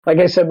like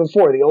I said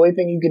before, the only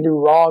thing you can do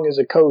wrong as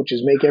a coach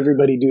is make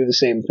everybody do the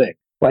same thing.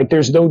 Like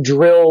there's no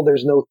drill,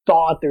 there's no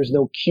thought, there's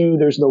no cue,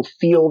 there's no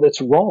feel that's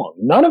wrong.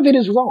 None of it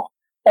is wrong.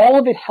 All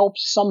of it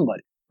helps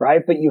somebody,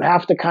 right? But you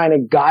have to kind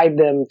of guide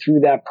them through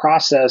that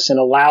process and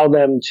allow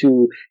them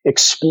to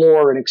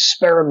explore and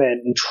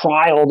experiment and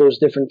try all those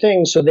different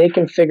things so they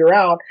can figure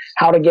out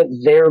how to get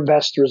their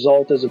best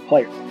result as a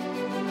player.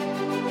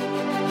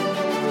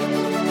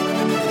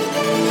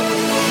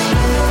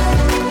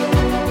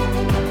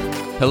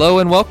 Hello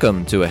and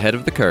welcome to Ahead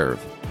of the Curve.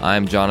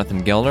 I'm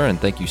Jonathan Gellner and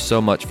thank you so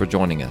much for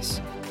joining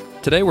us.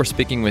 Today we're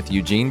speaking with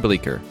Eugene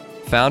Bleeker,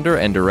 founder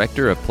and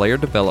director of player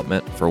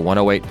development for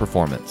 108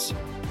 Performance.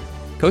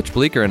 Coach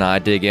Bleeker and I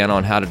dig in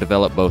on how to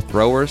develop both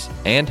throwers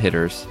and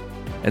hitters,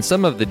 and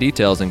some of the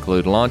details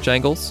include launch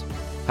angles,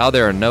 how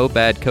there are no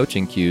bad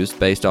coaching cues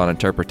based on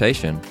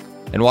interpretation,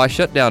 and why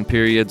shutdown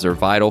periods are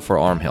vital for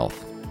arm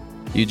health.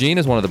 Eugene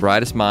is one of the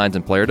brightest minds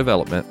in player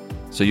development,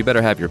 so you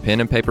better have your pen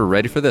and paper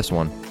ready for this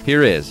one.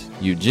 Here is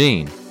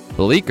Eugene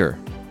Bleeker.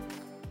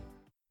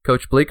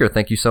 Coach Bleeker,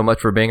 thank you so much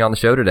for being on the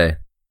show today.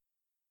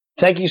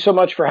 Thank you so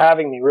much for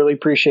having me. Really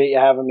appreciate you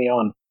having me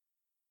on.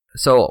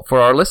 So for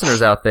our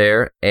listeners out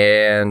there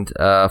and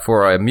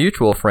for a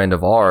mutual friend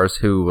of ours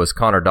who was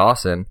Connor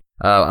Dawson,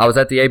 I was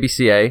at the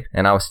ABCA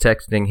and I was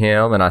texting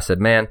him and I said,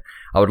 man,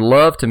 I would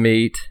love to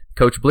meet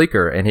Coach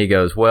Bleeker. And he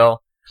goes,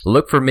 well,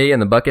 look for me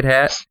in the bucket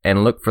hat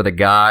and look for the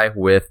guy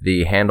with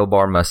the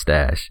handlebar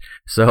mustache.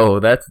 So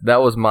that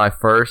was my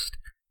first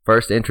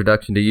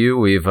introduction to you.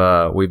 We've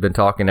been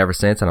talking ever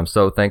since, and I'm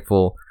so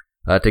thankful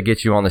to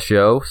get you on the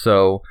show.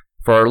 So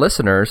for our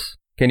listeners,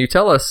 can you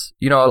tell us,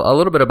 a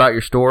little bit about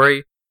your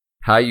story,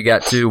 how you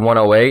got to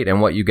 108,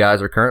 and what you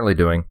guys are currently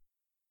doing?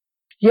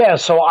 Yeah,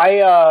 so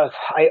I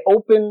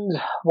opened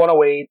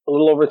 108 a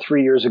little over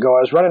 3 years ago.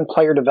 I was running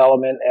player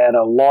development at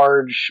a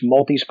large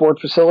multi-sport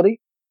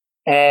facility.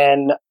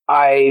 And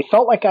I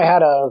felt like I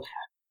had I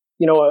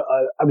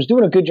was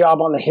doing a good job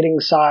on the hitting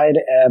side,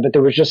 but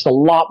there was just a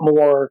lot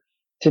more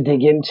to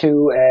dig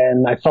into.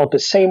 And I felt the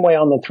same way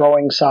on the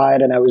throwing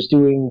side. And I was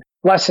doing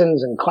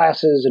lessons and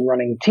classes and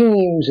running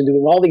teams and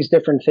doing all these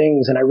different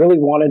things. And I really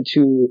wanted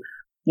to,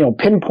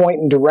 pinpoint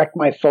and direct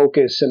my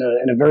focus in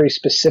a very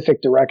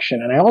specific direction.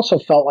 And I also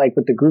felt like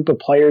with the group of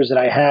players that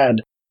I had,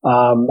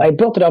 I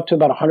built it up to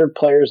about 100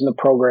 players in the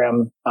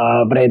program,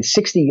 but I had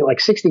 60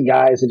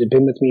 guys that had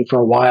been with me for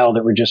a while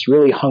that were just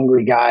really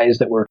hungry guys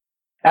that were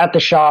at the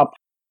shop,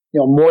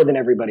 more than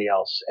everybody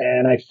else.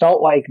 And I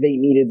felt like they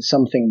needed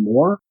something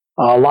more.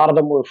 A lot of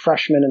them were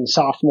freshmen and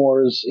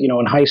sophomores,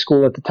 in high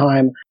school at the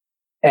time.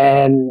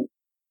 And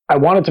I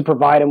wanted to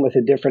provide them with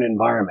a different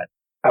environment.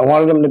 I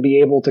wanted them to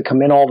be able to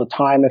come in all the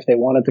time if they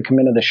wanted to come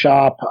into the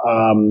shop.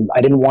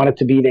 I didn't want it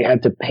to be they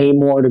had to pay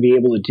more to be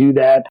able to do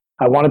that.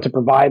 I wanted to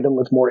provide them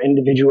with more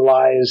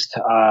individualized,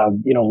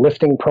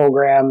 lifting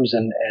programs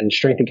and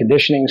strength and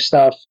conditioning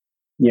stuff,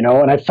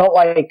 and I felt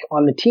like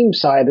on the team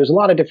side, there's a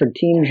lot of different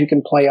teams you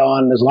can play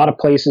on. There's a lot of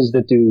places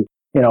that do,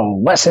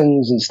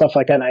 lessons and stuff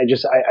like that. And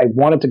I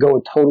wanted to go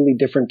a totally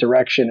different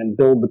direction and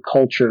build the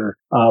culture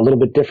a little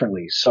bit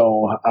differently.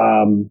 So,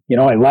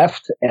 I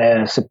left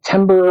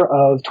September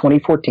of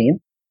 2014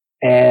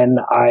 and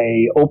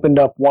I opened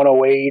up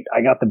 108.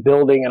 I got the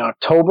building in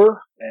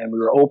October and we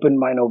were open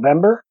by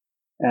November.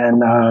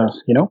 And,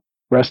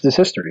 rest is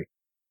history.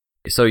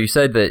 So you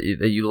said that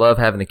you love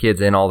having the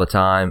kids in all the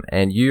time,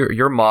 and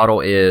your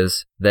model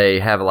is they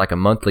have like a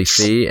monthly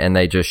fee and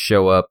they just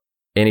show up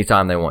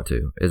anytime they want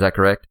to. Is that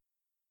correct?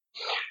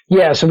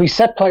 Yeah, so we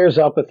set players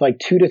up with like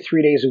 2 to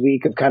 3 days a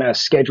week of kind of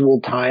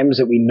scheduled times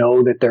that we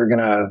know that they're going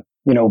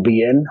to,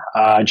 be in.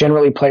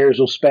 Generally, players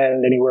will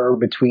spend anywhere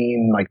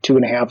between like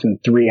 2.5 and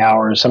 3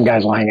 hours. Some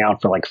guys will hang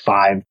out for like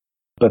 5.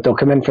 But they'll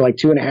come in for like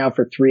 2.5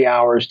 or 3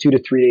 hours, 2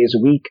 to 3 days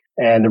a week.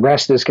 And the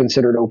rest is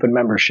considered open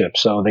membership.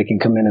 So they can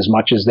come in as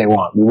much as they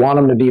want. We want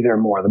them to be there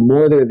more. The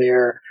more they're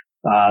there,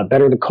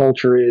 better the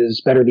culture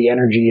is, better the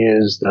energy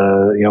is,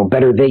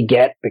 better they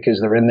get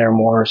because they're in there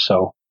more.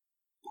 So.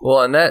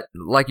 Well, and that,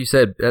 like you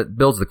said, it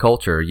builds the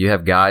culture. You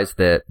have guys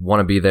that want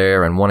to be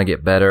there and want to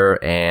get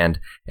better. And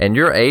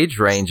your age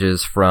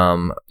ranges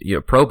from,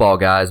 pro ball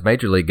guys,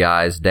 major league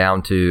guys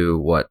down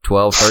to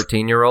 12,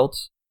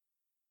 13-year-olds?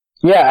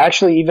 Yeah,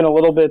 actually, even a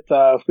little bit.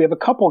 We have a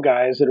couple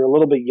guys that are a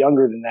little bit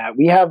younger than that.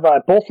 We have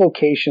both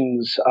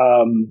locations.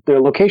 The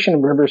location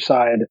in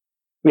Riverside,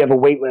 we have a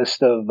wait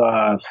list of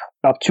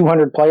about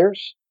 200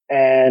 players.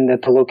 And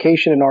at the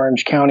location in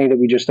Orange County that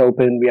we just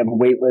opened, we have a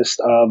wait list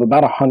of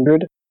about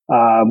 100.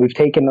 We've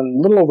taken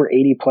a little over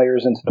 80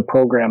 players into the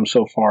program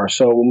so far.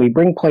 So when we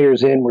bring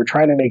players in, we're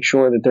trying to make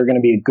sure that they're going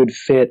to be a good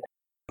fit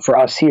for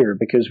us here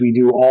because we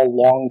do all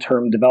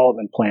long-term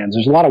development plans.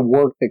 There's a lot of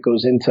work that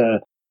goes into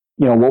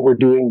what we're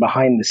doing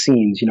behind the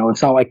scenes.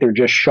 It's not like they're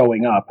just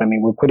showing up. I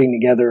mean, we're putting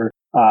together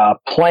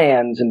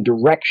plans and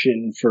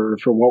direction for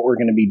what we're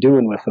going to be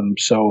doing with them.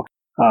 So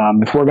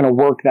if we're going to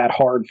work that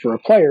hard for a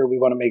player, we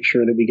want to make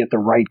sure that we get the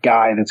right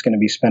guy that's going to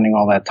be spending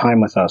all that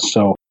time with us.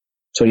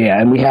 So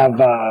yeah, and we have,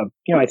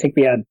 I think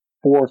we had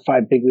 4 or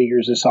 5 big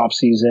leaguers this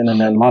offseason, and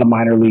then a lot of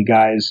minor league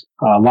guys,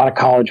 a lot of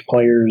college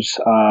players.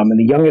 And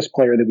the youngest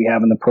player that we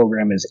have in the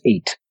program is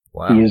 8.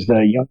 Wow. He is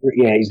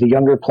he's the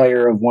younger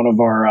player of one of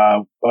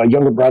our,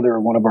 younger brother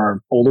of one of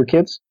our older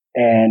kids.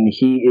 And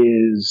he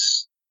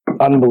is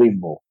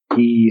unbelievable.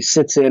 He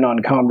sits in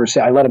on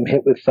conversation. I let him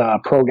hit with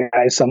pro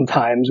guys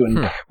sometimes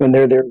when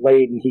they're there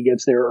late and he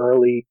gets there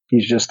early.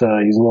 He's just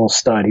he's a little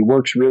stud. He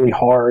works really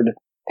hard,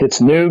 hits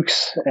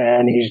nukes,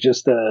 and he's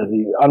just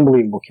the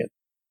unbelievable kid.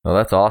 Well,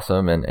 that's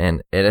awesome,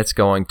 and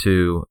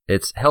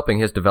it's helping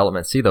his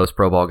development see those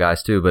pro ball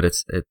guys too. But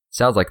it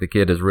sounds like the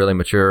kid is really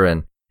mature,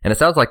 and it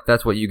sounds like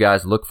that's what you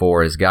guys look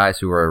for, is guys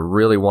who are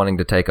really wanting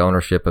to take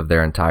ownership of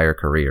their entire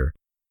career.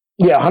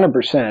 Yeah,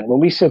 100%. When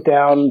we sit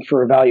down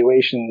for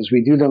evaluations,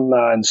 we do them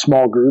in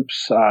small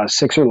groups,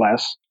 6 or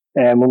less.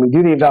 And when we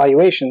do the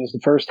evaluations,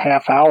 the first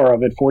half hour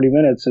of it, 40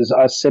 minutes, is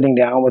us sitting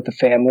down with the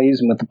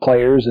families and with the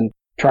players and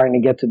trying to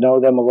get to know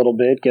them a little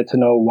bit, get to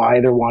know why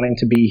they're wanting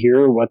to be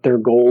here, what their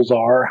goals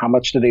are, how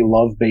much do they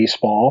love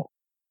baseball,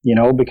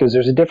 because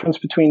there's a difference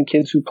between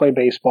kids who play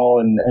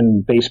baseball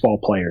and baseball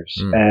players.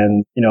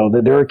 And,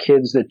 there are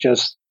kids that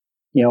just,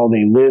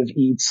 they live,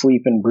 eat,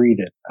 sleep, and breathe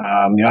it.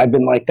 I've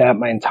been like that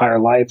my entire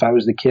life. I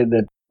was the kid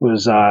that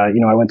was, I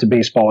went to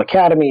baseball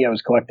academy. I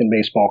was collecting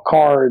baseball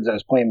cards. I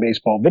was playing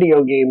baseball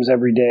video games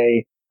every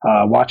day,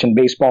 watching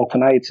Baseball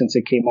Tonight since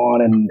it came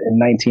on in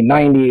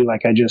 1990.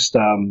 Like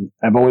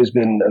I've always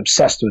been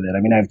obsessed with it.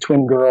 I mean, I have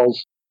twin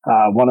girls.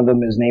 One of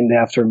them is named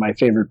after my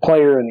favorite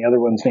player, and the other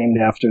one's named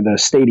after the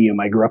stadium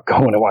I grew up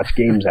going to watch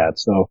games at.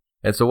 So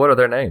what are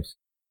their names?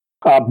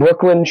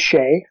 Brooklyn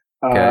Shea,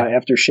 okay,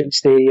 after Shea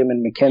Stadium,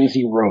 and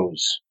Mackenzie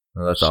Rose.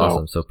 Oh, that's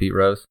awesome. So Pete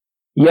Rose?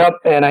 Yep,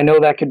 and I know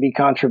that could be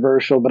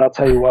controversial, but I'll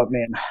tell you what,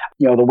 man,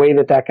 the way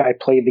that guy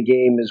played the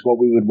game is what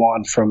we would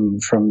want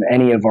from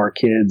any of our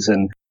kids.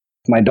 And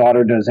if my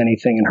daughter does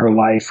anything in her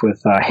life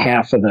with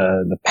half of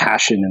the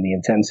passion and the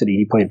intensity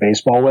he played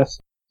baseball with,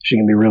 she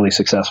can be really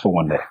successful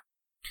one day.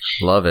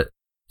 Love it.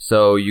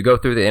 So you go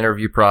through the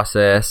interview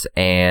process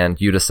and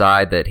you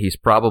decide that he's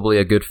probably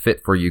a good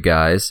fit for you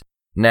guys.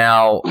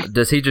 Now,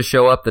 does he just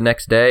show up the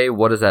next day?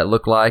 What does that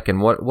look like?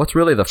 And what's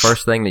really the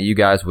first thing that you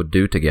guys would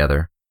do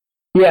together?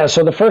 Yeah,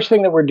 so the first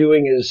thing that we're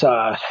doing is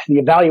the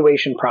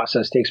evaluation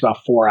process takes about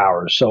 4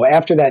 hours. So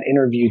after that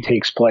interview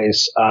takes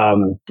place,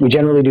 we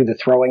generally do the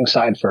throwing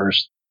side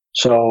first.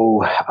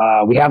 So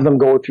we have them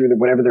go through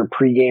whatever their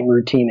pregame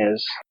routine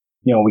is.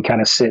 We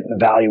kind of sit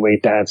and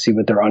evaluate that, see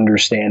what their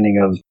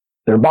understanding of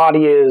their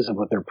body is, of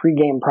what their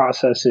pregame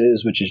process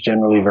is, which is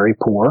generally very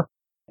poor.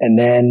 And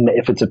then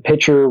if it's a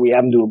pitcher, we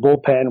have them do a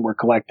bullpen. We're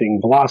collecting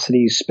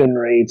velocities, spin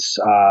rates,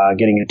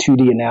 getting a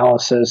 2D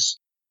analysis.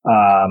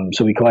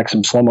 So we collect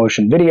some slow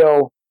motion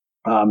video.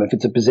 If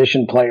it's a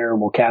position player,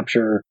 we'll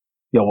capture,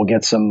 we'll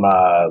get some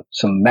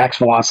max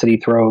velocity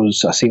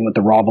throws, seeing what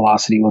the raw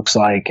velocity looks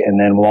like. And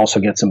then we'll also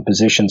get some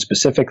position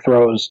specific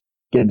throws,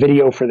 get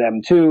video for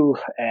them too.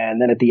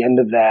 And then at the end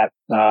of that,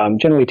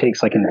 generally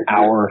takes like an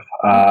hour.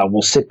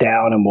 We'll sit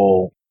down and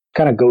we'll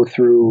kind of go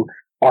through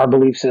our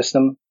belief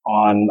system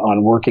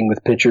on working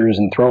with pitchers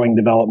and throwing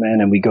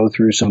development. And we go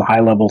through some high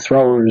level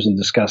throwers and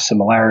discuss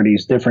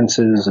similarities,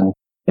 differences, and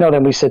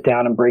then we sit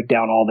down and break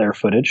down all their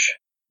footage.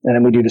 And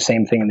then we do the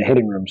same thing in the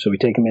hitting room. So we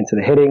take them into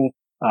the hitting.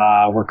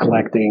 We're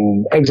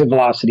collecting exit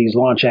velocities,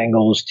 launch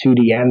angles,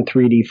 2D and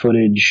 3D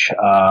footage,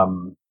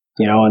 and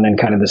then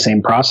kind of the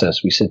same process.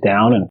 We sit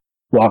down and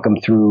walk them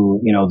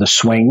through, the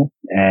swing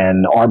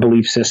and our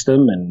belief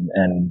system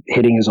and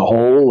hitting as a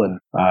whole, and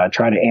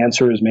try to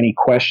answer as many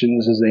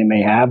questions as they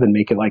may have and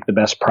make it like the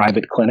best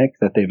private clinic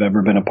that they've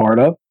ever been a part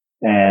of.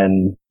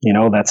 And,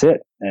 that's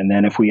it. And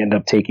then if we end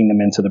up taking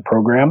them into the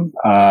program,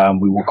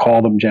 we will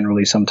call them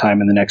generally sometime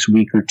in the next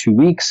week or 2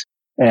 weeks.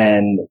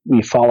 And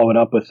we follow it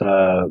up with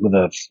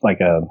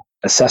a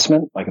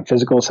assessment, like a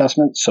physical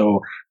assessment.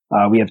 So,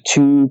 we have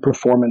 2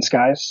 performance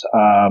guys,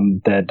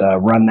 that,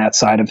 run that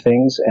side of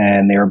things.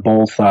 And they are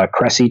both,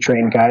 Cressy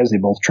trained guys. They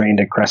both trained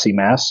at Cressy,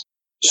 Mass.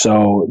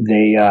 So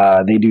they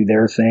do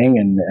their thing,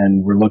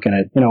 and we're looking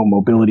at,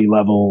 mobility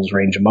levels,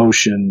 range of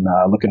motion,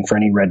 looking for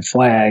any red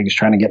flags,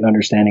 trying to get an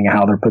understanding of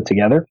how they're put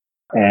together.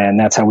 And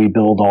that's how we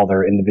build all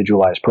their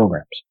individualized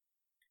programs.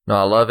 No,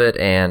 I love it.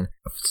 And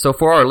so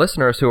for our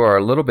listeners who are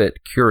a little bit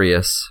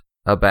curious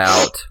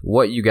about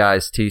what you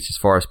guys teach as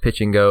far as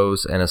pitching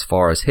goes and as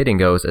far as hitting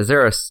goes, is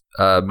there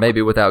a,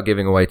 maybe without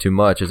giving away too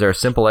much, is there a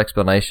simple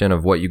explanation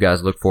of what you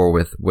guys look for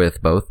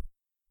with both?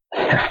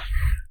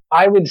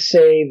 I would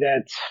say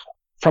that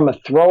from a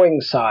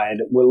throwing side,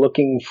 we're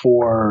looking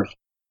for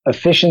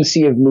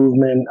efficiency of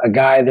movement, a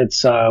guy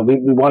that's, we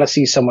want to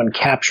see someone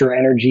capture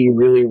energy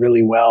really,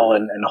 really well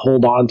and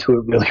hold on to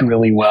it really,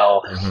 really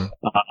well,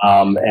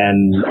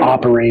 and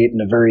operate in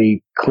a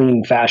very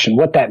clean fashion.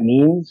 What that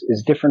means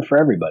is different for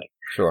everybody.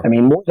 Sure. I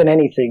mean, more than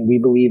anything, we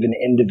believe in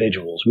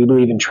individuals. We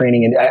believe in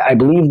training. And I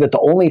believe that the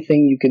only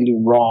thing you can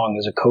do wrong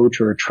as a coach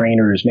or a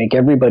trainer is make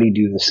everybody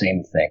do the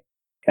same thing.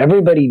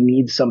 Everybody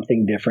needs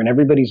something different.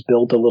 Everybody's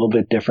built a little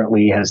bit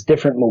differently, has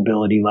different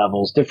mobility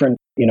levels, different,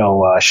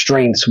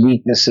 strengths,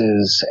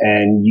 weaknesses,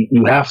 and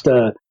you have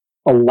to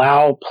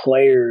allow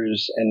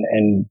players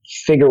and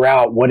figure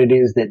out what it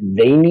is that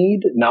they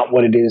need, not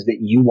what it is that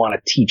you want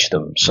to teach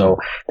them. So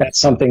that's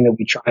something that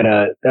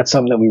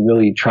we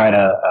really try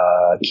to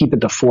keep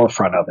at the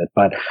forefront of it.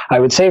 But I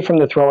would say from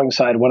the throwing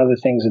side, one of the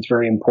things that's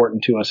very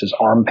important to us is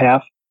arm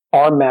path.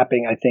 Arm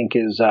mapping, I think,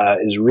 is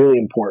really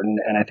important,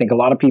 and I think a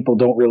lot of people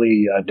don't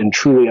really and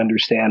truly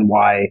understand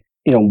why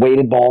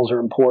weighted balls are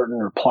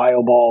important, or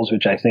plyo balls,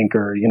 which I think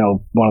are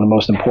one of the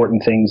most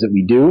important things that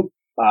we do,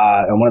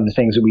 and one of the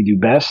things that we do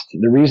best.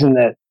 The reason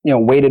that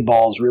weighted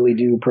balls really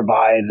do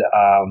provide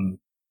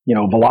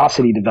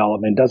velocity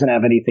development doesn't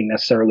have anything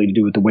necessarily to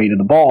do with the weight of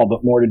the ball,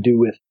 but more to do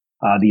with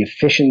the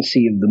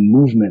efficiency of the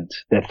movement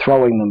that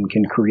throwing them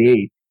can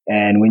create.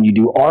 And when you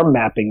do arm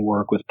mapping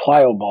work with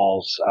plyo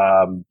balls,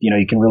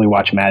 you can really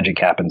watch magic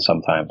happen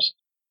sometimes.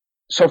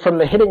 So from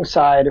the hitting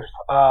side,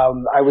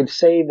 I would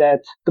say that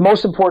the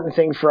most important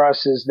thing for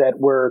us is that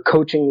we're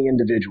coaching the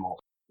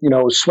individual.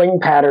 Swing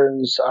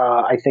patterns,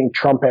 I think,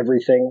 trump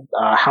everything.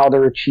 How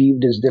they're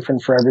achieved is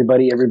different for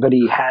everybody.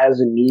 Everybody has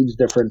and needs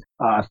different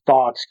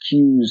thoughts,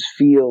 cues,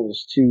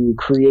 feels to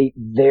create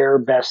their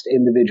best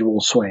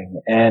individual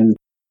swing. And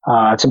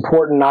it's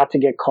important not to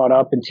get caught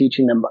up in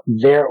teaching them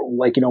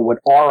what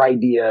our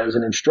idea as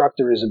an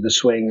instructor is of the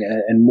swing,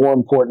 and more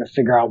important to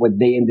figure out what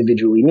they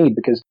individually need,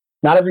 because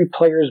not every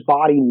player's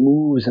body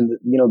moves in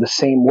the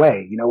same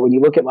way. When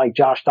you look at like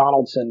Josh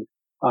Donaldson,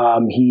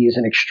 he is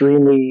an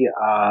extremely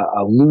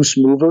a loose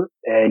mover,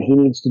 and he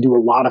needs to do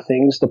a lot of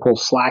things to pull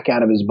slack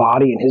out of his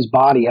body, and his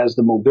body has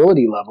the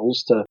mobility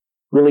levels to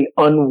really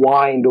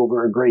unwind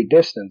over a great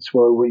distance.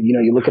 Where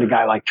you look at a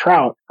guy like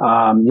Trout,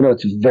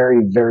 it's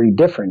very, very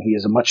different. He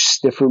is a much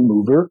stiffer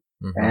mover,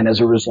 and as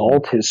a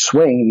result, his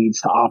swing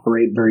needs to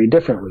operate very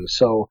differently.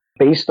 So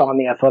based on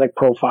the athletic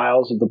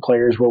profiles of the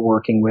players we're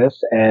working with,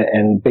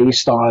 and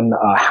based on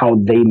how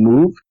they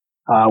move,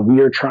 we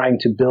are trying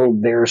to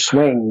build their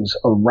swings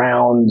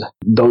around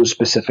those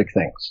specific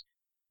things.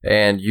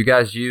 And you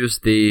guys use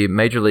the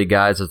major league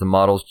guys as the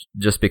models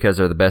just because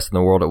they're the best in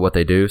the world at what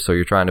they do. So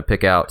you're trying to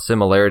pick out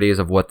similarities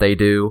of what they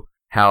do,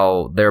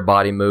 how their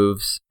body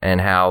moves, and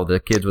how the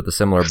kids with a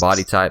similar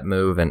body type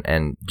move,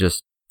 and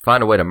just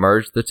find a way to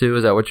merge the two.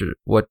 Is that what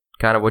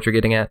you're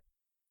getting at?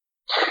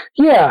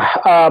 Yeah,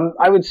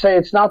 I would say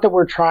it's not that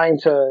we're trying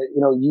to,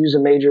 use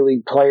a major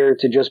league player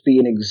to just be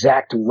an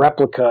exact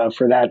replica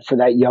for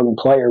that young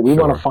player. We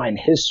want to find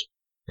his.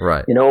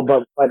 Right.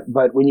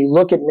 But when you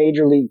look at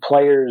major league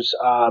players,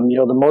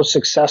 the most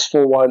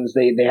successful ones,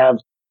 they have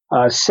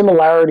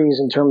similarities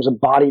in terms of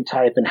body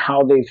type and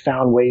how they've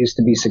found ways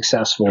to be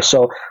successful.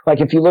 So,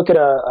 like if you look at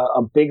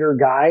a bigger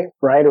guy,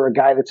 right, or a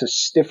guy that's a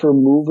stiffer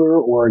mover,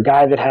 or a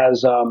guy that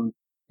has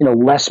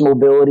less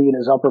mobility in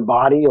his upper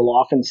body, you'll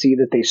often see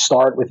that they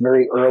start with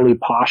very early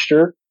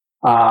posture,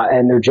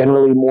 and they're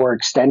generally more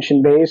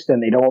extension based,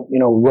 and they don't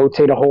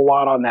rotate a whole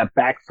lot on that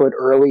back foot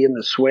early in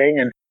the swing.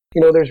 And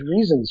there's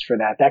reasons for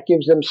that. That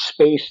gives them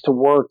space to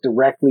work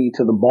directly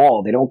to the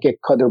ball. They don't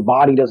their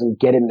body doesn't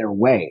get in their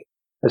way,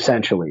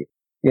 essentially.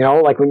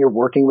 Like when you're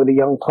working with a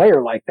young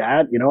player like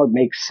that, it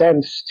makes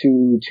sense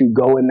to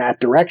go in that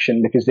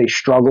direction, because they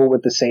struggle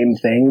with the same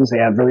things. They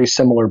have very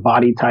similar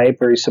body type,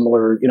 very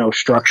similar,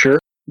 structure,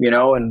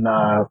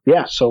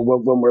 so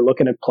when we're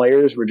looking at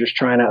players, we're just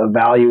trying to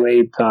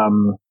evaluate,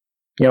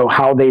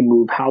 how they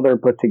move, how they're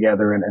put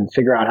together, and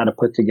figure out how to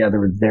put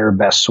together their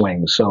best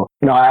swings. So,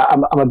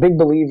 I'm a big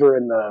believer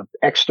in the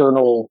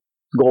external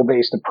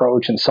goal-based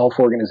approach and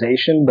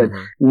self-organization, but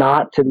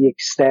not to the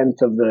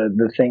extent of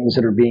the things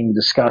that are being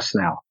discussed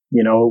now.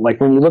 Like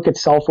when you look at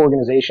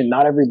self-organization,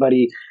 not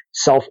everybody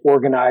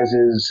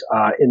self-organizes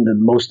in the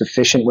most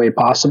efficient way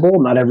possible.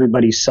 Not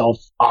everybody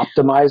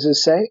self-optimizes,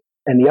 say.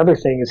 And the other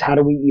thing is, how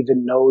do we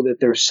even know that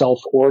they're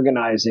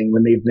self-organizing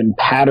when they've been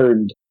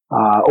patterned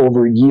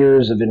over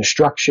years of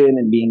instruction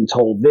and being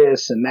told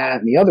this and that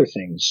and the other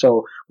things?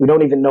 So we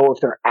don't even know if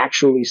they're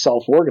actually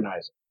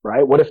self-organizing,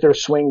 right? What if their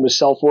swing was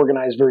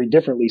self-organized very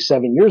differently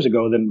 7 years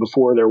ago than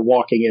before they're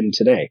walking in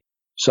today?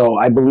 So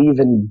I believe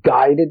in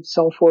guided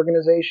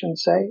self-organization,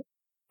 say.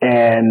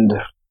 And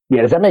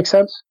yeah, does that make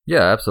sense?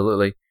 Yeah,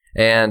 absolutely.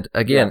 And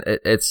again,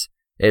 it's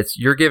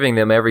you're giving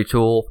them every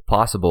tool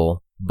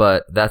possible,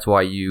 but that's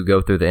why you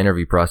go through the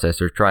interview process.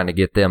 You're trying to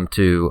get them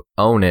to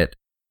own it,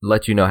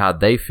 let you know how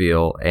they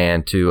feel,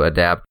 and to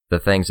adapt the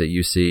things that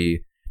you see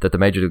that the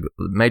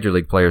major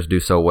league players do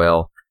so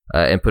well,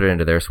 and put it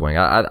into their swing.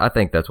 I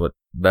think that's what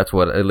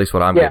at least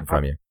what I'm getting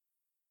from you.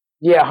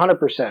 Yeah,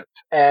 100%.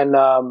 And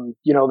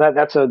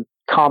that's a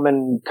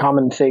common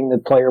thing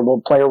that player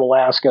will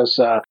ask us.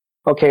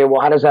 Okay, well,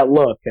 how does that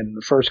look? And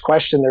the first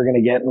question they're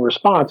going to get in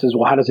response is,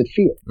 well, how does it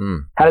feel?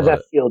 How does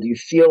that feel? Do you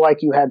feel like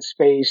you had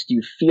space? Do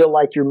you feel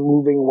like you're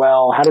moving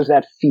well? How does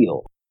that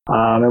feel?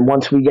 And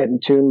once we get in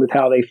tune with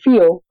how they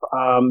feel,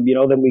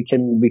 then we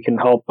can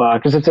help,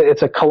 because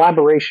it's a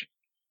collaboration.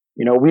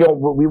 We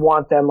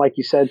want them, like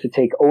you said, to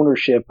take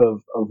ownership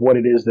of what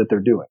it is that they're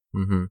doing.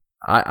 Mm-hmm.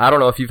 I don't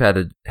know if you've had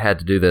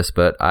to do this,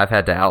 but I've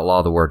had to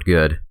outlaw the word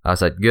good. I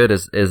said good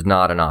is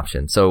not an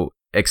option. So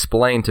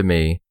explain to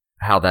me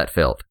how that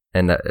felt.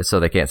 and so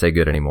they can't say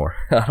good anymore.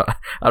 I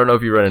don't know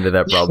if you run into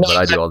that problem, but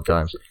I do all the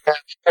time.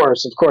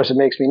 Of course, it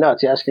makes me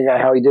nuts. You ask a guy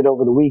how he did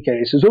over the weekend.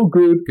 He says, "Oh,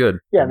 good." Good.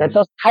 Yeah, that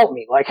doesn't help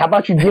me. Like, how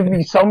about you give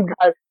me some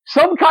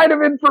kind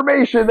of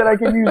information that I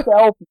can use to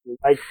help you?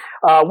 Like,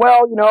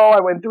 well, I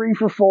went 3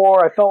 for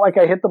 4. I felt like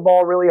I hit the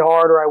ball really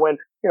hard, or I went,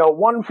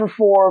 1 for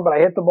 4, but I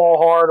hit the ball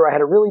hard, or I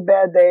had a really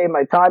bad day.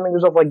 My timing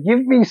was off. Like,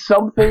 give me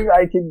something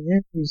I can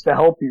use to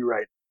help you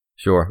right now.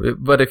 Sure,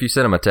 but if you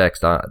send them a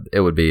text, it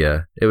would be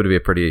a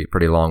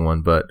pretty long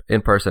one. But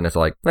in person, it's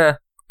like,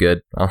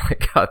 good. Oh my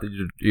God,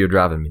 you're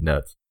driving me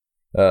nuts.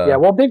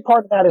 Well, a big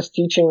part of that is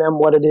teaching them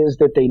what it is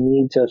that they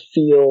need to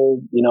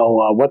feel.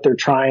 What they're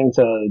trying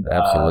to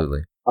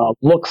absolutely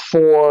look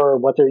for.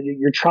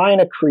 You're trying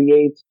to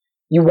create.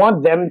 You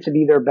want them to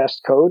be their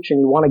best coach, and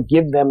you want to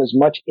give them as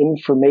much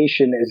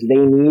information as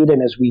they need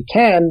and as we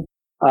can,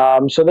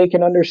 so they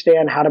can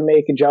understand how to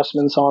make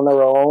adjustments on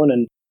their own.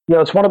 And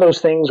it's one of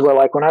those things where,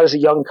 like, when I was a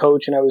young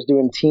coach and I was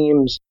doing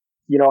teams,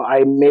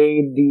 I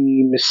made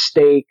the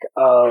mistake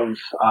of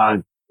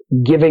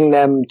giving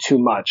them too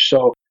much.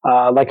 So,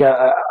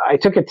 I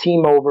took a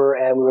team over,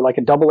 and we were like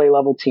a AA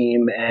level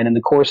team. And in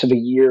the course of a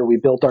year, we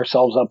built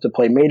ourselves up to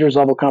play majors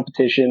level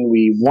competition.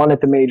 We won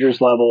at the majors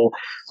level.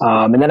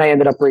 And then I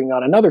ended up bringing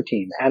on another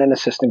team and an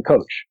assistant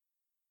coach.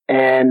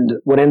 And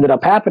what ended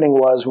up happening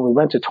was when we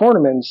went to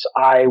tournaments,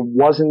 I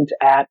wasn't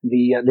at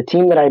the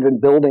team that I had been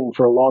building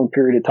for a long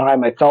period of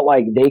time. I felt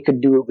like they could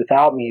do it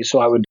without me, so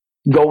I would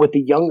go with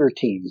the younger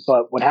team.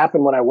 But what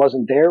happened when I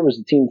wasn't there was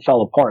the team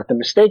fell apart. The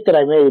mistake that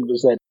I made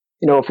was that,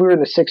 if we were in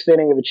the 6th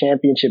inning of a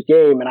championship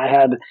game and I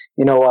had,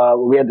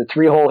 we had the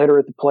 3-hole hitter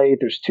at the plate,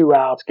 there's 2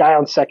 outs, guy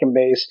on second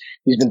base,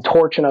 he's been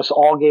torching us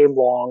all game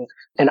long,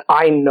 and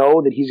I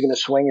know that he's going to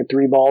swing at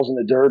 3 balls in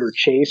the dirt or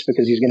chase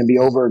because he's going to be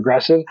over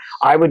aggressive,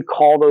 I would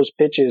call those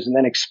pitches and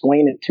then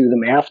explain it to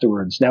them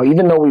afterwards. Now,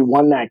 even though we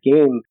won that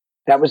game,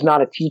 that was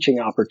not a teaching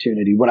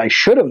opportunity. What I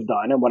should have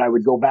done and what I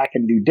would go back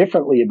and do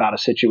differently about a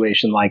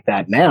situation like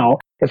that now,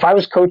 if I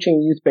was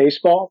coaching youth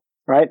baseball,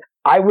 right,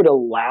 I would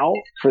allow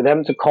for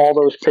them to call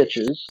those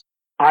pitches.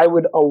 I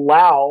would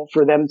allow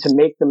for them to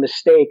make the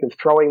mistake of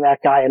throwing that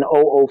guy an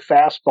 0-0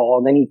 fastball,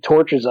 and then he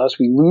torches us.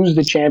 We lose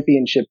the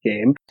championship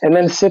game, and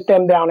then sit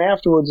them down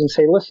afterwards and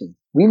say, listen,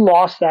 we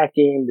lost that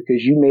game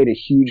because you made a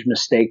huge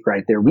mistake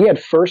right there. We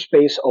had first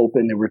base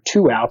open. There were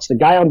 2 outs. The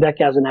guy on deck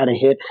hasn't had a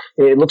hit.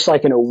 It looks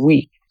like in a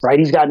week, right?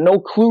 He's got no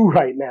clue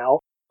right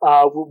now.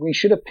 We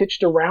should have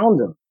pitched around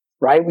him.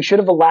 Right? We should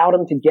have allowed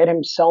him to get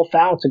himself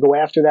out to go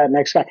after that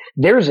next guy.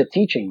 There's a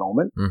teaching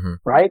moment,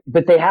 right?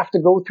 But they have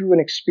to go through and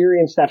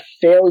experience that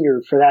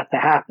failure for that to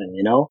happen,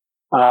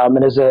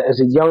 And as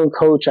a young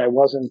coach, I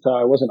wasn't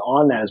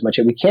on that as much.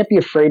 We can't be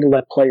afraid to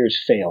let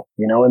players fail,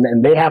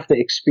 and they have to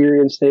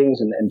experience things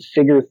and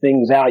figure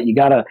things out. You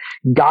got to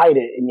guide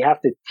it, and you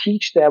have to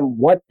teach them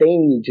what they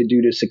need to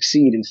do to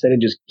succeed instead of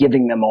just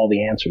giving them all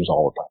the answers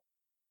all the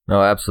time.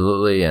 No,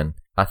 absolutely. And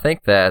I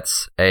think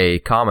that's a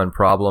common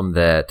problem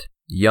that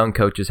young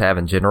coaches have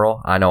in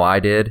general. I know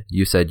I did.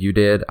 You said you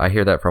did. I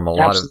hear that from a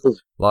lot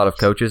of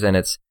coaches, and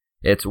it's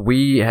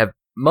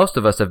most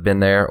of us have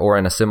been there or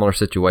in a similar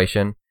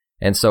situation,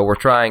 and so we're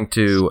trying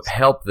to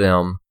help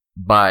them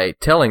by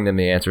telling them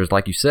the answers,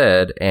 like you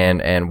said,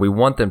 and we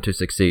want them to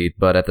succeed.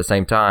 But at the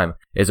same time,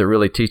 is it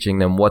really teaching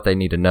them what they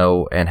need to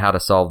know and how to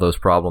solve those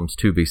problems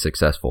to be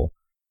successful?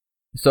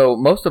 So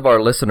most of our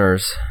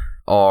listeners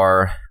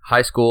are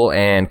high school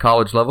and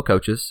college level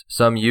coaches,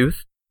 some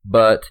youth,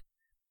 but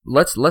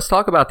Let's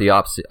talk about the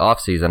off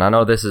season. I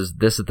know this is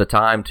the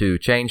time to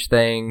change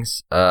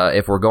things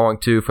if we're going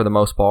to, for the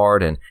most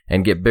part, and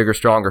get bigger,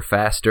 stronger,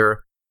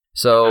 faster.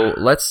 So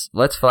let's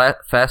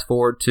fast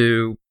forward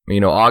to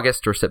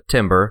August or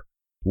September.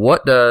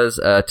 What does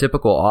a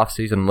typical off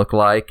season look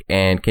like?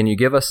 And can you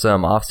give us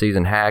some off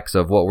season hacks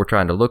of what we're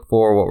trying to look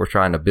for, what we're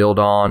trying to build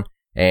on,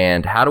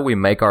 and how do we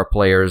make our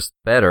players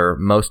better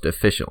most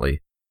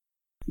efficiently?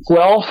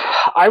 Well,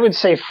 I would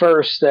say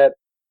first that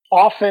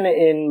often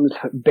in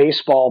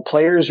baseball,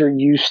 players are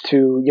used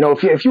to,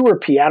 if you were a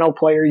piano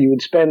player, you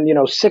would spend,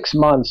 6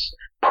 months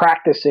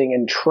practicing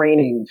and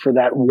training for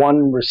that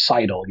one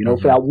recital,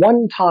 for that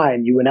one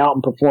time you went out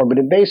and performed. But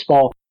in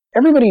baseball,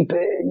 everybody,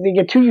 they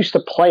get too used to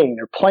playing.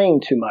 They're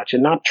playing too much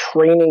and not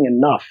training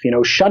enough,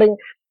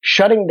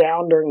 shutting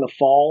down during the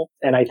fall.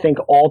 And I think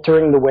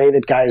altering the way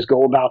that guys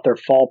go about their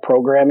fall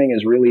programming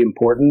is really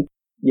important.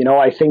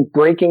 I think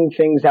breaking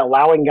things,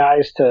 allowing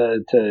guys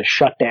to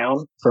shut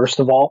down,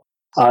 first of all.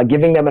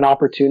 Giving them an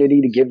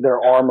opportunity to give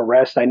their arm a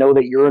rest. I know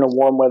that you're in a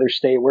warm weather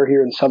state. We're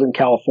here in Southern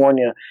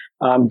California.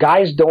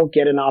 Guys don't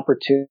get an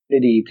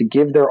opportunity to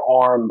give their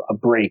arm a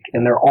break,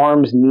 and their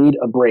arms need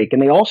a break.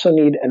 And they also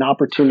need an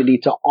opportunity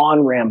to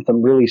on-ramp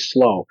them really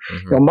slow.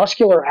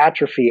 Muscular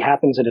atrophy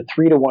happens at a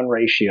 3-to-1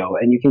 ratio,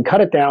 and you can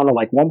cut it down to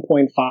like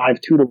 1.5,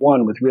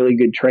 2-to-1 with really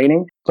good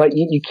training. But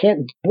you can't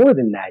do more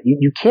than that.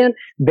 You can't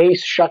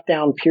base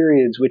shutdown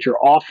periods, which are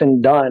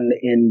often done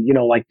in,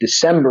 like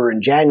December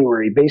and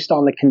January, based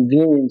on the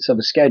convenience of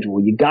a schedule.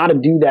 You got to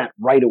do that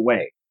right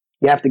away.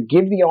 You have to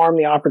give the arm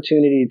the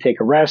opportunity to take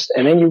a rest,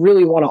 and then you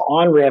really want to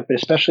on-ramp it,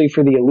 especially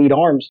for the elite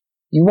arms,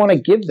 you want to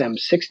give them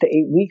 6 to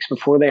 8 weeks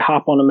before they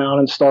hop on the mound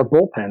and start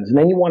bullpens. And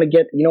then you want to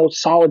get,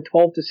 solid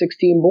 12 to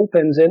 16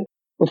 bullpens in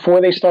before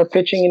they start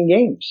pitching in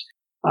games.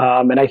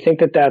 And I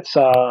think that's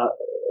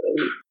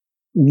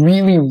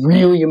really,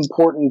 really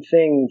important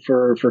thing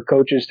for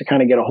coaches to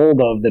kind of get a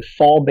hold of, that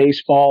fall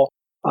baseball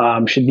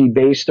should be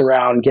based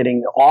around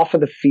getting off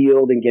of the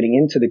field and getting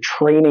into the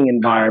training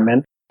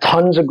environment.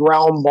 Tons of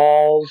ground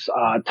balls,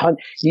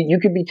 you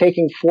could be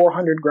taking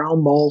 400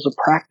 ground balls of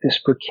practice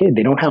per kid.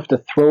 They don't have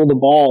to throw the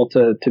ball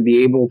to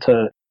be able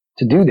to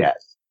do that.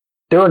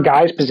 There are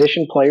guys,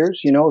 position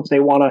players, if they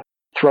want to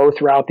throw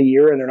throughout the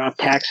year and they're not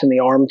taxing the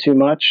arm too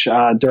much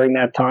during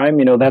that time,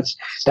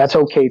 that's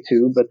okay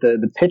too. But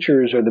the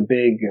pitchers are the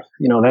big,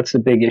 that's the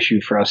big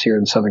issue for us here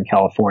in Southern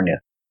California.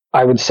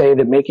 I would say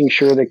that making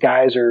sure that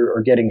guys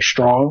are getting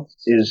strong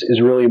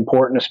is really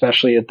important,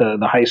 especially at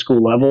the high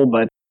school level.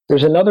 But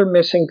there's another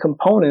missing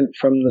component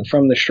from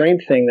the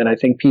strength thing that I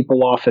think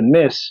people often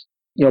miss.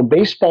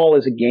 Baseball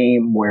is a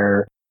game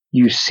where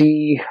you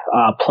see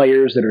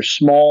players that are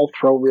small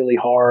throw really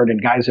hard,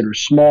 and guys that are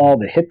small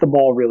that hit the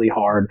ball really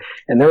hard.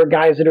 And there are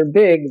guys that are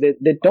big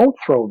that don't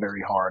throw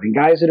very hard, and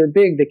guys that are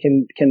big that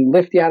can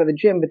lift you out of the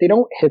gym, but they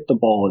don't hit the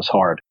ball as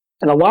hard.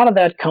 And a lot of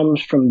that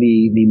comes from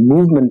the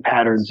movement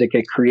patterns that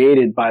get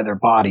created by their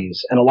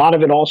bodies. And a lot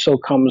of it also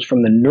comes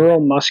from the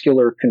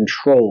neuromuscular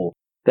control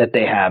that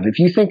they have. If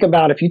you think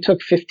about, if you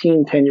took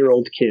 15,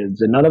 10-year-old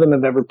kids and none of them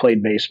have ever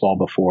played baseball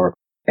before,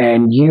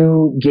 and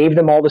you gave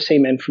them all the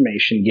same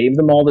information, gave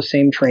them all the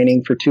same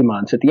training for 2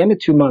 months, at the end of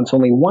 2 months,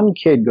 only one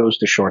kid goes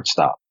to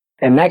shortstop.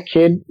 And that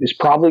kid is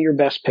probably your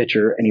best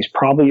pitcher, and he's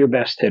probably your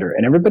best hitter.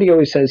 And everybody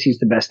always says he's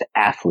the best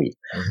athlete,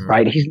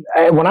 right?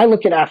 When I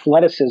look at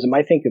athleticism,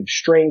 I think of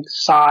strength,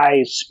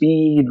 size,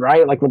 speed,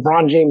 right? Like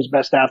LeBron James,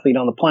 best athlete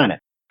on the planet.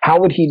 How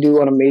would he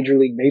do on a Major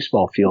League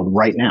Baseball field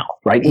right now,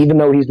 right? Even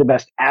though he's the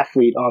best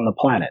athlete on the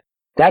planet.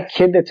 That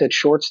kid that's at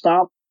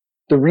shortstop,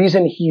 the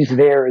reason he's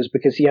there is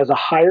because he has a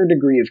higher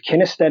degree of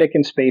kinesthetic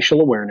and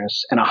spatial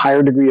awareness and a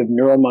higher degree of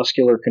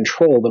neuromuscular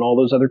control than all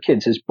those other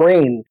kids. His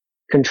brain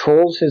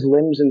controls his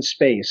limbs in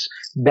space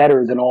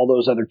better than all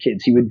those other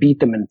kids. He would beat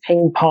them in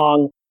ping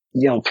pong,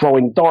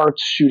 throwing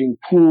darts, shooting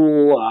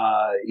pool,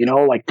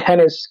 like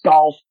tennis,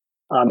 golf.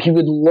 He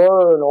would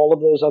learn all of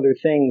those other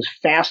things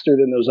faster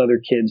than those other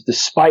kids,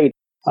 despite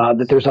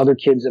that there's other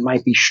kids that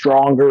might be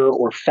stronger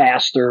or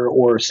faster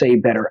or, say,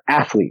 better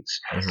athletes.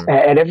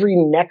 At every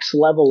next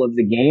level of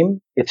the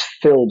game, it's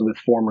filled with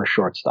former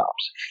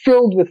shortstops.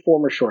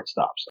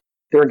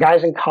 There were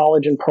guys in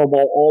college and pro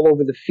ball all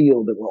over the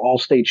field that were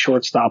all-state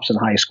shortstops in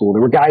high school.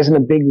 There were guys in the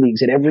big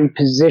leagues at every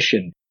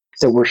position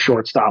that were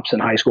shortstops in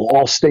high school,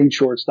 all-state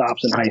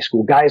shortstops in high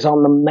school, guys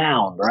on the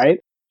mound, right?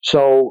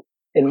 So,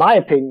 in my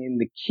opinion,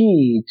 the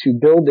key to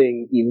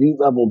building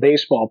elite-level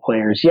baseball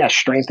players, yes,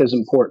 strength is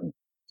important,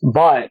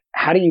 but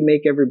how do you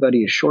make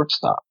everybody a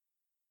shortstop?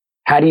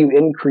 How do you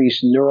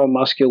increase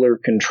neuromuscular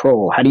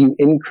control? How do you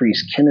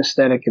increase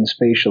kinesthetic and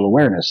spatial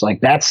awareness? Like,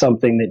 that's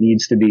something that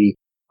needs to be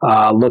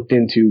looked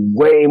into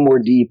way more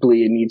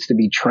deeply and needs to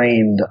be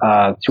trained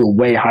to a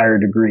way higher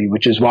degree,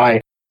 which is why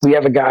we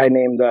have a guy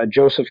named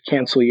Joseph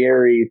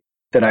Cancellieri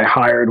that I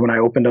hired when I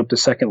opened up the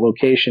second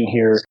location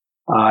here.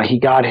 He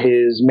got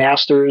his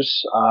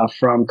master's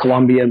from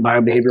Columbia in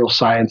biobehavioral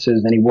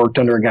sciences, and he worked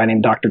under a guy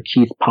named Dr.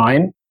 Keith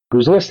Pine,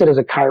 who's listed as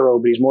a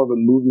chiro, but he's more of a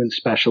movement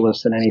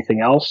specialist than anything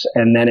else.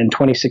 And then in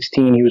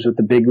 2016, he was with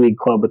the big league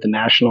club with the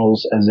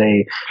Nationals as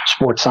a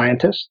sports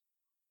scientist.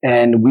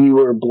 And we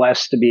were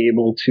blessed to be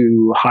able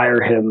to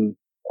hire him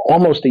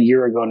almost a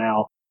year ago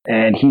now.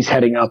 And he's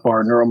heading up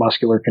our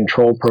neuromuscular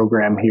control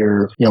program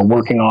here,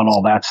 working on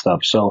all that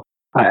stuff. So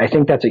I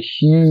think that's a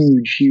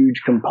huge,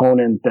 huge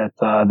component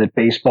that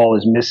baseball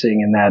is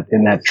missing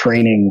in that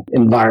training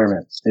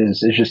environment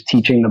is just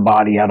teaching the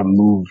body how to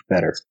move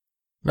better.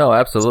 No,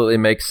 absolutely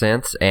makes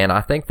sense. And I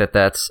think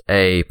that's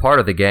a part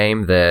of the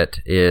game that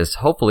is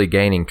hopefully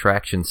gaining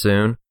traction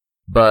soon.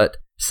 But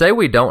say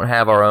we don't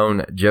have our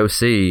own Joe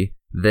C.,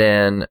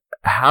 then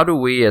how do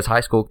we as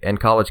high school and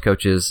college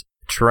coaches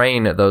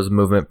train those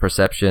movement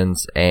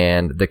perceptions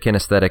and the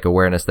kinesthetic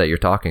awareness that you're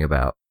talking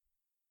about?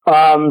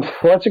 Well,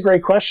 that's a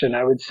great question.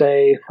 I would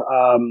say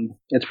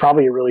it's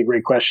probably a really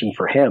great question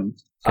for him.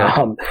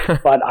 Okay.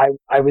 But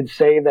I would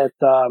say that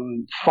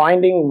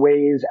finding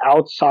ways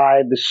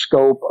outside the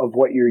scope of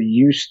what you're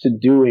used to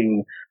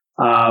doing,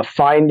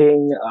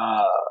 finding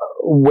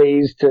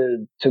ways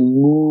to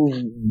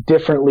move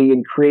differently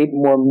and create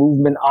more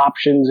movement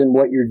options in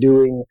what you're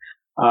doing,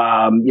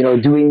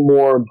 doing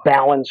more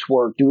balance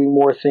work, doing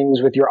more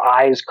things with your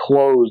eyes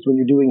closed when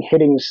you're doing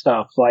hitting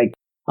stuff like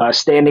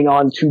standing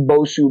on two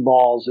Bosu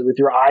balls with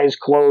your eyes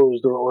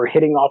closed or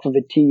hitting off of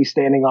a tee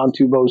standing on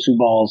two Bosu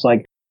balls,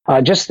 like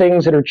just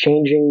things that are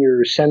changing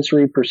your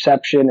sensory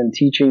perception and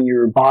teaching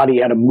your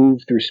body how to move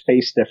through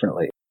space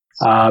differently.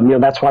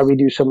 That's why we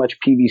do so much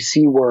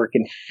PVC work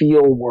and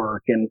feel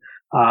work. And,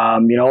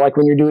 like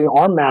when you're doing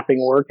arm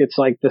mapping work, it's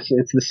like this,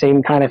 it's the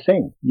same kind of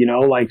thing,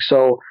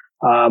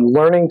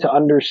 learning to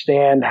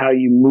understand how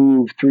you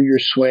move through your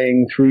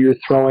swing, through your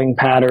throwing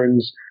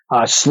patterns,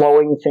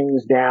 slowing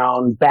things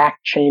down, back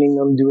chaining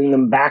them, doing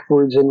them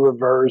backwards and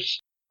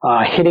reverse,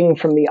 hitting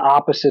from the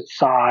opposite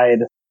side.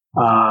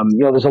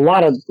 There's a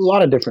lot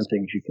of different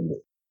things you can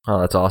do. Oh,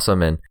 that's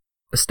awesome. And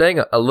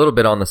staying a little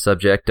bit on the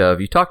subject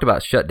of, you talked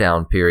about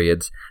shutdown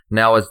periods.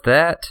 Now, is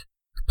that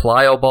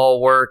plyo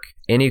ball work,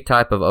 any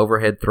type of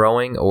overhead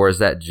throwing, or is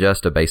that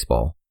just a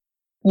baseball?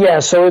 Yeah,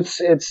 so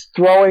it's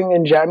throwing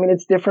and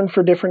it's different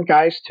for different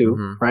guys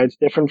too, right? It's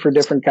different for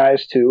different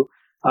guys too.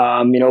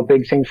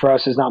 Big thing for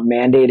us is not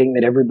mandating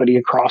that everybody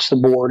across the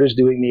board is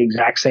doing the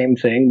exact same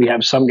thing. We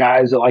have some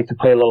guys that like to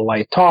play a little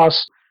light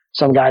toss,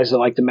 some guys that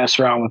like to mess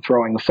around with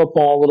throwing the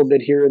football a little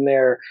bit here and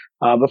there.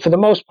 But for the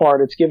most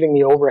part, it's giving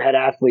the overhead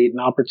athlete an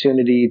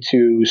opportunity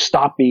to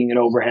stop being an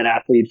overhead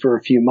athlete for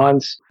a few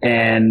months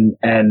and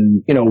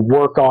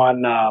work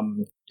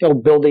on,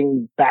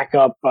 building back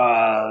up,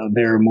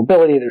 their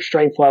mobility, their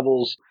strength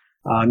levels.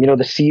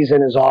 The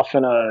season is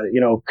often a,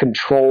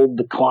 controlled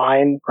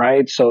decline,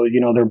 right? So,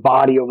 their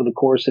body over the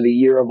course of the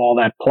year of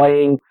all that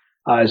playing,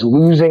 is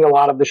losing a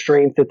lot of the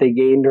strength that they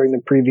gained during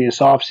the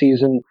previous off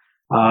season.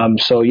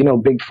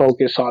 Big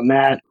focus on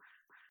that.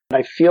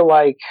 I feel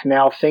like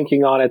now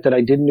thinking on it that I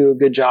didn't do a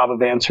good job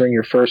of answering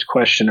your first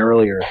question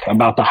earlier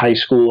about the high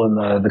school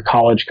and the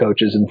college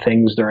coaches and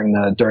things during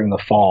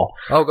the fall.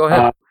 Oh, go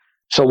ahead.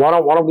 So why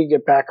don't we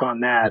get back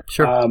on that?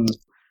 Sure.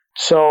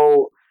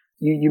 So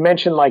you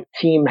mentioned like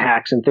team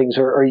hacks and things,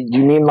 or do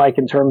you mean like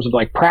in terms of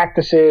like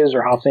practices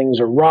or how things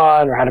are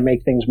run or how to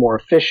make things more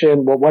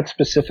efficient? What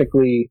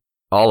specifically?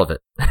 All of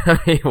it.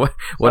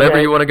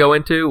 Whatever you want to go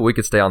into, we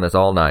could stay on this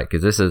all night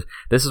because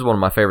this is one of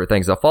my favorite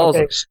things. The falls.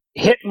 Okay.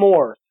 Hit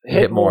more.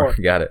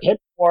 Got it. Hit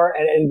more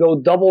and go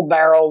double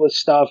barrel with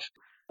stuff.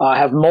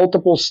 Have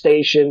multiple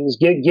stations.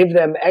 Give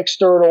them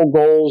external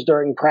goals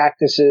during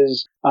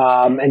practices,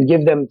 and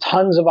give them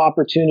tons of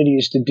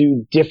opportunities to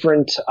do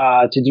different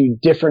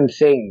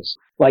things.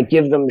 Like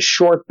give them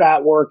short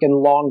bat work and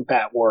long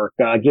bat work.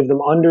 Give them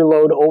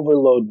underload,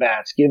 overload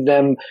bats. Give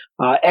them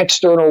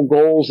external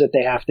goals that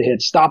they have to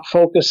hit. Stop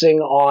focusing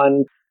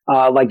on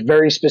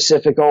very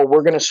specific. Oh,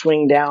 we're going to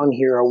swing down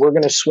here, or we're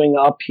going to swing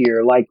up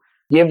here. Like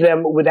give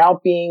them,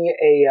 without being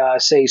a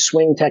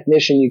swing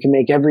technician, you can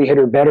make every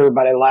hitter better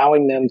by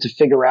allowing them to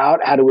figure out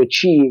how to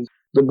achieve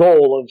the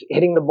goal of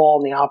hitting the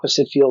ball in the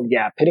opposite field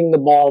gap, hitting the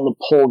ball in the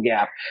pull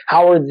gap.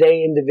 How are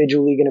they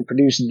individually going to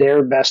produce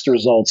their best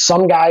results?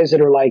 Some guys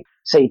that are like,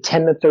 say,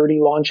 10 to 30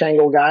 launch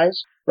angle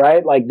guys,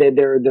 right? Like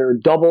they're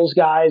doubles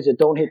guys that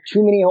don't hit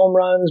too many home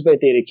runs, but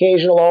they hit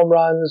occasional home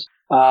runs.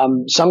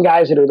 Some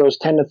guys that are those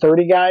 10 to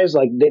 30 guys,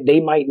 like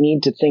they might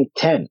need to think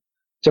 10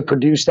 to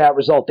produce that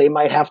result. They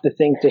might have to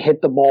think to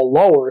hit the ball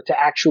lower to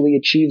actually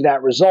achieve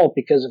that result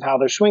because of how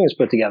their swing is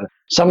put together.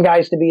 Some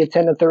guys, to be a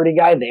 10 to 30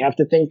 guy, they have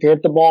to think to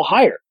hit the ball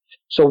higher.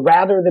 So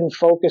rather than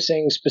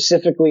focusing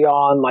specifically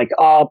on like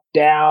up,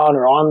 down,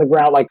 or on the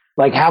ground,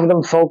 like have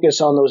them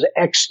focus on those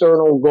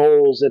external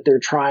goals that they're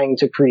trying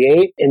to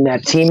create in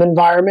that team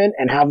environment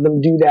and have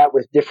them do that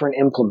with different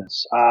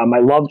implements. I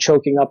love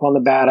choking up on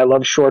the bat. I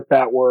love short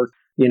bat work,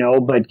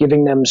 but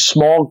giving them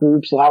small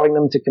groups, allowing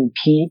them to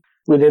compete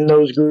within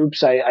those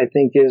groups, I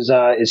think is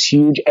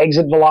huge.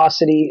 Exit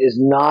velocity is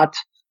not,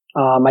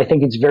 I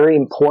think it's very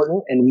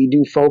important, and we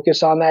do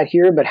focus on that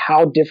here, but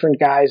how different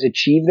guys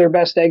achieve their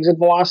best exit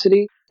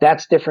velocity,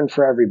 that's different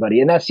for everybody.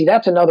 And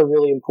that's another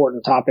really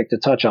important topic to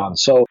touch on.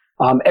 So,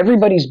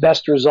 everybody's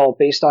best result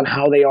based on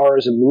how they are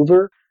as a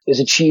mover is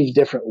achieved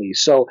differently.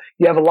 So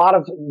you have a lot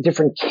of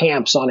different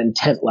camps on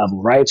intent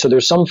level, right? So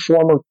there's some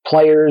former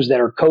players that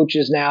are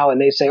coaches now,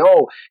 and they say,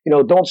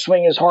 don't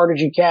swing as hard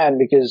as you can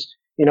because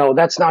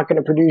that's not going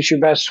to produce your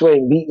best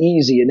swing. Be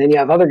easy. And then you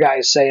have other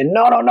guys saying,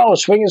 no,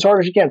 swing as hard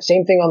as you can.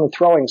 Same thing on the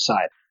throwing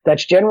side.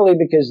 That's generally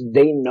because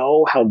they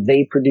know how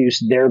they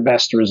produce their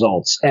best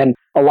results. And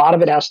a lot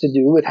of it has to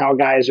do with how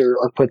guys are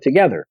put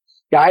together.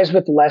 Guys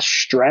with less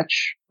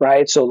stretch,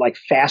 right? So like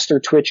faster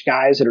twitch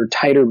guys that are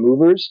tighter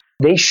movers,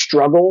 they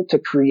struggle to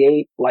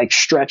create like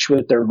stretch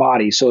with their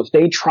body. So if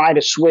they try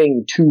to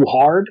swing too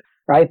hard,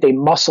 right, they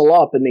muscle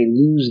up and they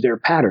lose their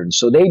pattern.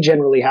 So they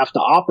generally have to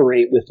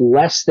operate with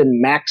less than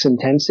max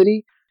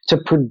intensity to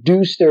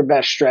produce their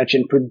best stretch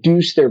and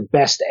produce their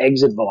best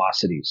exit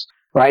velocities,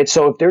 right?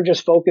 So if they're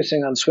just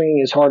focusing on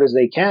swinging as hard as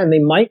they can, they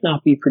might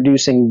not be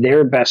producing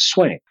their best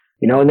swing,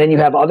 and then you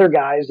have other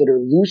guys that are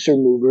looser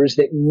movers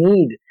that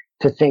need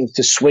to think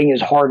to swing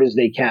as hard as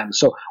they can.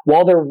 So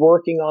while they're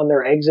working on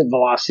their exit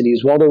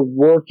velocities, while they're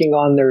working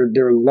on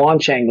their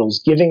launch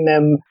angles, giving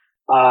them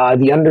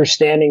the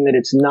understanding that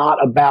it's not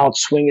about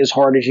swing as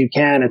hard as you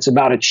can. It's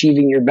about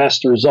achieving your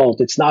best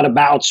result. It's not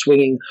about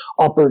swinging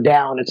up or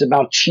down. It's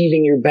about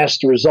achieving your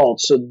best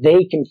result so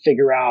they can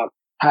figure out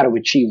how to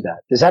achieve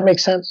that. Does that make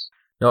sense?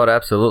 No, it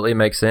absolutely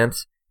makes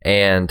sense.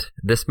 And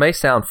this may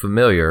sound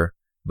familiar,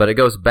 but it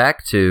goes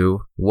back to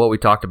what we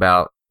talked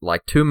about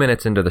like 2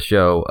 minutes into the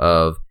show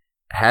of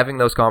having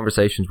those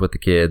conversations with the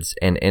kids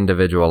and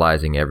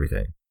individualizing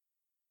everything.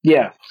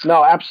 Yeah,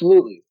 no,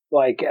 absolutely.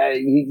 Like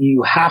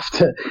you have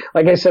to,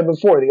 like I said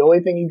before, the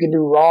only thing you can do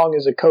wrong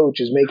as a coach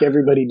is make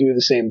everybody do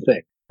the same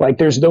thing, Like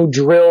there's no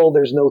drill,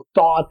 there's no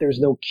thought, there's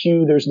no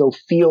cue, there's no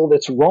feel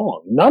that's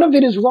wrong. None of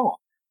it is wrong.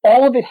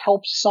 All of it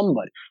helps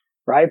somebody,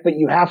 right? But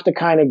you have to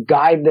kind of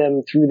guide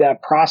them through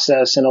that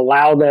process and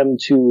allow them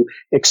to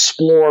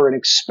explore and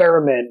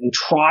experiment and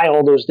try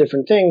all those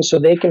different things so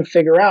they can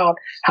figure out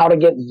how to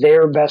get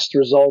their best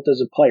result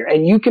as a player.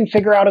 And you can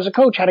figure out as a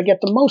coach how to get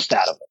the most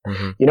out of it.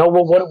 Mm-hmm. You know,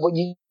 what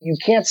you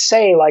can't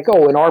say like,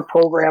 oh, in our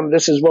program,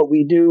 this is what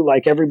we do.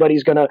 Like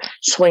everybody's going to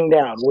swing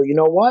down. Well, you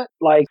know what?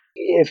 Like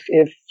if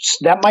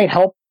that might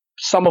help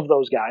some of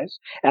those guys.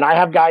 And I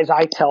have guys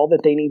I tell that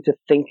they need to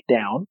think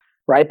down.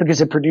 Right?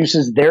 Because it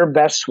produces their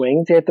best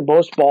swing to hit the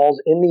most balls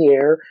in the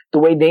air the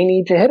way they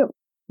need to hit them.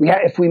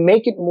 If we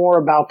make it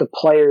more about the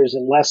players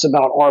and less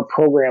about our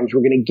programs,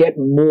 we're going to get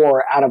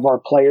more out of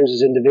our players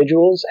as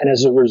individuals. And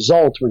as a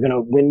result, we're going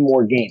to win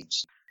more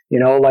games. You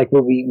know, like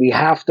we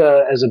have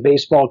to, as a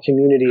baseball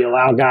community,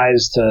 allow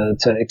guys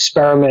to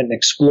experiment and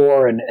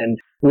explore and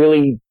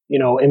really, you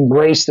know,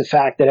 embrace the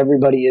fact that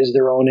everybody is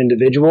their own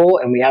individual.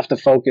 And we have to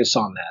focus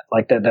on that.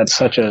 Like that's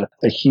such a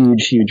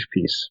huge, huge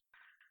piece.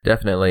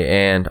 Definitely.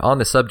 And on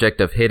the subject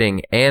of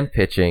hitting and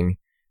pitching,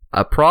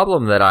 a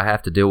problem that I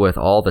have to deal with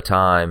all the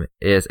time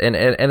is, and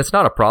it's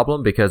not a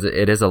problem because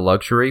it is a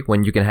luxury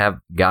when you can have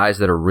guys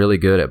that are really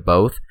good at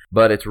both,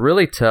 but it's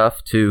really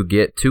tough to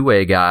get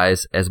two-way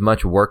guys as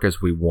much work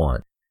as we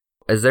want.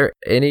 Is there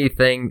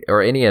anything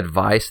or any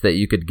advice that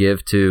you could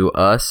give to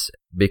us?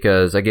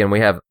 Because again, we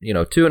have, you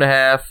know,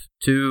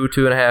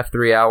 2.5,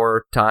 3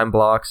 hour time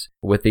blocks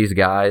with these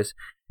guys,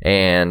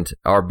 and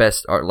our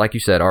best, like you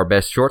said, our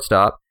best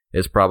shortstop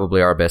is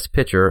probably our best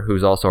pitcher,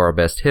 who's also our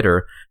best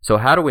hitter. So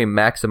how do we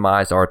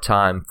maximize our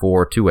time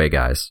for two-way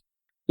guys?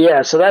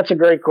 Yeah, so that's a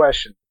great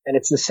question. And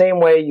it's the same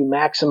way you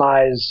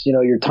maximize, you know,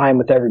 your time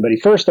with everybody.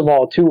 First of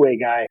all, two-way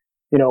guy,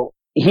 you know,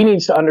 he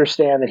needs to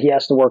understand that he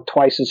has to work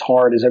twice as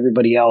hard as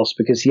everybody else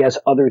because he has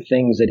other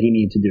things that he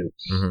needs to do.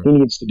 Mm-hmm. He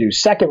needs to do.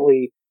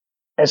 Secondly,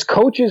 as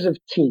coaches of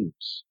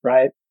teams,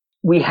 right,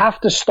 we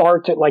have to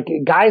start to, like,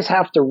 guys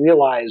have to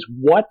realize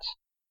what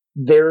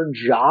their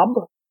job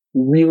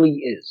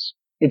really is.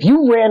 If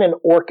you ran an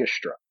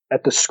orchestra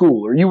at the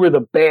school or you were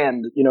the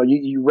band, you know,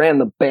 you ran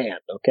the band,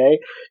 okay?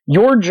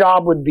 Your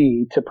job would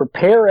be to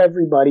prepare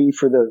everybody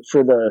for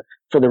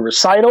the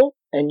recital,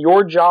 and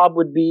your job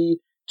would be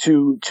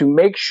to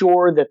make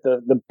sure that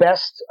the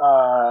best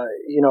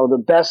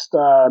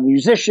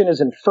musician is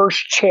in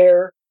first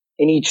chair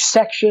in each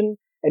section,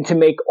 and to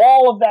make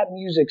all of that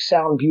music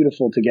sound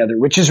beautiful together,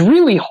 which is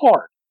really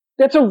hard.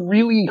 That's a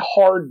really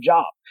hard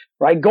job,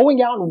 right?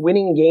 Going out and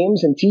winning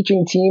games and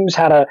teaching teams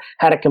how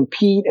to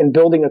compete and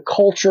building a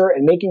culture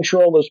and making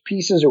sure all those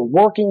pieces are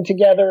working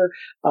together.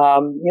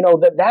 You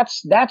know,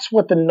 that's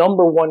what the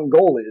number one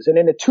goal is. And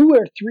in a 2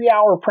 or 3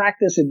 hour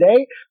practice a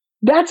day,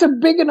 that's a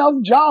big enough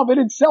job in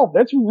itself.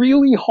 That's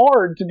really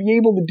hard to be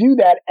able to do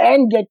that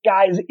and get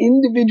guys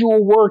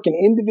individual work and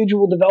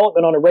individual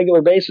development on a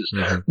regular basis.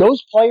 Mm-hmm.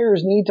 Those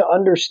players need to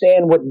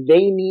understand what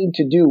they need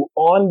to do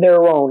on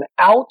their own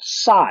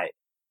outside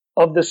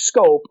of the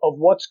scope of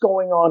what's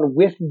going on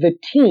with the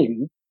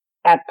team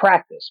at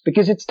practice,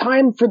 because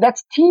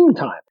that's team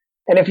time.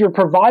 And if you're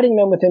providing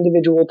them with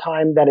individual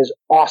time, that is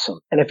awesome.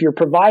 And if you're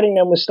providing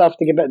them with stuff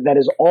to get better, that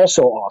is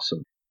also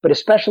awesome. But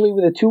especially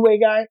with a two-way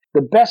guy,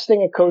 the best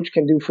thing a coach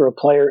can do for a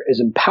player is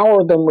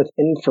empower them with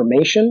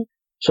information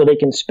so they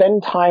can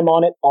spend time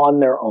on it on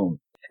their own.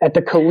 At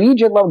the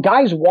collegiate level,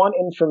 guys want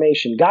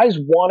information. Guys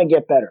want to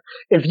get better.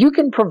 If you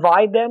can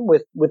provide them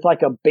with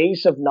like a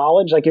base of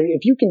knowledge, like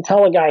if you can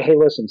tell a guy, hey,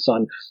 listen,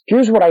 son,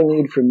 here's what I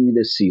need from you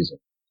this season.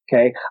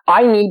 Okay.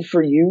 I need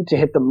for you to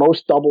hit the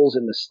most doubles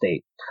in the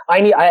state. I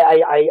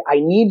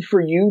need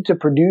for you to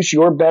produce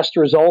your best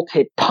result,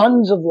 hit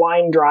tons of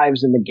line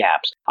drives in the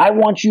gaps. I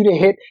want you to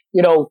hit,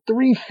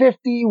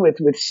 350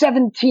 with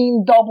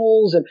 17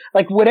 doubles and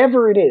like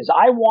whatever it is.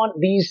 I want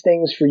these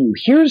things for you.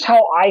 Here's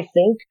how I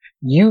think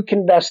you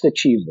can best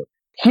achieve them.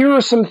 Here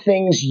are some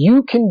things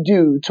you can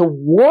do to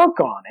work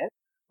on it,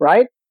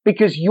 right?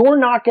 Because you're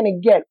not going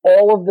to get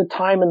all of the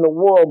time in the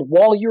world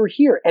while you're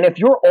here. And if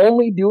you're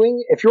only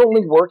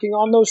working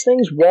on those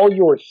things while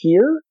you're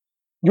here,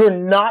 you're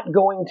not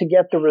going to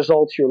get the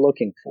results you're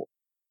looking for,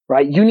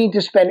 right? You need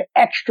to spend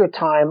extra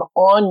time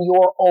on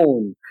your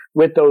own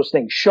with those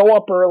things. Show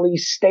up early,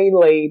 stay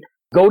late,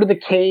 go to the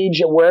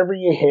cage wherever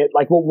you hit,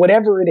 like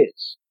whatever it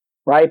is,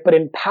 right? But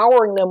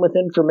empowering them with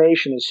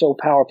information is so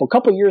powerful. A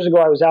couple of years ago,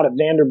 I was out at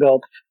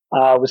Vanderbilt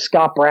with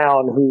Scott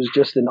Brown, who's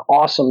just an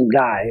awesome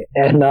guy.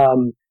 And,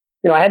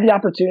 I had the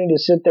opportunity to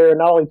sit there and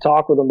not only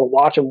talk with him, but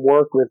watch him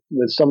work with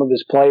some of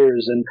his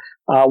players. And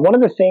one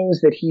of the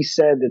things that he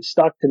said that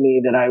stuck to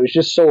me that I was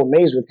just so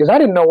amazed with, because I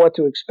didn't know what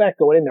to expect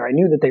going in there. I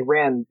knew that they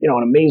ran,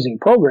 an amazing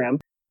program,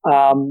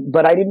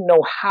 but I didn't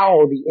know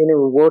how the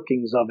inner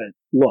workings of it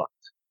looked.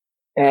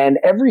 And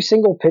every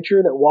single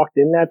pitcher that walked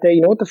in that day,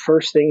 you know what the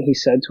first thing he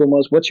said to him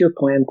was, what's your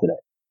plan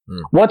today?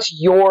 What's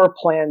your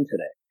plan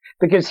today?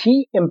 Because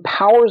he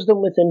empowers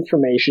them with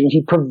information.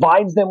 He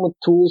provides them with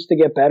tools to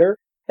get better.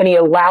 And he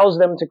allows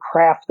them to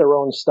craft their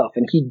own stuff,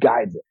 and he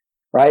guides it.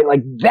 right?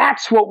 Like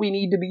that's what we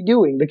need to be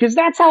doing because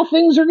that's how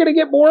things are going to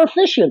get more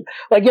efficient.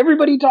 Like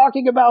everybody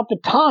talking about the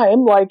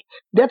time, like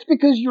that's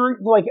because you're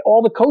like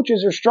all the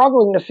coaches are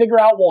struggling to figure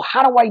out, well,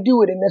 how do I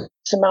do it in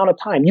this amount of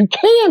time? You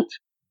can't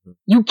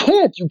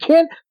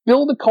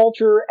build a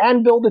culture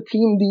and build a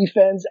team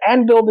defense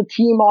and build a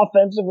team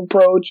offensive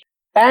approach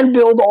and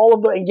build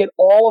and get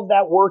all of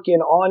that work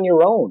in on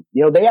your own.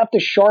 They have to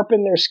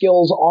sharpen their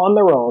skills on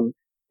their own,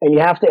 and you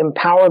have to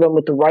empower them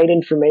with the right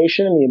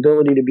information and the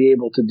ability to be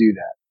able to do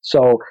that.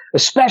 So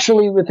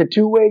especially with a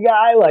two-way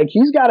guy, like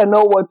he's got to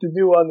know what to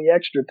do on the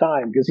extra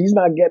time because he's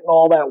not getting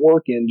all that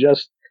work in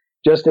just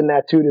in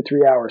that 2 to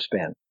 3 hour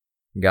span.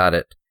 Got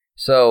it.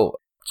 So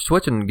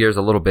switching gears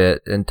a little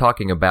bit and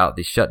talking about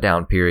the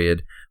shutdown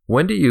period,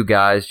 when do you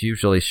guys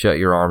usually shut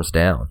your arms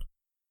down?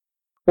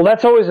 Well,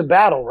 that's always a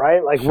battle,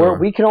 right? Like Sure.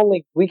 we can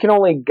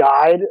only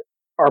guide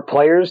our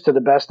players to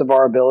the best of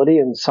our ability,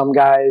 and some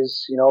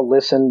guys,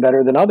 listen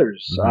better than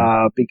others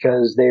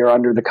because they are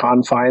under the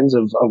confines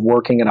of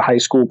working at a high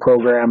school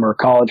program or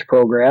college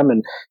program,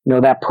 and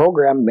that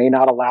program may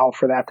not allow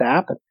for that to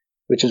happen,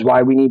 which is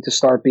why we need to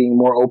start being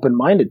more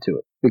open-minded to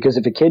it. Because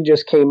if a kid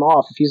just came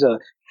off, if he's a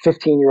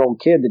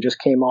 15-year-old kid that just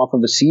came off of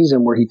a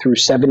season where he threw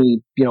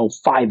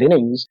 75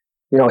 innings,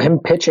 him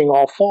pitching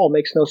all fall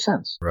makes no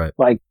sense. Right.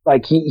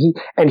 Like he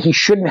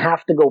shouldn't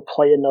have to go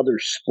play another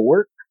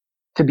sport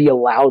to be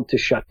allowed to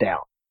shut down,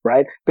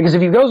 right? Because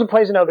if he goes and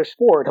plays another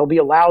sport, he'll be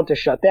allowed to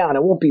shut down.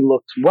 It won't be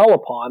looked well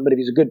upon, but if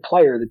he's a good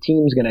player, the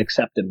team's going to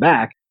accept him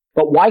back.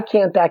 But why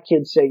can't that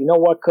kid say, you know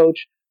what,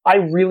 coach? I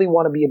really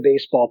want to be a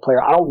baseball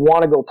player. I don't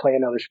want to go play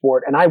another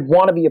sport, and I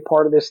want to be a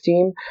part of this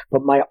team,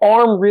 but my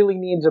arm really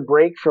needs a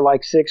break for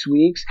like 6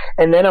 weeks,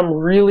 and then I'm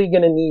really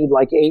going to need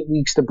like 8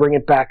 weeks to bring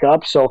it back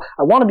up. So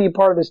I want to be a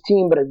part of this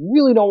team, but I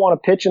really don't want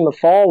to pitch in the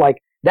fall.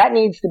 Like that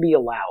needs to be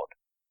allowed.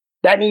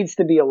 That needs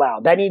to be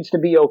allowed. That needs to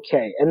be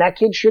okay. And that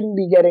kid shouldn't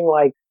be getting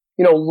like,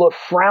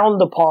 frowned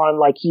upon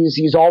like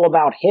he's all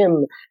about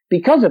him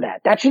because of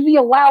that. That should be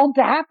allowed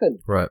to happen.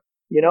 Right.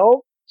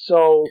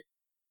 So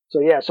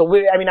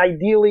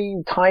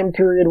ideally time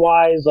period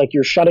wise, like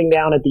you're shutting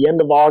down at the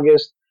end of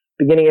August,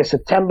 beginning of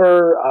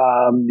September,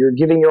 you're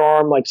giving your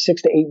arm like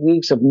 6 to 8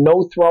 weeks of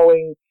no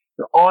throwing.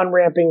 You're on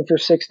ramping for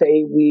 6 to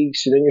 8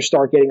 weeks. And then you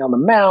start getting on the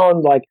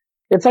mound. Like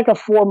it's like a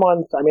 4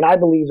 month. I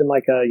believe in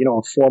like a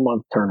 4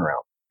 month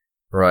turnaround.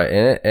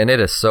 Right, and it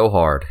is so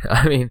hard.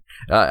 I mean,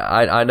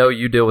 I know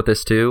you deal with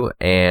this too,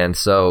 and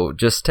so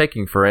just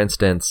taking, for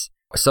instance,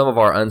 some of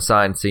our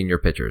unsigned senior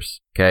pitchers,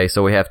 okay?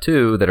 So we have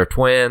two that are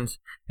twins,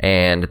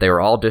 and they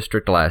were all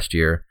district last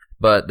year,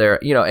 but they're,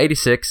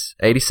 86,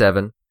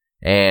 87,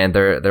 and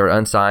they're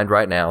unsigned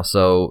right now,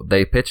 so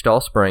they pitched all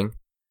spring.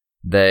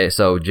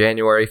 So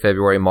January,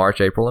 February,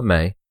 March, April, and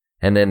May,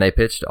 and then they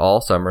pitched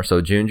all summer,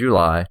 so June,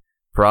 July.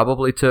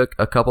 Probably took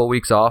a couple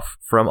weeks off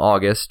from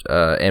August,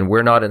 and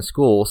we're not in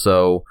school,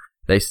 so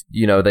they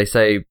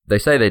say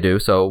they do,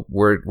 so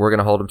we're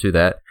gonna hold them to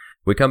that.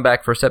 We come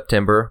back for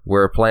September.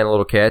 We're playing a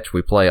little catch.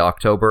 We play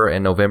October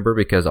and November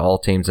because all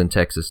teams in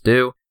Texas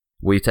do.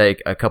 We take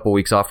a couple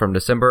weeks off from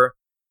December,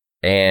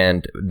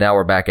 and now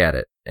we're back at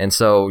it. And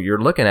so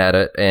you're looking at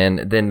it,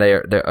 and then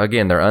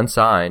they're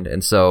unsigned,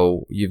 and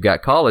so you've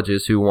got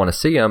colleges who want to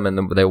see them,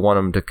 and they want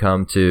them to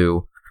come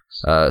to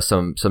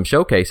some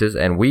showcases,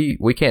 and we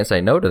can't say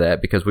no to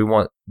that because we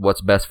want what's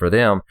best for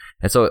them.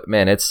 And so,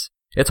 man, it's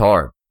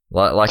hard.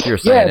 Like you're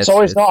saying, it's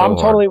always. No, I'm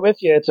totally with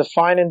you. It's a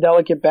fine and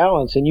delicate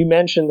balance. And you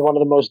mentioned one of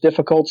the most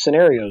difficult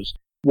scenarios.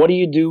 What do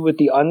you do with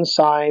the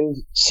unsigned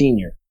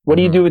senior? What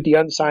do you do with the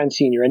unsigned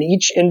senior? And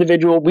each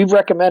individual, we've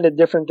recommended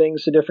different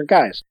things to different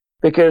guys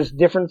because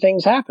different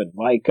things happen.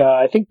 Like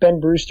I think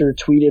Ben Brewster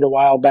tweeted a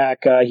while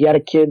back. He had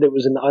a kid that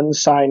was an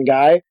unsigned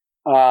guy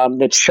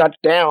that shut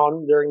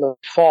down during the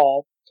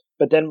fall.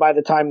 But then by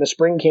the time the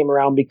spring came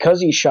around,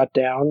 because he shut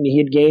down, he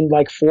had gained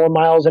like 4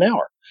 miles an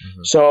hour.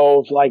 Mm-hmm.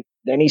 So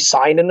then he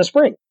signed in the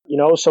spring,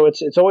 so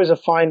it's always a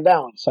fine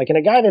balance. Like in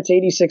a guy that's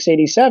 86,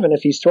 87,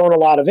 if he's thrown a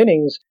lot of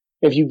innings,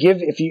 if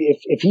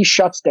he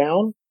shuts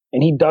down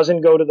and he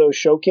doesn't go to those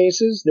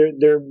showcases,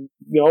 there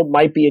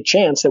might be a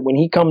chance that when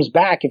he comes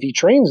back, if he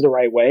trains the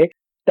right way,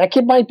 that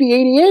kid might be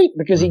 88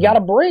 because he got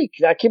a break.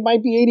 That kid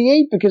might be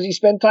 88 because he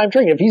spent time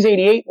training. If he's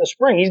 88 in the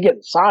spring, he's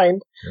getting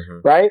signed,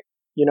 right?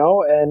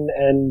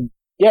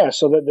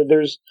 So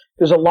there's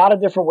a lot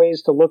of different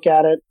ways to look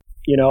at it,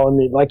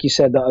 and like you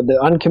said, the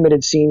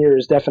uncommitted senior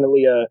is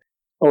definitely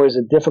always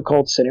a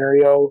difficult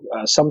scenario.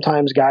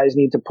 Sometimes guys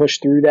need to push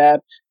through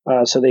that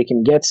so they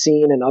can get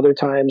seen, and other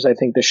times I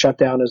think the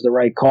shutdown is the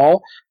right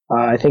call.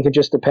 I think it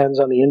just depends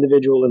on the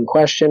individual in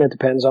question. It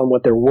depends on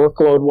what their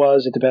workload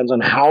was. It depends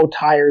on how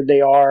tired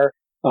they are.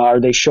 Are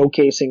they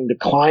showcasing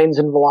declines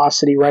in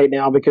velocity right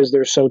now because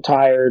they're so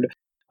tired?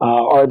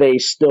 Are they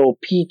still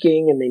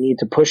peaking and they need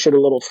to push it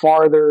a little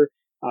farther?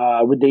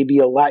 Would they be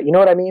allowed? You know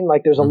what I mean?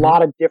 Like there's a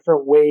lot of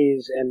different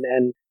ways,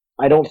 and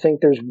I don't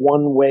think there's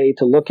one way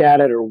to look at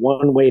it or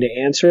one way to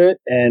answer it.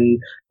 And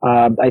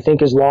I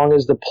think as long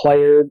as the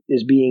player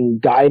is being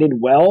guided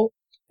well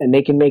and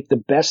they can make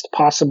the best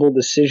possible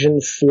decision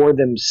for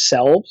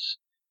themselves,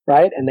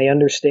 right? And they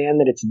understand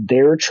that it's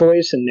their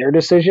choice and their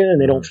decision,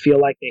 and they don't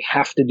feel like they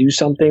have to do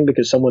something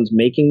because someone's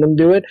making them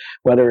do it,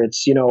 whether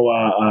it's,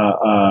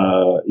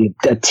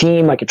 a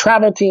team like a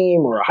travel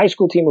team or a high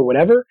school team or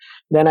whatever,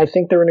 then I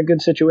think they're in a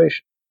good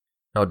situation.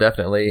 Oh,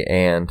 definitely.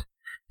 And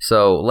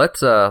so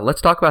let's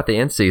talk about the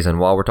end season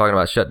while we're talking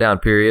about shutdown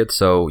periods.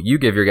 So you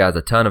give your guys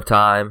a ton of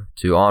time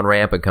to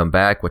on-ramp and come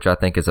back, which I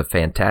think is a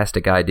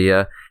fantastic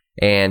idea.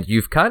 And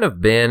you've kind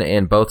of been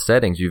in both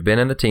settings. You've been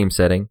in the team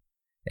setting,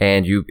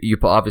 and you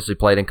obviously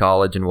played in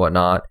college and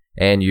whatnot,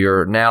 and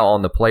you're now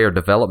on the player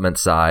development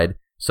side.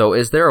 So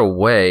is there a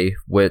way,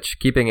 which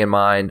keeping in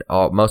mind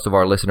most of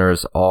our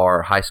listeners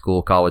are high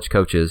school, college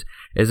coaches,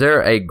 is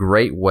there a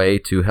great way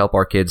to help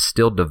our kids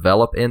still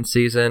develop in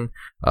season?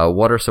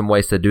 What are some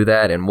ways to do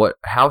that, and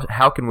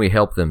how can we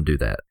help them do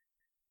that?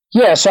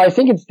 Yeah, so I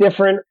think it's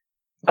different.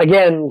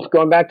 Again,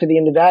 going back to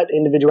that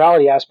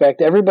individuality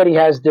aspect, everybody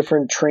has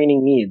different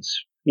training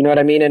needs. You know what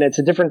I mean? And it's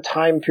a different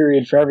time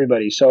period for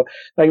everybody. So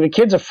like the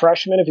kid's a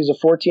freshman, if he's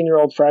a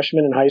 14-year-old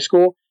freshman in high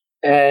school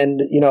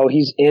and,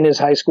 he's in his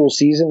high school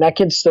season, that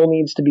kid still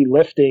needs to be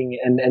lifting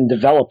and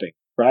developing,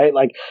 right?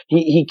 Like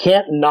he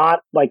can't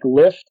not like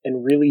lift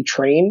and really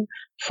train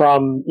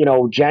from,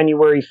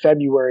 January,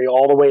 February,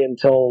 all the way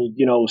until,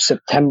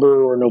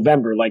 September or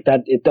November. Like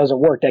that, it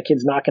doesn't work. That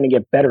kid's not going to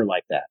get better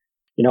like that.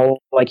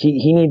 Like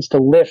he needs to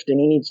lift and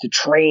he needs to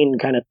train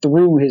kind of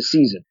through his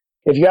season.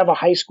 If you have a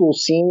high school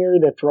senior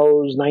that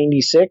throws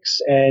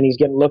 96 and he's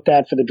getting looked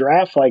at for the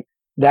draft, like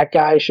that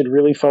guy should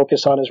really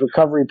focus on his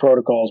recovery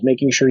protocols,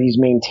 making sure he's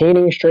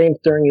maintaining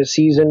strength during his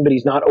season, but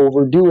he's not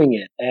overdoing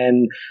it.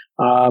 And,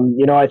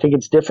 I think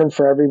it's different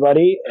for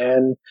everybody.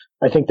 And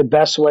I think the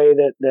best way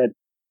that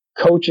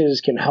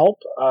coaches can help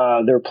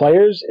their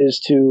players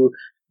is to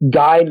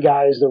guide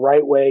guys the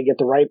right way, get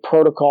the right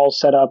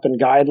protocols set up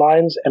and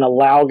guidelines, and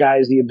allow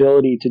guys the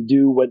ability to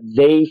do what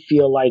they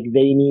feel like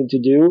they need to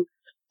do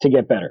to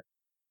get better.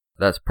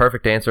 That's a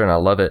perfect answer, and I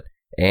love it.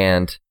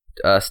 And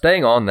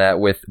staying on that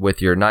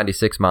with your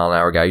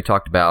 96-mile-an-hour guy, you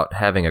talked about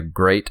having a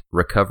great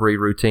recovery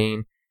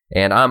routine,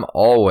 and I'm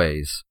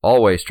always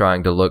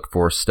trying to look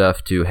for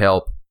stuff to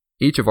help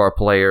each of our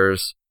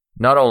players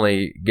not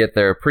only get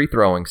their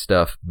pre-throwing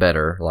stuff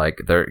better,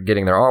 like they're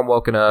getting their arm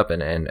woken up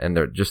and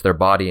their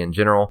body in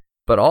general,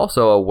 but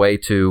also a way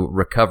to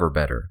recover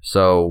better.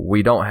 So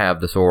we don't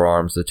have the sore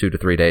arms the 2 to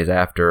 3 days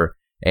after.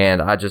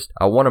 And I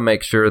want to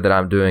make sure that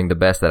I'm doing the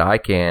best that I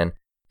can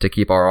to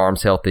keep our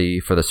arms healthy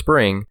for the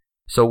spring.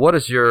 So what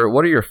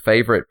are your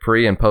favorite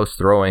pre and post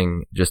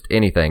throwing, just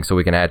anything, so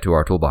we can add to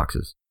our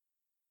toolboxes?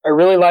 I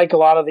really like a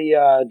lot of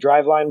the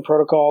driveline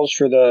protocols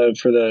for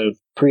the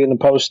pre and the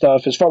post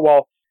stuff.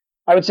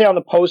 I would say on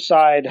the post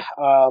side,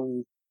 a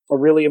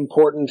really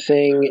important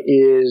thing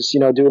is,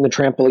 doing the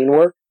trampoline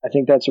work. I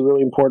think that's a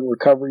really important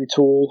recovery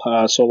tool.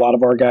 So a lot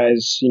of our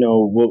guys,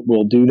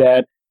 will do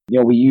that.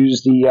 We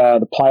use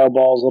the plyo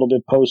balls a little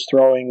bit post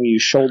throwing. We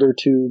use shoulder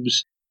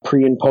tubes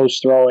pre and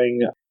post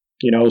throwing.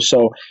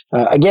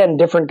 Again,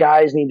 different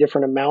guys need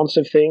different amounts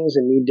of things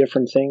and need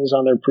different things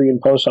on their pre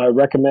and post. So I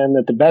recommend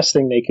that the best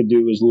thing they could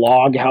do is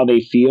log how they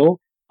feel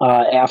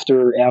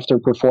after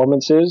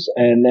performances,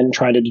 and then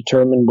try to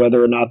determine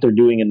whether or not they're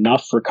doing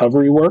enough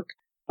recovery work.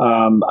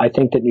 I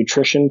think that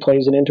nutrition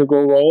plays an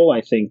integral role.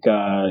 I think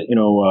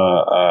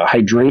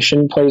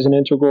hydration plays an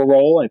integral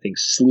role. I think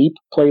sleep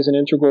plays an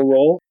integral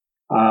role.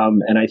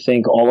 And I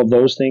think all of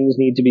those things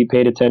need to be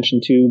paid attention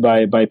to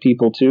by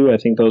people too. I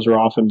think those are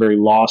often very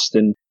lost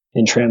in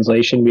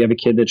translation. We have a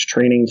kid that's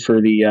training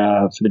for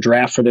the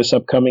draft for this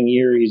upcoming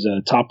year. He's a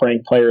top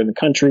ranked player in the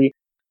country.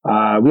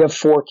 We have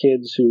 4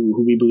 kids who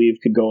we believe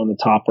could go in the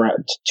top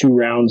 2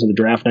 rounds of the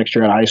draft next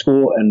year at high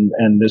school.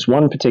 And this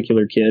one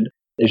particular kid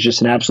is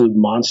just an absolute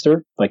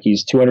monster. Like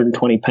he's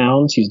 220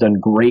 pounds. He's done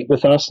great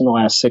with us in the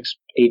last 8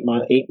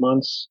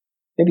 months,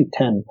 maybe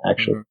 10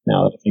 actually,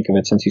 now that I think of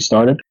it, since he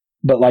started.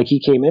 But like he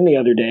came in the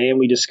other day and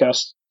we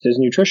discussed his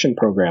nutrition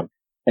program.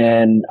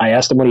 And I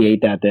asked him what he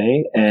ate that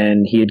day,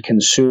 and he had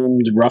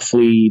consumed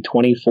roughly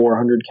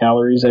 2,400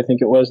 calories, I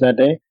think it was, that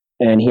day.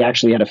 And he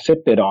actually had a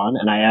Fitbit on,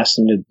 and I asked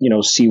him to,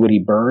 see what he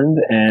burned,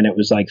 and it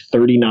was like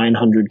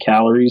 3,900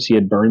 calories he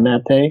had burned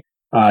that day.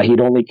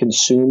 He'd only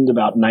consumed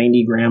about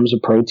 90 grams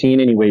of protein,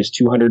 and he weighs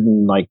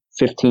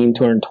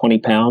 220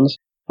 pounds.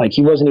 Like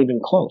he wasn't even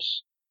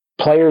close.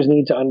 Players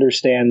need to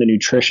understand the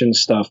nutrition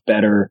stuff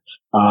better,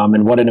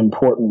 and what an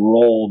important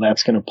role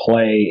that's going to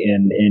play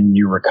in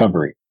your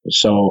recovery.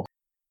 So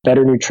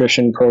better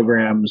nutrition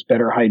programs,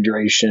 better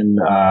hydration,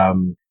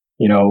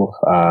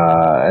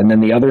 and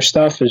then the other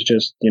stuff is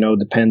just,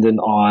 dependent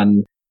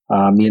on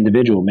the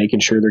individual, making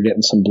sure they're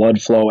getting some blood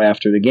flow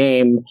after the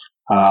game.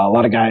 A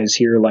lot of guys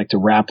here like to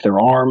wrap their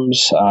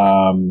arms, do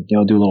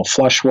a little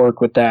flush work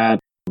with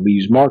that. We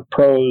use Mark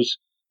Pros,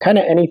 kind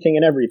of anything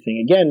and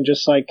everything. Again,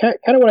 just like kind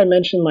of what I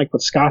mentioned, like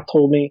what Scott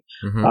told me.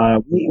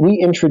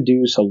 We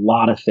introduce a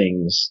lot of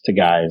things to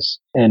guys,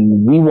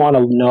 and we want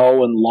to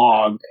know and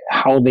log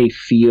how they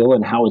feel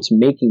and how it's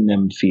making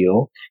them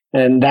feel.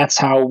 And that's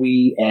how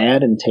we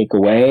add and take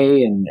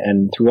away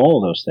and through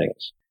all of those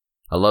things.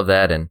 I love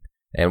that. And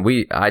And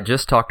I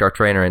just talked our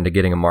trainer into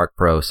getting a Mark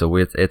Pro, so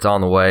it's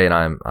on the way, and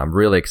I'm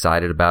really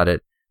excited about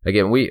it.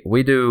 Again,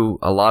 we do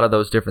a lot of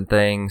those different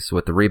things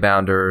with the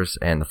rebounders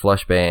and the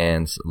flush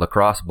bands.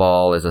 Lacrosse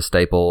ball is a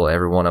staple.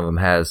 Every one of them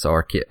has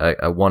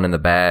a one in the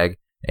bag.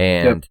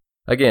 And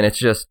again, it's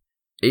just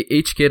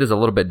each kid is a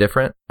little bit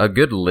different. A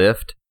good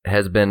lift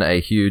has been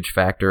a huge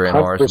factor in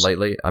 100%. Ours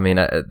lately. I mean,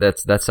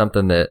 that's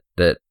something that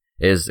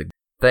is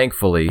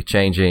thankfully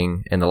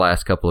changing in the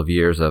last couple of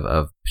years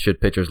of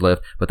should pitchers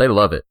lift, but they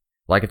love it.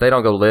 Like if they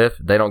don't go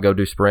lift, they don't go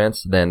do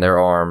sprints, then their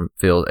arm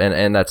feels,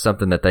 and that's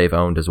something that they've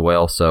owned as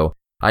well. So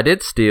I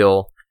did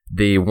steal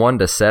the 1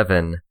 to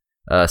 7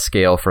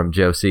 scale from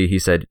Joe C. He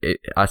said,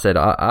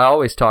 I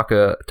always talk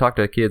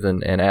to kids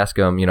and ask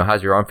them,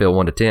 how's your arm feel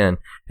 1 to 10?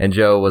 And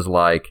Joe was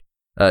like,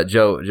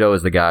 Joe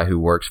is the guy who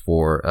works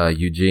for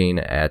Eugene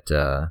at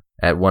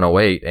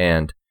 108,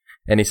 and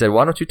he said,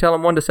 why don't you tell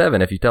them 1 to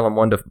 7? If you tell them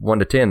 1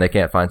 to 10, they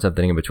can't find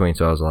something in between.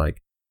 So I was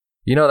like,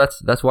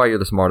 that's why you're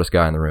the smartest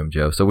guy in the room,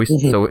 Joe. So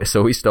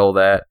we stole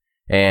that,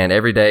 and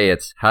every day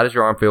it's how does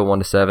your arm feel 1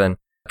 to 7?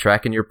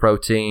 Tracking your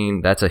protein,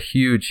 that's a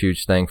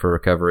huge thing for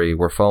recovery.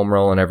 We're foam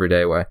rolling every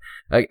day.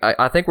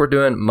 I think we're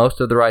doing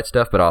most of the right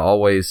stuff, but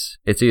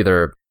it's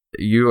either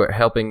you are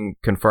helping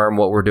confirm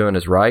what we're doing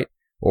is right,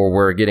 or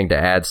we're getting to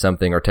add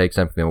something or take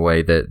something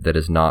away that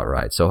is not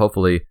right. So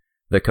hopefully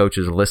the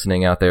coaches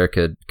listening out there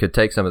could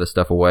take some of this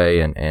stuff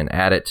away and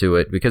add it to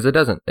it, because it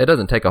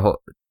doesn't take a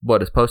whole,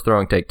 what is post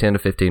throwing take 10 to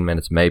 15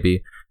 minutes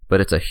maybe,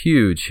 but it's a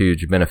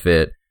huge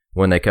benefit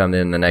when they come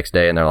in the next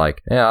day and they're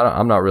like, yeah,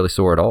 I'm not really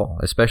sore at all,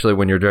 especially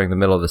when you're during the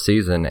middle of the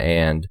season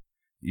and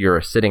you're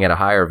sitting at a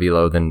higher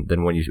velo than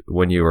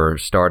when you were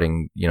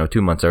starting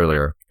 2 months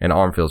earlier, and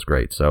arm feels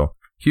great. So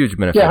huge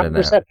benefit in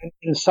that.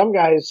 And some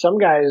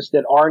guys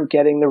that aren't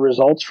getting the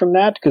results from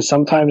that, because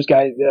sometimes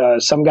guys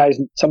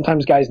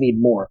need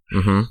more.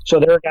 Mm-hmm. So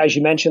there are guys,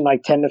 you mentioned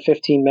like 10 to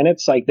 15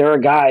 minutes. Like there are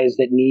guys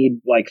that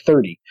need like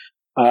 30.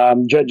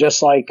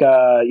 Just like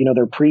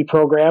their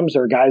pre-programs,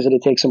 there are guys that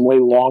it takes them way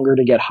longer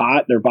to get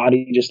hot. Their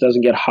body just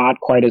doesn't get hot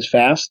quite as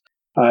fast.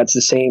 It's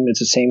the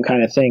same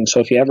kind of thing.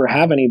 So if you ever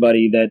have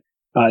anybody that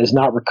is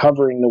not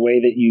recovering the way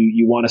that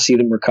you want to see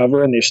them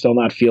recover, and they're still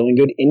not feeling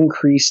good,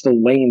 increase the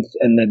length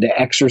and the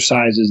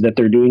exercises that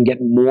they're doing, get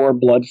more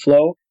blood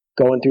flow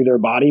going through their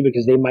body,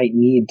 because they might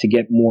need to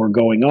get more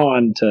going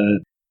on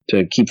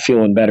to keep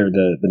feeling better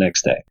the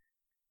next day.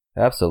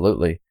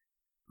 Absolutely.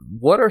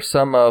 What are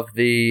some of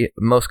the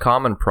most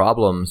common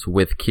problems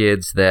with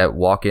kids that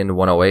walk into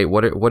 108?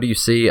 What do you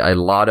see a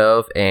lot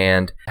of,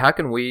 and how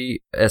can we,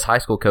 as high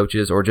school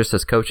coaches or just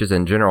as coaches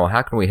in general,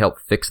 how can we help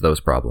fix those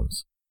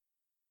problems?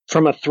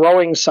 From a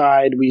throwing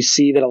side, we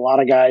see that a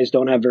lot of guys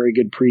don't have very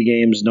good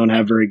pre-games, don't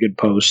have very good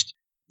post.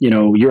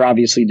 You're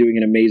obviously doing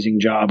an amazing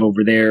job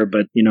over there,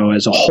 but,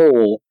 as a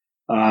whole,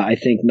 I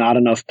think not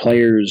enough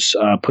players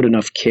put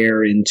enough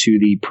care into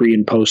the pre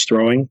and post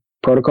throwing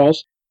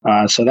protocols.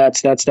 So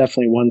that's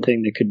definitely one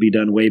thing that could be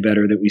done way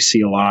better that we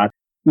see a lot.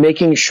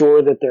 Making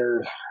sure that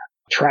they're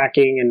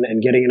tracking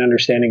and getting an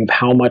understanding of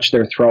how much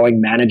they're throwing,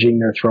 managing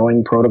their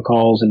throwing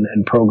protocols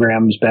and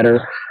programs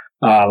better.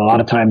 A lot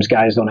of times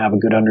guys don't have a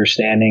good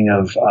understanding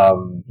of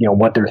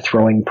what their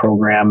throwing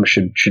program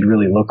should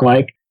really look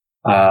like.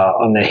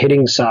 On the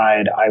hitting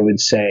side, I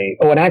would say,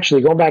 and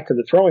actually going back to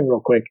the throwing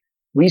real quick,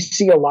 we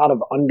see a lot of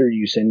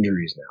underuse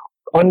injuries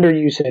now.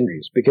 Underuse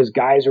injuries because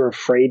guys are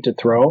afraid to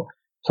throw.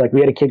 So like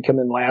we had a kid come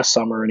in last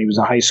summer, and he was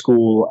a high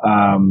school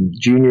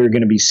junior,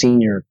 going to be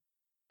senior,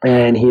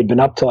 and he had been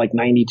up to like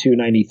 92,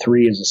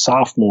 93 as a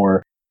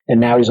sophomore. And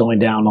now he's only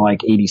down to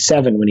like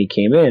 87 when he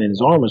came in, and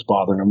his arm was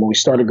bothering him. When we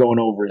started going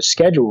over his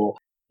schedule,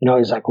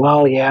 he's like,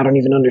 well, yeah, I don't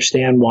even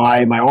understand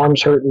why. My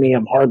arm's hurting me.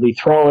 I'm hardly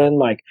throwing.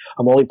 Like,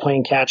 I'm only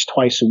playing catch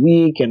twice a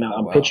week, and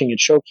I'm pitching at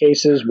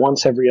showcases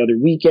once every other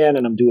weekend,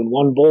 and I'm doing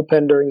one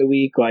bullpen during the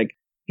week. Like,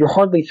 you're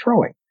hardly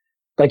throwing.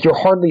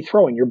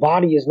 Your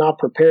body is not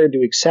prepared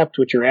to accept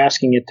what you're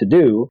asking it to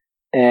do.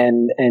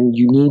 And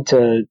you need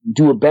to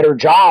do a better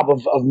job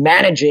of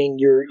managing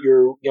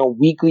your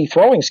weekly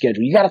throwing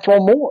schedule. You got to throw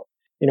more.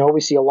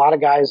 We see a lot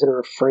of guys that are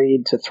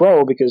afraid to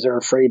throw because they're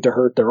afraid to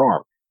hurt their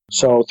arm.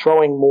 So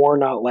throwing more,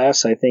 not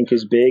less, I think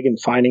is big, and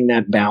finding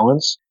that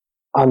balance.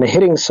 On the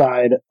hitting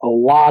side, a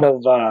lot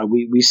of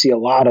we see a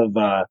lot of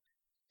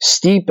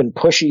steep and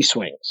pushy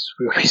swings.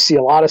 We see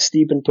a lot of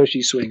steep and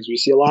pushy swings. We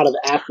see a lot of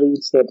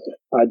athletes that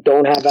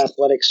don't have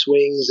athletic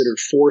swings, that are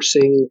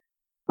forcing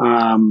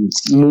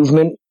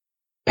movement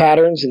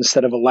patterns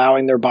instead of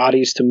allowing their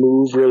bodies to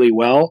move really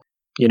well.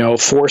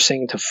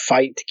 Forcing to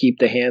fight to keep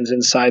the hands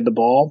inside the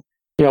ball.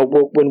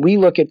 When we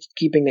look at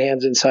keeping the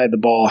hands inside the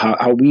ball,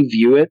 how we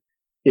view it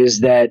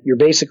is that you're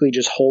basically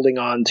just holding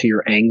on to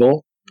your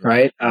angle,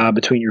 right,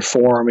 between your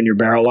forearm and your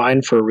barrel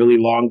line for a really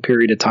long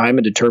period of time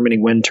and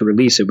determining when to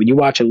release it. When you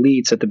watch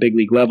elites at the big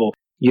league level,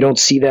 you don't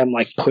see them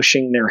like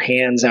pushing their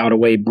hands out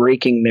away,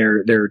 breaking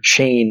their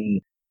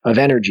chain of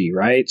energy,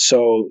 right?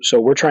 So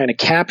we're trying to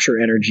capture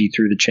energy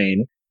through the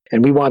chain,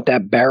 and we want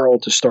that barrel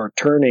to start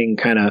turning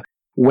kind of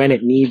when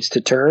it needs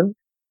to turn.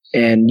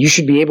 And you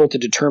should be able to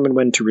determine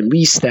when to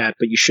release that,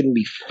 but you shouldn't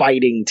be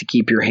fighting to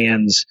keep your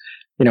hands,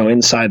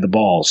 inside the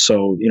ball.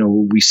 So,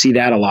 we see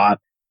that a lot.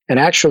 And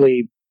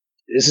actually,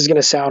 this is going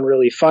to sound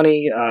really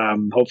funny.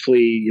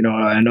 Hopefully,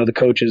 I know the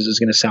coaches is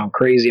going to sound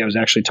crazy. I was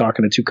actually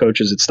talking to 2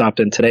 coaches that stopped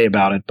in today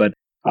about it. But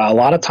a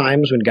lot of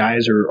times when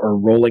guys are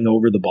rolling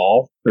over the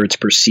ball, or it's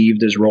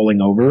perceived as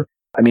rolling over,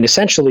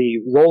 essentially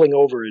rolling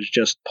over is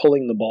just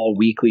pulling the ball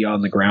weakly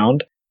on the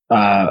ground.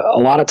 A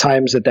lot of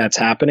times that's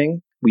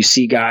happening, we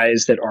see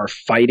guys that are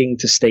fighting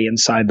to stay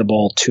inside the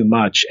ball too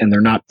much, and they're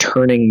not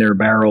turning their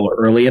barrel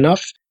early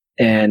enough.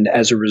 And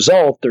as a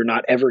result, they're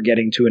not ever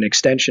getting to an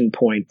extension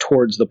point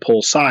towards the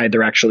pull side.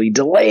 They're actually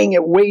delaying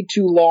it way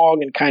too long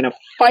and kind of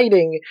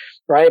fighting,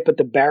 right? But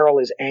the barrel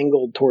is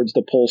angled towards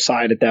the pull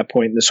side at that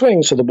point in the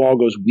swing, so the ball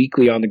goes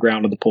weakly on the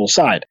ground of the pull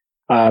side.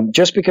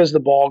 Just because the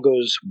ball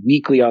goes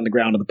weakly on the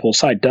ground of the pull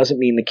side doesn't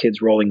mean the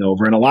kid's rolling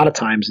over. And a lot of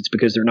times it's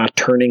because they're not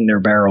turning their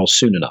barrel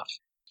soon enough.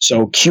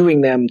 So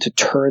cueing them to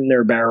turn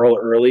their barrel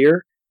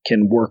earlier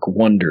can work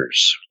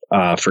wonders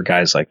for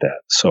guys like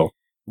that. So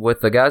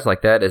with the guys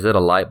like that, is it a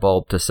light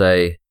bulb to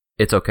say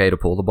it's okay to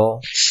pull the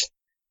ball?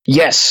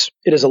 Yes,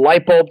 it is a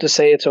light bulb to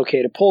say it's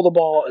okay to pull the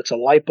ball. It's a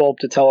light bulb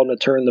to tell them to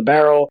turn the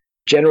barrel.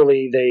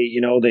 Generally,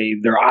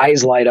 their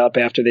eyes light up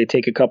after they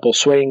take a couple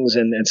swings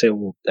and say,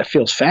 well, that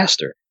feels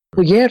faster.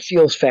 Well, yeah, it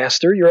feels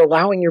faster. You're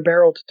allowing your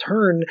barrel to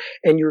turn,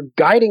 and you're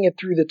guiding it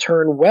through the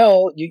turn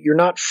well. You're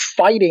not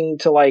fighting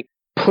to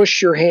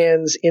push your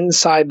hands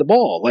inside the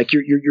ball. Like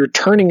you're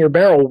turning your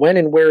barrel when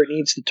and where it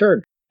needs to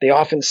turn. They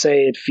often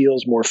say it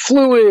feels more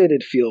fluid,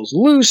 it feels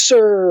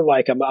looser.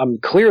 Like I'm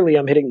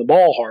hitting the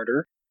ball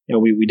harder.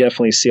 We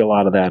definitely see a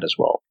lot of that as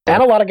well.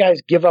 And a lot of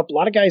guys give up. A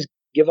lot of guys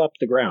give up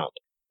the ground.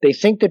 They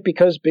think that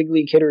because big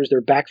league hitters,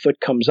 their back foot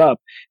comes up,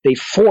 they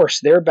force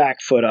their back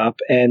foot up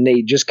and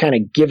they just kind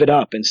of give it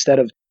up instead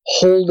of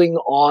holding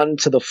on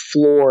to the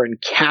floor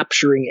and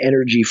capturing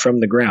energy from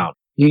the ground.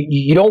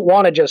 You don't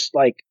want to just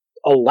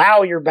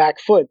allow your back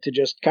foot to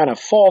just kind of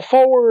fall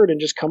forward and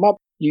just come up.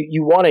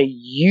 You want to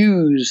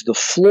use the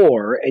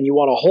floor and you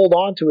want to hold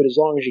on to it as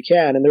long as you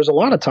can. And there's a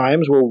lot of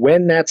times where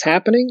when that's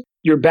happening,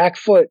 your back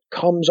foot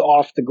comes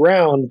off the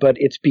ground, but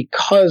it's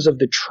because of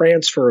the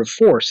transfer of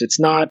force. It's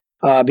not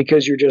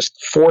because you're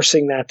just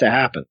forcing that to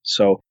happen.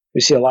 So we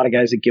see a lot of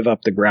guys that give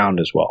up the ground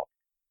as well.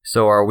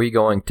 So are we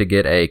going to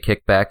get a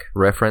kickback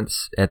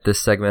reference at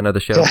this segment of the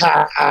show?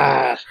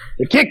 The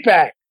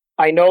kickback.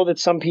 I know that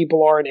some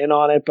people aren't in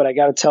on it, but I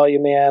got to tell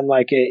you, man,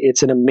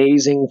 it's an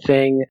amazing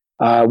thing.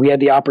 We had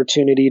the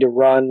opportunity to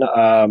run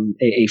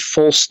a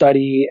full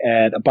study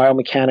at a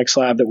biomechanics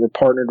lab that we're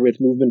partnered with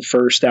Movement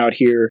First out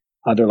here.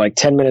 They're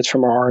 10 minutes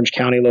from our Orange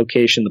County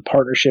location. The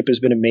partnership has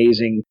been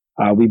amazing.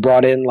 We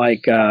brought in I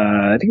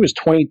think it was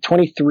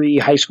 23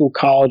 high school,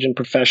 college, and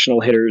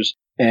professional hitters,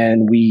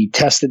 and we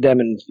tested them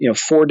in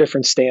 4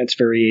 different stance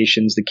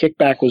variations. The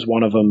kickback was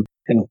one of them,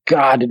 and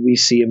God, did we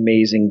see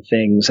amazing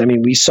things.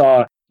 We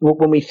saw,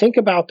 when we think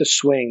about the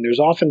swing, there's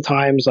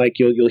oftentimes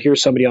you'll hear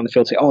somebody on the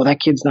field say, oh,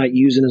 that kid's not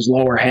using his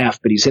lower half,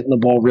 but he's hitting the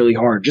ball really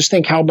hard. Just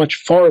think how much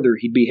farther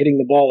he'd be hitting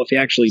the ball if he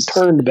actually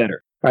turned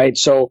better, right?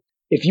 So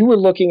if you were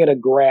looking at a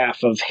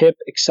graph of hip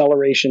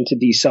acceleration to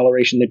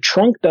deceleration, the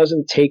trunk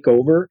doesn't take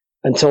over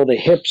until the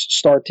hips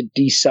start to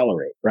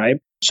decelerate, right?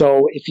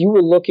 So if you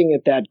were looking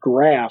at that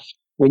graph,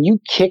 when you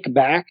kick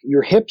back,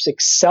 your hips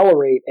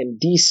accelerate and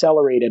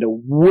decelerate at a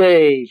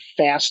way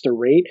faster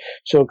rate.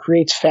 So it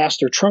creates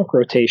faster trunk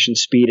rotation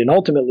speed. And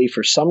ultimately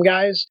for some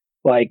guys,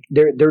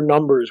 their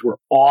numbers were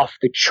off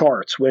the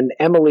charts. When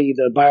Emily,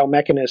 the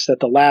biomechanist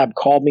at the lab,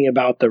 called me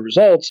about the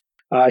results,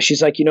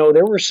 she's like,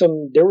 there were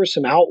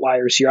some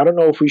outliers here. I don't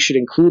know if we should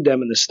include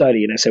them in the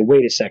study. And I said,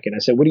 wait a second. I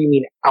said, what do you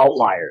mean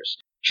outliers?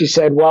 She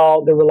said,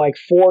 well, there were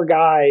 4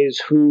 guys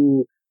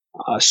who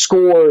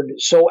scored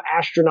so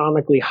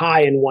astronomically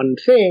high in one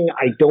thing,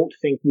 I don't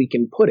think we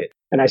can put it.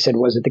 And I said,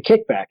 was it the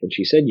kickback? And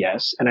she said,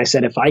 yes. And I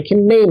said, if I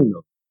can name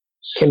them,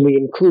 can we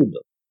include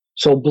them?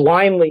 So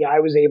blindly, I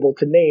was able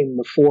to name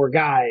the 4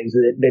 guys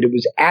that it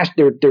was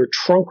their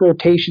trunk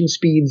rotation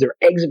speeds, their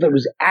exit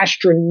was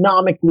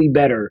astronomically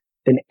better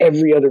than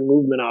every other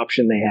movement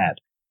option they had.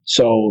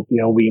 So,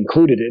 we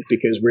included it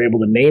because we're able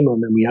to name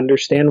them and we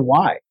understand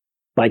why.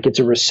 It's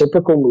a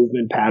reciprocal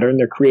movement pattern.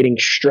 They're creating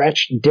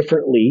stretch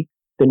differently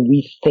than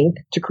we think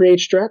to create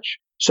stretch.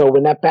 So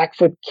when that back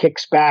foot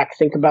kicks back,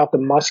 think about the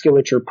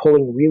musculature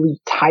pulling really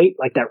tight,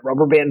 like that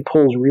rubber band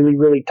pulls really,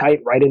 really tight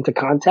right into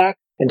contact.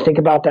 And think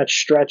about that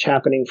stretch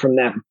happening from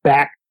that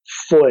back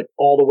foot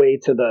all the way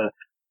to the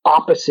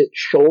opposite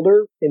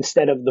shoulder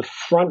instead of the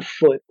front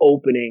foot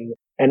opening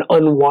and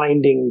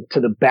unwinding to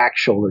the back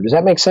shoulder. Does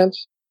that make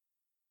sense?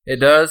 It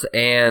does,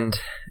 and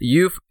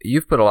you've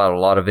put out a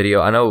lot of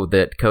video. I know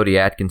that Cody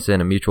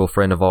Atkinson, a mutual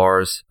friend of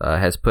ours,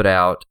 has put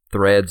out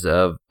threads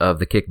of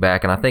the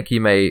kickback, and I think he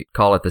may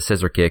call it the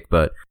scissor kick,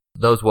 but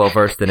those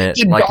well-versed in it,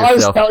 Did like Dawes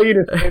yourself. Tell you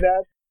to say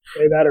that?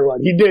 Say that or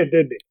what? He did,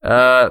 didn't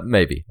he?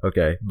 Maybe.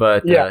 Okay.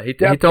 But yeah, he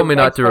told me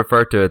not to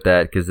refer to it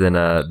that because then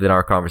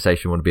our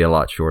conversation would be a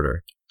lot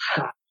shorter.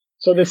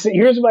 So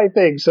here's my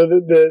thing. So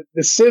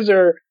the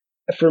scissor,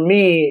 for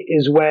me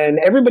is when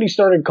everybody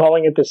started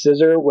calling it the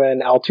scissor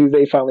when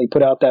Altuve finally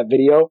put out that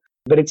video,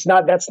 but that's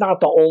not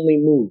the only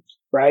move,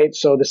 right?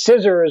 So the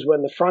scissor is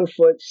when the front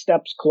foot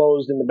steps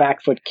closed and the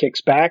back foot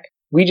kicks back.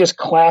 We just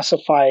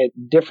classify it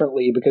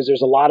differently because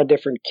there's a lot of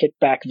different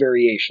kickback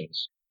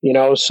variations,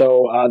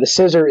 so the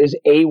scissor is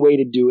a way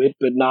to do it,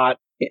 but not,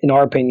 in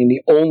our opinion,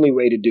 the only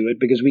way to do it,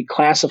 because we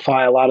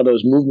classify a lot of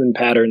those movement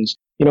patterns,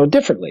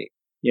 differently,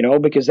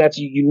 because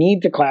you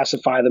need to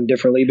classify them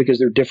differently because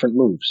they're different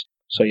moves.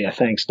 So yeah,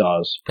 thanks,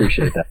 Dawes.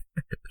 Appreciate that.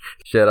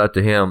 Shout out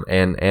to him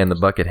and the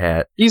bucket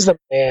hat. He's the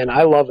man.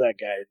 I love that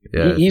guy.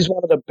 Yeah. He's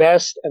one of the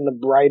best and the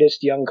brightest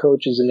young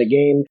coaches in the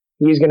game.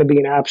 He's going to be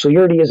an absolute. He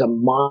already is a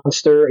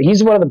monster.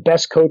 He's one of the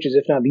best coaches,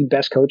 if not the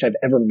best coach I've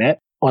ever met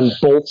on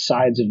both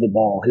sides of the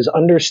ball. His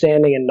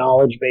understanding and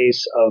knowledge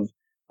base of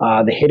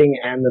the hitting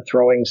and the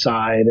throwing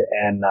side,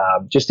 and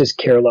just his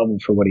care level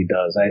for what he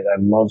does. I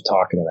love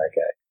talking to that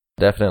guy.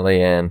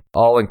 Definitely, and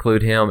I'll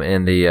include him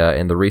in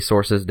the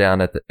resources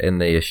down in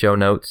the show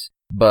notes.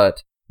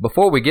 But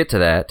before we get to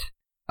that,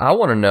 I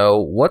want to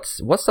know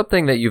what's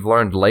something that you've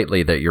learned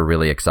lately that you're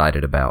really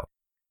excited about.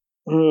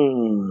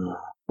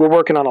 We're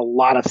working on a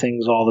lot of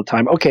things all the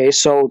time. Okay,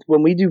 so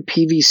when we do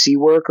PVC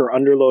work or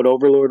underload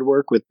overload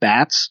work with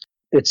bats,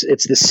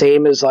 it's the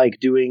same as like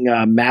doing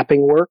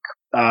mapping work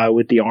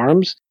with the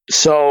arms.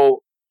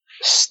 So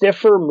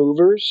stiffer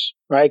movers,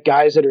 right?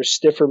 Guys that are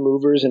stiffer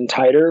movers and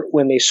tighter,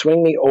 when they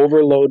swing the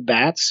overload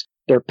bats,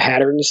 their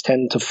patterns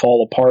tend to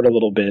fall apart a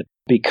little bit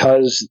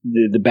because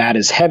the bat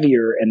is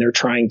heavier and they're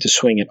trying to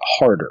swing it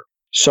harder.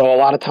 So a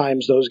lot of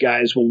times those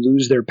guys will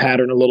lose their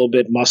pattern a little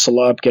bit, muscle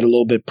up, get a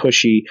little bit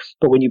pushy.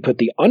 But when you put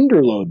the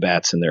underload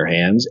bats in their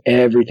hands,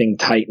 everything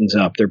tightens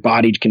up. Their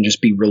body can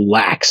just be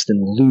relaxed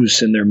and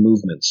loose in their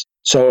movements.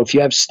 So if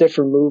you have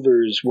stiffer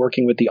movers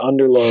working with the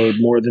underload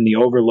more than the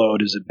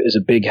overload is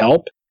a big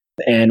help.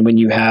 And when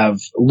you have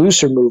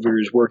looser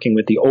movers working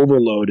with the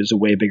overload is a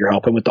way bigger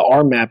help. And with the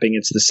arm mapping,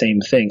 it's the same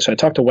thing. So I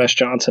talked to Wes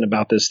Johnson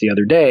about this the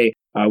other day.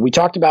 We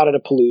talked about it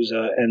at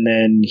Palooza, and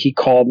then he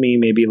called me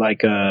maybe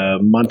like a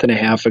month and a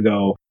half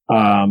ago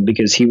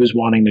because he was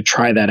wanting to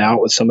try that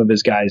out with some of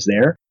his guys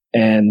there.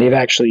 And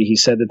he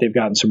said that they've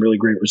gotten some really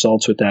great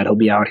results with that. He'll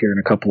be out here in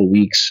a couple of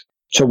weeks.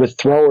 So with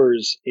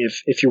throwers,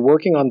 if you're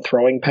working on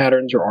throwing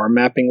patterns or arm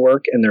mapping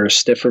work and they're a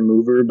stiffer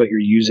mover, but you're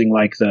using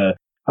like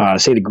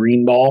say the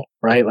green ball,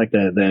 right? Like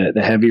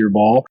the heavier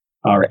ball,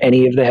 or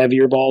any of the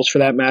heavier balls for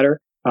that matter.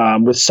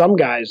 With some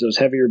guys, those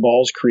heavier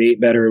balls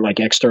create better like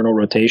external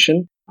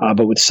rotation.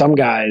 But with some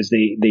guys,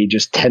 they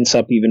just tense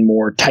up even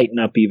more, tighten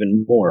up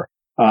even more.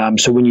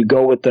 So when you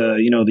go with the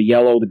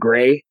yellow, the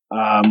gray,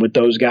 with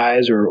those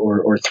guys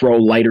or throw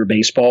lighter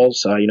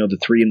baseballs, the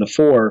 3 and the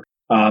 4,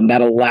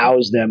 that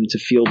allows them to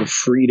feel the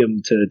freedom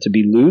to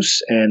be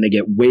loose, and they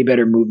get way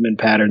better movement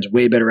patterns,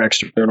 way better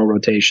external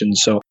rotation.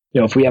 So,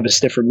 if we have a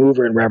stiffer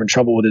mover and we're having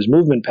trouble with his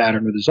movement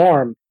pattern with his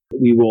arm,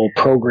 we will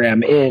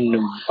program in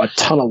a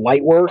ton of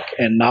light work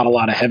and not a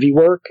lot of heavy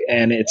work.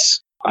 And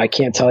I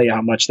can't tell you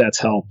how much that's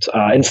helped.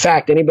 In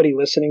fact, anybody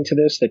listening to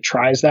this that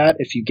tries that,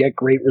 if you get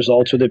great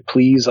results with it,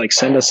 please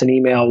send us an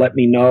email, let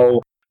me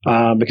know.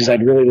 Because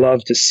I'd really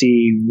love to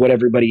see what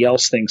everybody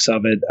else thinks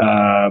of it,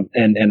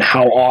 and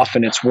how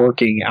often it's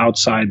working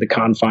outside the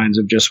confines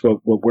of just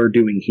what we're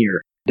doing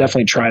here.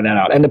 Definitely try that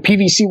out. And the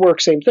PVC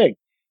work, same thing.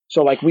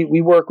 So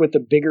we work with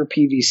the bigger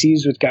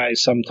PVCs with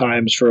guys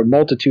sometimes for a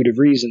multitude of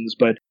reasons,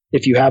 but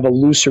if you have a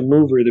looser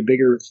mover, the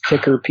bigger,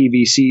 thicker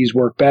PVCs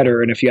work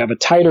better. And if you have a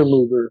tighter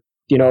mover,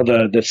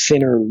 the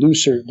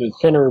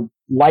thinner,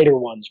 lighter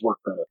ones work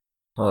better.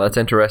 Well, that's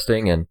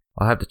interesting, and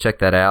I'll have to check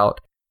that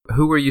out.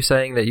 Who were you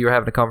saying that you were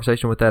having a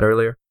conversation with that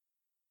earlier?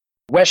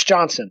 Wes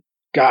Johnson.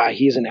 God,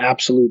 he's an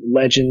absolute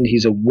legend.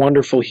 He's a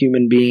wonderful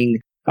human being.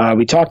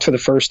 We talked for the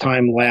first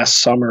time last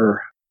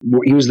summer.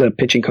 He was the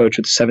pitching coach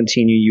with the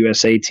 17U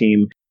USA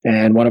team,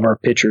 and one of our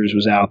pitchers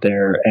was out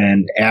there.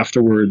 And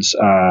afterwards,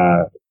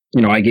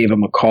 I gave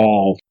him a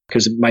call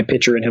because my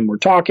pitcher and him were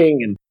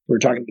talking, and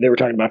they were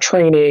talking about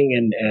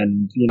training,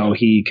 and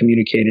he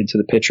communicated to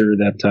the pitcher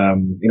that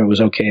it was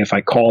okay if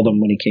I called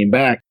him when he came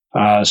back.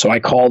 So I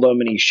called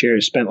him, and he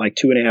spent like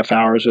 2.5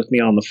 hours with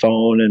me on the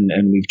phone,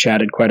 and we've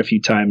chatted quite a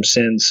few times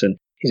since. And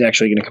he's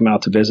actually going to come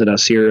out to visit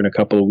us here in a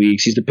couple of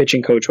weeks. He's the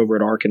pitching coach over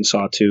at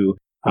Arkansas too.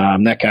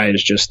 That guy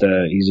is just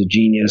he's a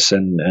genius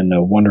and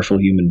a wonderful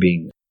human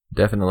being.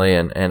 Definitely,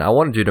 and I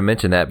wanted you to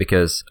mention that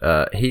because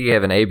he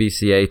gave an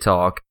ABCA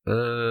talk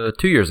 2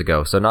 years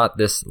ago, so not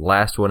this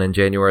last one in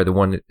January,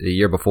 the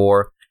year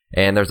before.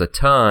 And there's a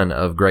ton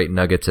of great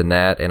nuggets in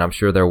that, and I'm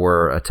sure there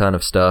were a ton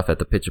of stuff at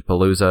the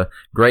Pitchapalooza.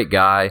 Great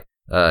guy.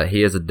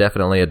 He is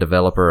definitely a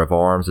developer of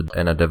arms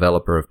and a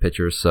developer of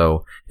pitchers.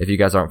 So if you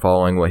guys aren't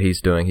following what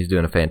he's doing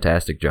a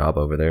fantastic job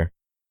over there.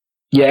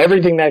 Yeah,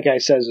 everything that guy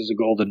says is a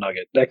golden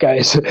nugget. That guy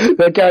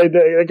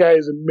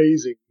is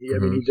amazing.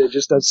 He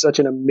just does such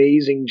an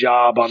amazing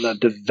job on the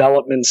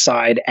development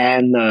side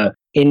and the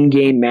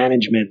in-game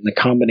management and the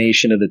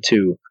combination of the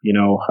two.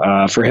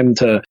 For him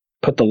to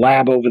put the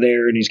lab over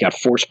there, and he's got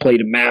force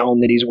plate and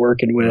mound that he's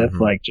working with.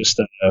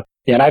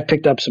 And I've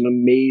picked up some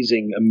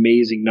amazing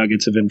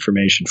nuggets of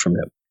information from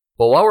him.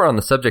 Well, while we're on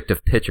the subject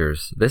of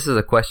pitchers, this is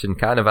a question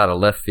kind of out of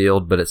left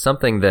field, but it's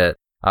something that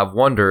I've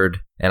wondered,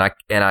 and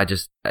I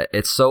just,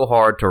 it's so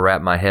hard to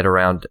wrap my head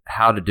around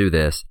how to do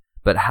this,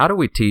 but how do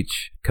we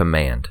teach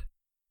command?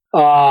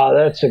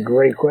 That's a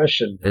great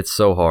question. It's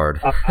so hard.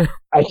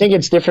 I think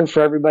it's different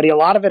for everybody. A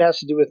lot of it has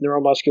to do with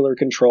neuromuscular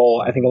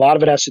control. I think a lot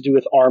of it has to do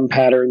with arm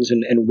patterns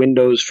and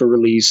windows for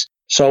release.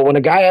 So when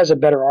a guy has a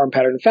better arm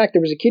pattern, in fact,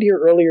 there was a kid here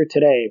earlier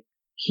today.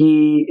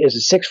 He is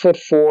a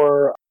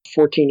 6'4",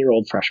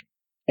 14-year-old freshman.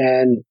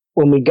 And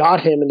when we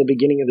got him in the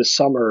beginning of the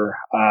summer,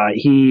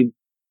 he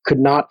could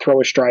not throw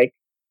a strike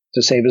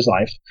to save his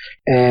life.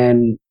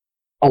 And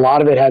a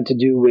lot of it had to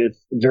do with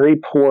very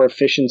poor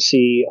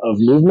efficiency of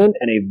movement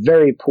and a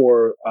very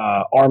poor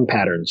arm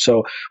pattern.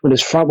 So when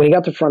he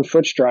got the front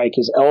foot strike,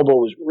 his elbow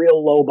was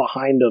real low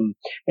behind him,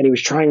 and he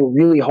was trying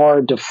really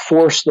hard to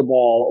force the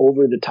ball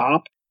over the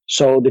top.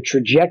 So the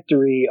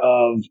trajectory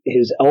of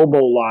his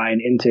elbow line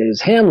into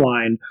his hand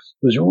line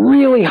was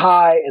really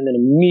high and then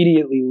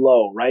immediately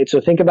low, right? So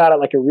think about it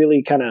like a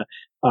really kind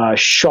of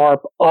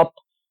sharp up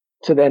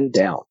to then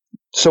down.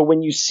 So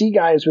when you see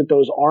guys with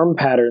those arm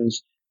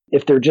patterns,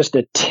 if they're just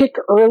a tick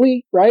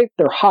early, right,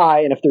 they're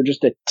high. And if they're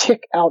just a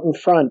tick out in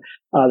front,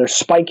 they're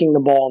spiking the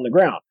ball on the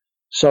ground.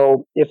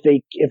 So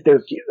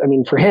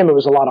for him, it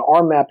was a lot of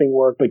arm mapping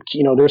work, but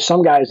there's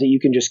some guys that you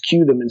can just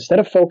cue them. Instead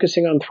of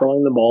focusing on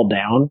throwing the ball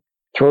down,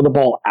 throw the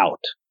ball out.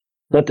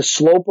 Let the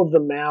slope of the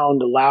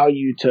mound allow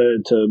you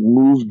to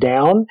move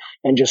down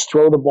and just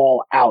throw the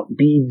ball out.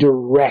 Be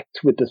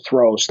direct with the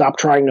throw. Stop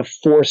trying to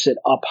force it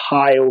up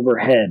high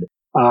overhead.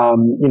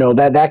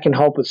 That can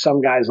help with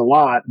some guys a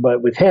lot,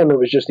 but with him, it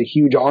was just a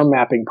huge arm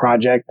mapping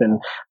project. And,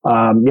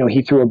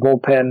 he threw a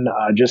bullpen,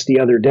 just the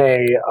other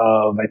day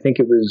of, I think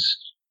it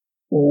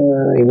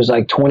was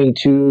like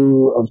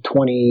 22 of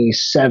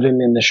 27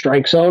 in the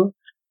strike zone.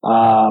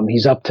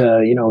 He's up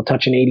to,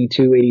 touching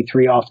 82,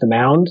 83 off the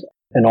mound,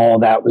 and all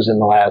of that was in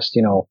the last,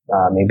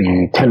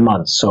 maybe 10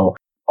 months. So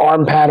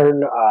arm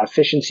pattern,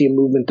 efficiency of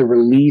movement, the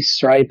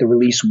release, right? The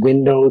release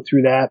window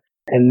through that.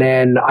 And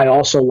then I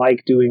also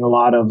like doing a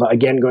lot of,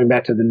 again, going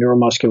back to the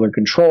neuromuscular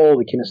control,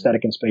 the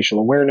kinesthetic and spatial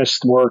awareness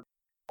work.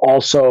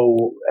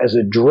 Also, as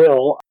a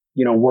drill,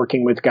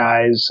 working with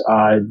guys,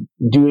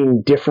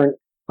 doing different,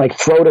 like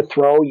throw to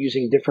throw,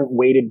 using different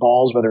weighted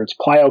balls, whether it's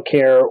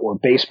PlyoCare or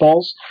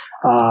baseballs.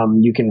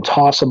 You can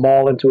toss a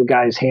ball into a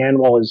guy's hand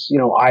while his,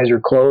 eyes are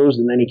closed,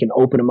 and then he can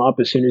open them up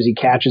as soon as he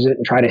catches it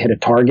and try to hit a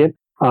target.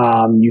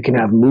 You can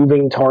have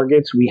moving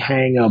targets. We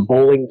hang a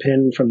bowling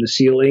pin from the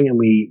ceiling and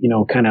we,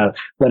 kind of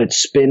let it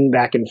spin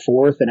back and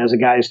forth. And as a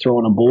guy's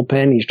throwing a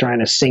bullpen, he's trying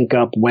to sync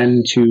up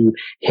when to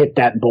hit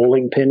that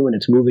bowling pin when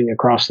it's moving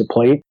across the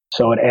plate.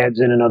 So it adds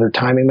in another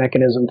timing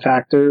mechanism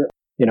factor,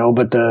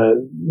 but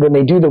when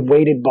they do the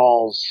weighted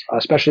balls,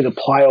 especially the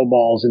plyo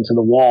balls into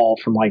the wall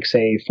from like,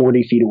 say,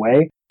 40 feet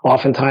away,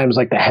 oftentimes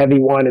like the heavy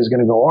one is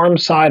going to go arm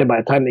side. And by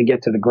the time they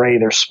get to the gray,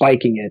 they're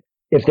spiking it.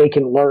 If they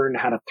can learn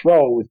how to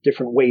throw with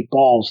different weight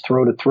balls,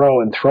 throw to throw,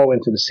 and throw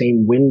into the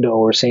same window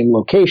or same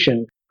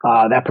location,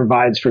 that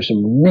provides for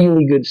some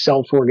really good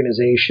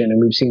self-organization, and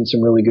we've seen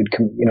some really good,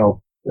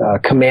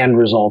 command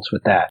results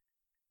with that.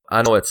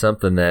 I know it's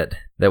something that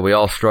we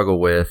all struggle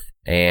with,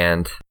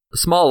 and a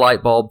small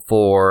light bulb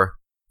for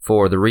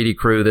the Reedy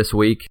crew this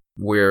week.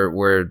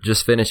 We're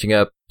just finishing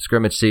up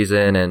scrimmage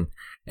season,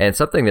 and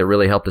something that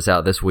really helped us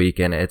out this week,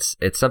 and it's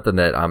something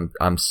that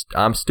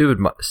I'm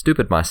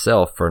stupid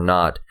myself for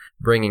not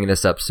bringing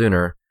this up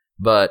sooner,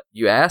 but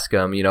you ask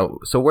them,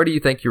 so where do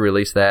you think you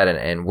release that,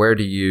 and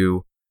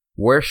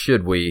where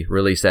should we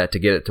release that to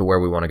get it to where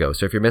we want to go?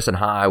 So if you're missing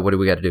high, what do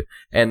we got to do?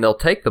 And they'll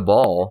take the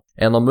ball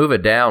and they'll move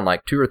it down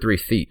like 2 or 3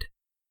 feet.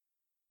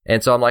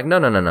 And so I'm like,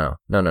 no.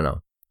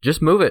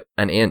 Just move it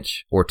an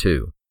inch or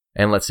 2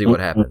 and let's see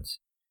what happens.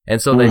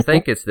 And so they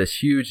think it's this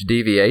huge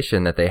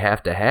deviation that they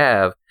have to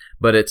have,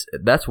 but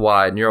that's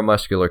why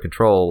neuromuscular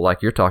control,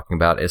 like you're talking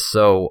about, is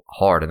so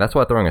hard. And that's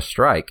why throwing a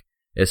strike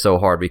is so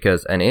hard,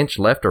 because an inch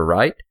left or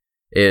right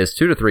is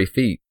 2 to 3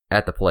 feet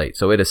at the plate.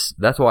 So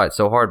that's why it's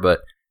so hard.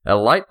 But a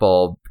light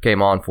bulb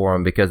came on for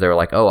them because they were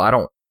like,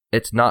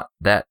 it's not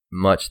that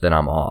much that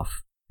I'm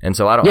off. And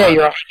so I don't. Yeah,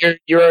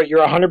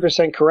 you're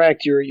 100%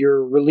 correct.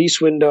 Your release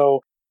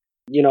window,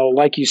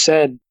 like you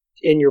said,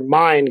 in your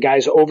mind,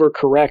 guys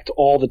overcorrect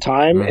all the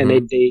time, and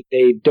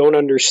they don't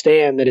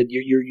understand that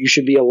you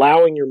should be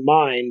allowing your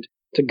mind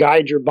to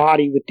guide your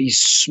body with these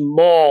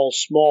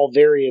small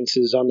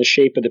variances on the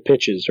shape of the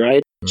pitches,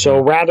 right? Mm-hmm. So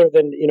rather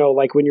than,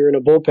 like when you're in a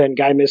bullpen,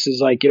 guy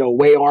misses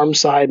way arm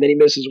side, and then he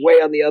misses way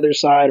on the other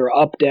side, or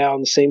up,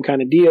 down, same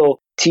kind of deal.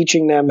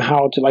 Teaching them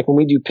how to, like when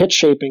we do pitch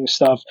shaping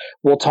stuff,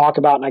 we'll talk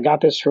about, and I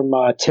got this from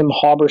Tim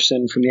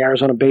Hauberson from the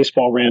Arizona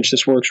Baseball Ranch.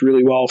 This works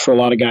really well for a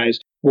lot of guys.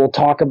 We'll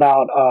talk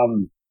about,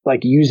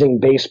 using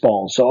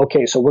baseballs. So,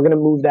 okay, so we're going to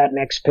move that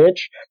next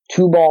pitch,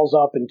 2 balls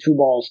up and 2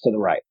 balls to the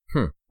right.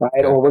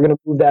 right? Or we're going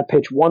to move that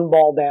pitch one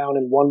ball down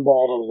and one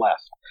ball to the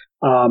left.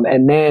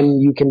 And then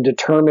you can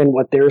determine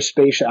what their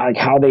spatial, like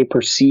how they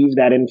perceive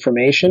that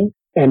information.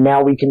 And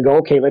now we can go,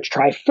 okay, let's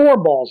try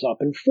 4 balls up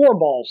and 4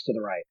 balls to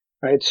the right,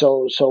 right?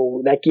 So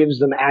that gives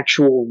them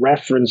actual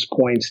reference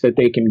points that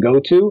they can go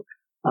to.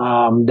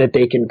 That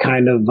they can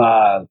kind of,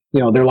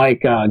 they're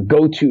like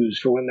go-tos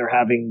for when they're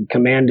having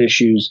command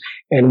issues.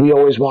 And we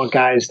always want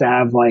guys to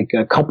have like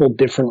a couple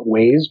different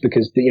ways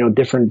because,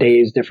 different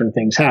days, different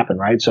things happen,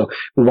 right? So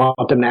we want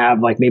them to have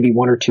like maybe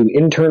 1 or 2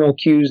 internal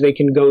cues they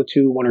can go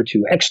to, 1 or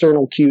 2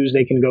 external cues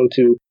they can go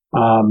to.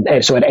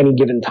 And so at any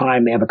given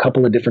time, they have a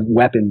couple of different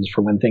weapons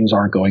for when things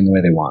aren't going the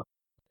way they want.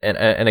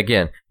 And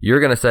again, you're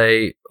going to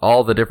say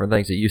all the different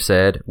things that you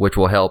said, which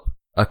will help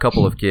a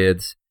couple of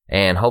kids.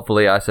 And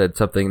hopefully I said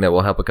something that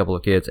will help a couple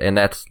of kids, and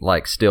that's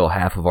like still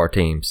half of our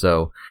team.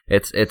 So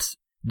it's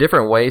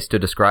different ways to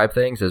describe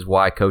things is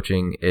why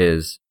coaching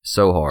is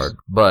so hard.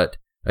 But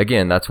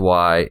again, that's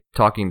why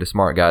talking to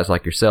smart guys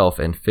like yourself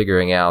and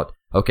figuring out,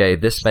 okay,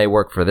 this may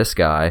work for this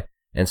guy.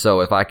 And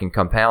so if I can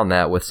compound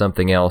that with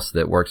something else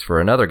that works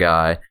for another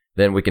guy,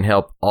 then we can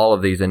help all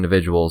of these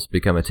individuals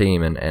become a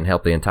team and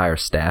help the entire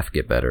staff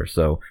get better.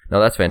 So,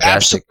 no, that's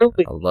fantastic.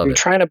 Absolutely. I love You're it.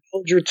 trying to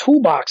build your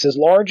toolbox as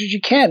large as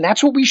you can.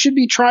 That's what we should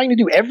be trying to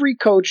do. Every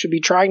coach should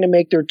be trying to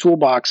make their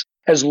toolbox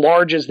as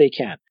large as they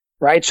can,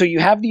 right? So you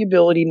have the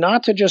ability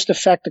not to just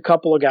affect a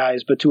couple of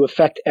guys, but to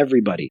affect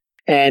everybody.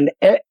 And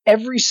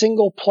every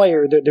single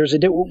player,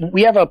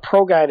 we have a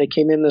pro guy that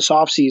came in this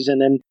offseason,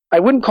 and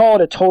I wouldn't call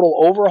it a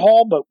total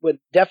overhaul, but with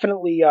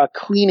definitely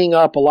cleaning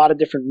up a lot of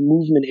different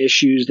movement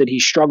issues that he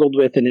struggled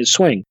with in his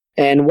swing.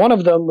 And one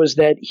of them was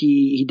that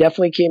he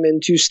definitely came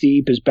in too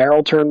steep. His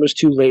barrel turn was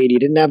too late. He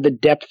didn't have the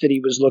depth that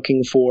he was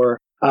looking for.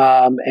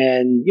 And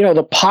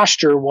the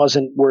posture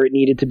wasn't where it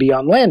needed to be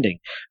on landing.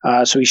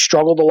 So he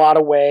struggled a lot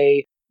of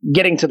way.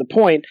 Getting to the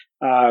point,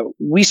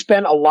 we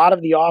spent a lot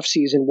of the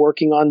offseason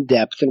working on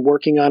depth and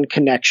working on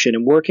connection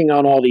and working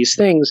on all these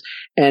things.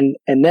 And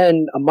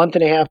then a month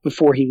and a half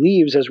before he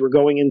leaves, as we're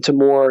going into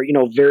more,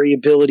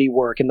 variability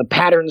work and the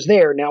patterns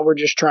there, now we're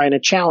just trying to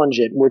challenge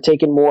it. We're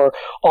taking more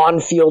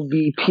on-field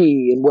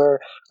BP and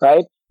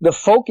the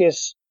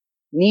focus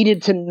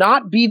needed to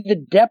not be the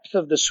depth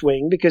of the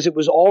swing because it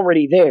was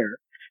already there,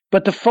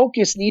 but the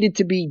focus needed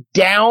to be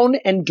down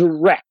and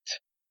direct.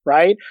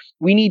 Right?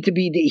 He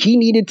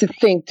needed to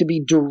think to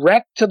be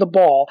direct to the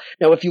ball.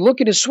 Now, if you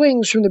look at his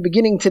swings from the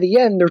beginning to the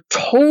end, they're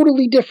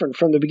totally different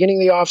from the beginning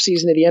of the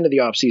offseason to the end of the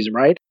offseason,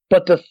 right?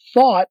 But the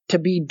thought to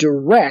be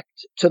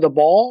direct to the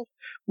ball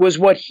was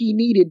what he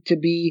needed to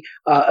be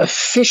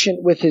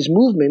efficient with his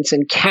movements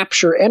and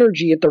capture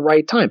energy at the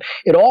right time.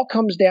 It all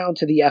comes down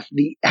to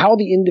how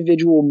the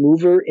individual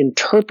mover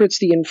interprets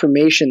the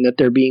information that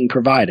they're being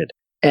provided.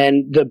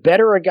 And the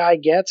better a guy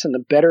gets and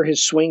the better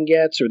his swing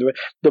gets, or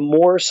the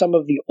more some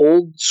of the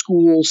old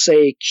school,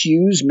 say,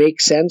 cues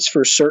make sense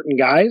for certain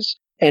guys.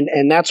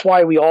 And that's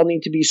why we all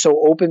need to be so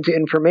open to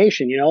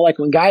information. Like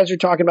when guys are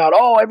talking about,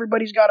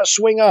 everybody's got to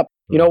swing up.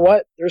 You know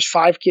what? There's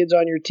 5 kids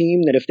on your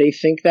team that if they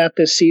think that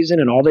this season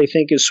and all they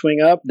think is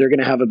swing up, they're going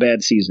to have a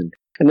bad season.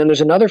 And then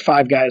there's another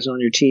 5 guys on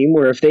your team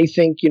where if they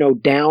think,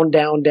 down,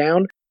 down,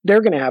 down,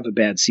 they're going to have a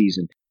bad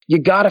season. You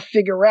got to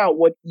figure out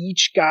what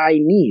each guy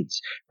needs,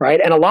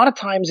 right? And a lot of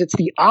times it's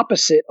the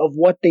opposite of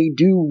what they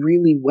do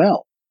really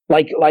well.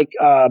 Like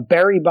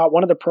Barry Bonds,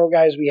 one of the pro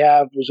guys we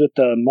have was with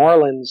the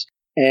Marlins,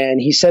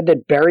 and he said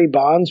that Barry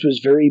Bonds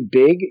was very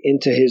big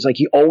into his,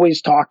 he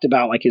always talked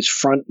about his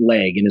front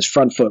leg and his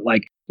front foot,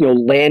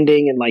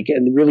 landing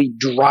and really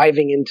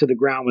driving into the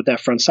ground with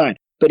that front side.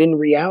 But in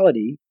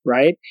reality,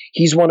 right,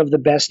 he's one of the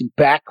best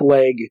back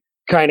leg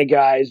kind of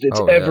guys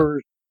that's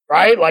ever,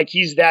 right?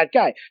 He's that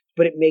guy.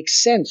 But it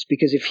makes sense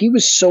because if he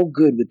was so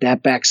good with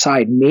that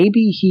backside,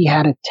 maybe he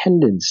had a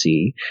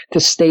tendency to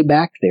stay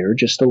back there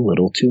just a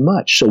little too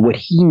much. So what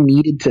he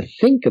needed to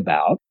think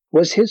about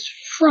was his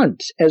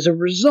front as a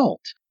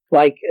result.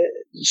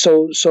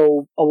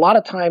 So a lot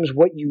of times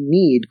what you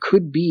need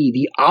could be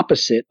the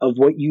opposite of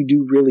what you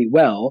do really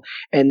well.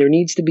 And there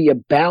needs to be a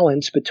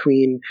balance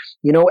between,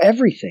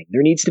 everything.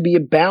 There needs to be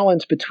a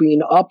balance between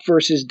up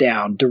versus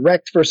down,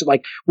 direct versus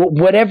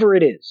whatever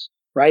it is.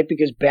 Right?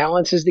 Because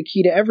balance is the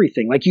key to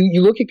everything.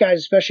 You look at guys,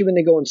 especially when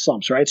they go in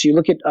slumps, right? So you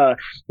look at,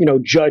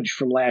 Judge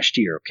from last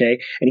year, okay?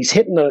 And he's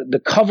hitting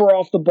the cover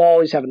off the ball.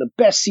 He's having the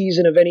best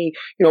season of any,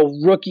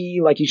 rookie.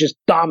 He's just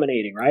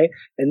dominating, right?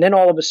 And then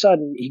all of a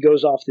sudden he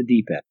goes off the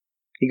deep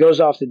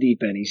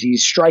end.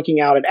 He's striking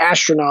out at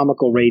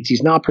astronomical rates.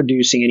 He's not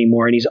producing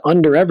anymore and he's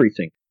under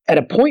everything. At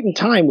a point in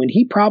time when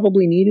he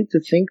probably needed to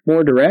think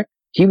more direct,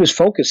 he was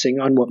focusing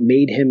on what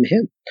made him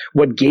him,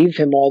 what gave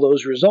him all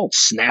those results,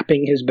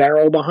 snapping his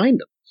barrel behind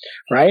him,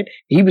 right?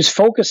 He was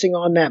focusing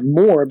on that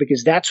more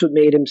because that's what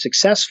made him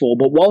successful.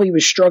 But while he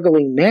was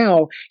struggling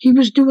now, he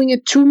was doing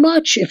it too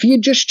much. If he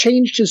had just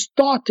changed his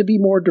thought to be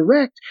more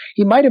direct,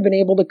 he might have been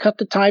able to cut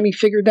the time he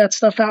figured that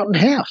stuff out in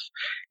half.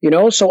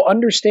 So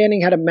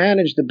understanding how to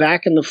manage the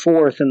back and the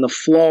forth and the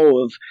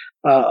flow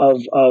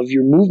of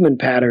your movement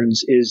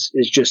patterns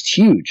is just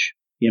huge,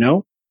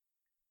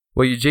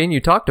 Well, Eugene, you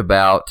talked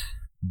about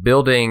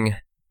building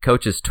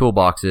coaches'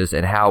 toolboxes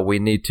and how we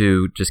need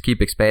to just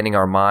keep expanding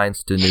our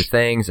minds to new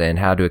things and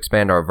how to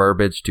expand our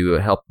verbiage to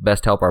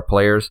best help our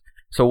players.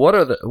 So what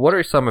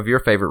are some of your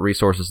favorite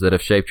resources that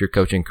have shaped your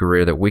coaching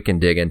career that we can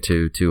dig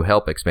into to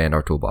help expand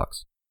our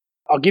toolbox?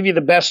 I'll give you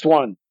the best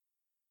one.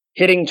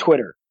 Hitting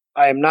Twitter.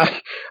 I am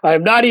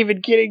not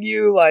even kidding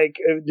you. Like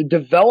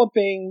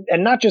developing,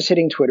 and not just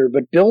hitting Twitter,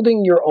 but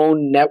building your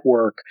own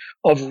network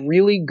of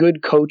really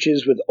good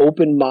coaches with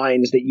open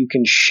minds that you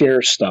can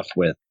share stuff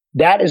with.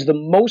 That is the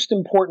most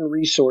important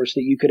resource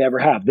that you could ever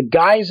have. The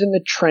guys in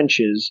the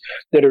trenches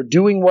that are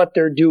doing what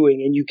they're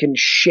doing, and you can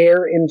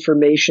share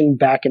information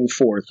back and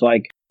forth.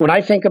 Like when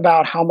I think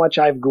about how much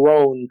I've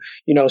grown,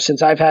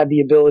 since I've had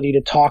the ability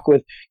to talk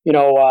with,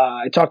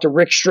 I talk to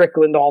Rick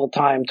Strickland all the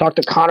time, talk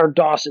to Connor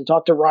Dawson,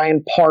 talk to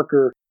Ryan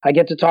Parker. I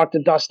get to talk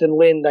to Dustin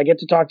Lind. I get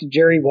to talk to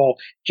Jerry. Well,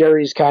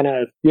 Jerry's kind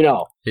of,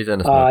 he's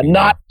in a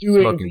not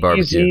doing,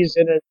 he's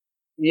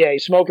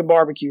he's smoking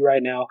barbecue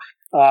right now.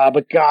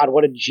 But God,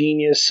 what a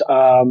genius.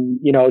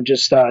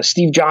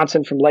 Steve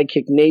Johnson from Leg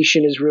Kick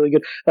Nation is really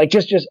good. Like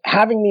just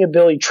having the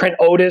ability, Trent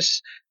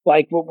Otis,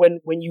 like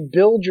when you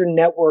build your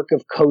network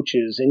of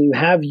coaches and you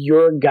have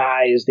your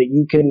guys that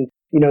you can,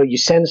 you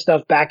send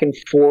stuff back and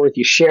forth,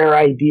 you share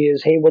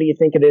ideas. Hey, what do you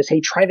think of this? Hey,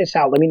 try this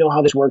out. Let me know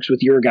how this works with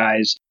your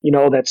guys.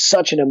 That's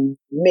such an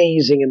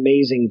amazing,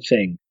 amazing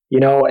thing.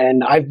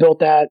 And I've built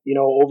that,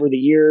 over the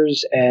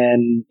years,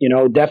 and,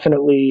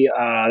 definitely,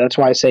 that's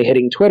why I say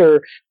hitting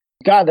Twitter.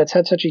 God, that's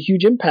had such a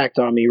huge impact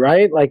on me,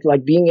 right?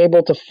 Like being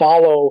able to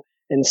follow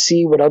and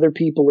see what other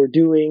people are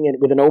doing and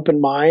with an open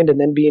mind, and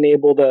then being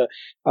able to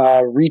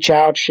reach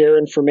out, share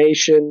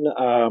information,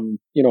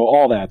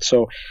 all that.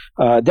 So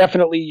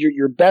definitely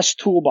your best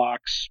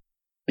toolbox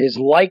is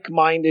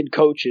like-minded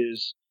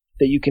coaches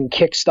that you can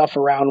kick stuff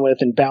around with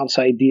and bounce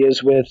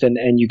ideas with,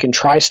 and you can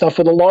try stuff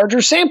with a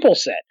larger sample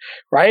set,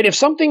 right? If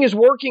something is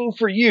working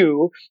for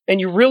you and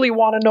you really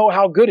want to know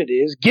how good it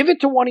is, give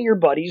it to one of your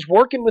buddies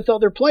working with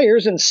other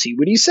players and see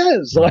what he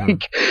says.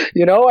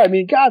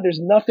 Mm-hmm. God, there's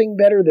nothing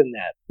better than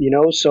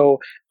that, So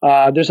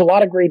there's a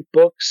lot of great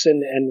books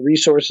and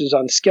resources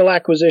on skill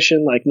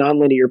acquisition, like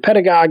nonlinear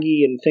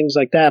pedagogy and things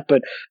like that.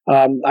 But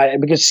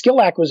because skill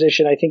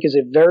acquisition, I think, is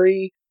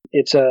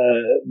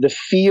the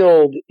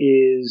field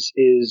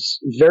is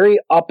very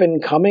up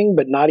and coming,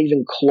 but not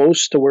even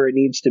close to where it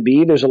needs to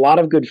be. There's a lot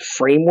of good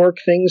framework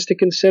things to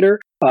consider,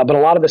 but a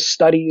lot of the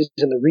studies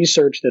and the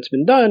research that's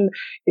been done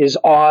is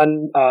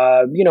on,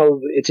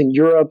 it's in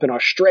Europe and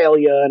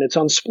Australia, and it's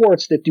on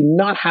sports that do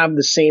not have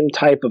the same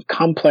type of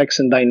complex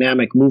and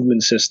dynamic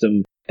movement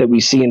system that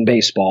we see in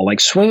baseball. Like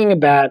swinging a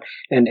bat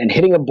and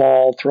hitting a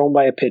ball thrown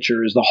by a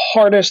pitcher is the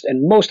hardest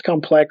and most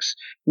complex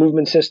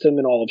movement system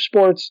in all of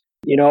sports.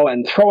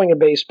 And throwing a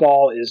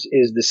baseball is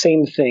the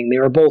same thing. They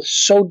are both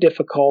so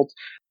difficult.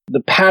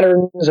 The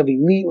patterns of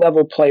elite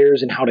level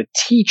players and how to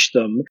teach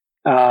them,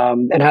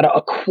 and how to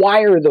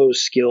acquire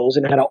those skills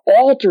and how to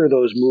alter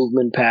those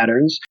movement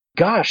patterns.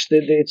 Gosh,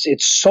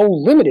 it's so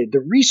limited.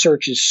 The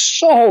research is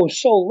so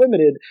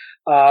limited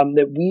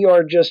that we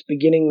are just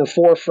beginning the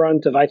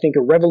forefront of, I think,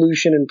 a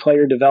revolution in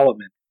player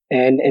development.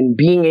 And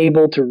being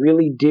able to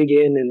really dig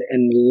in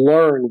and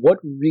learn what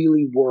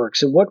really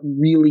works and what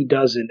really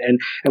doesn't, and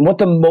what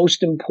the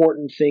most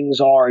important things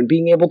are, and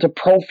being able to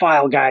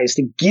profile guys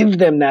to give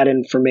them that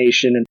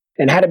information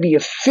and how to be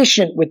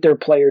efficient with their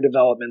player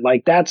development.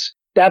 Like that's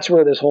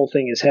where this whole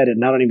thing is headed.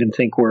 And I don't even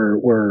think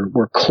we're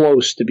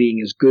close to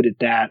being as good at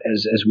that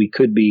as we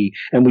could be,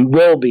 and we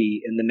will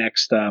be in the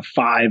next 5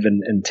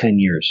 and 10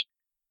 years.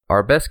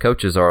 Our best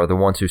coaches are the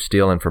ones who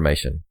steal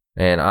information.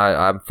 And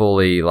I'm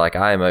fully,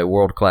 I am a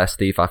world-class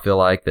thief. I feel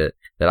like that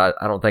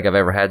I don't think I've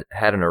ever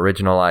had an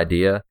original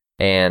idea.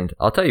 And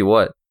I'll tell you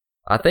what,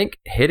 I think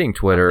hitting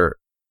Twitter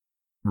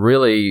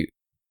really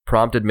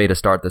prompted me to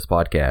start this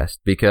podcast,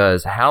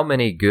 because how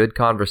many good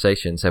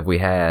conversations have we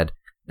had,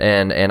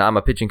 and I'm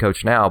a pitching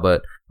coach now,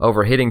 but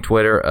over hitting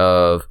Twitter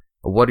of,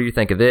 what do you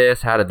think of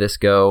this? How did this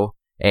go?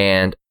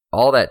 And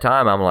all that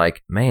time, I'm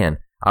like, man,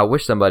 I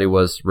wish somebody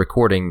was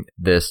recording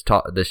us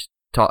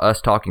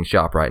talking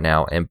shop right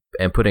now and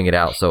putting it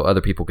out so other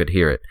people could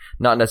hear it.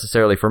 Not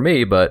necessarily for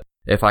me, but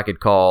if I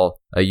could call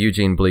a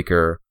Eugene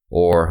Bleeker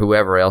or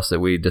whoever else that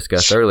we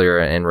discussed earlier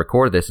and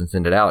record this and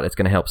send it out, it's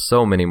going to help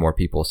so many more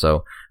people.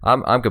 So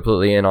I'm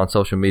completely in on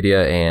social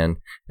media and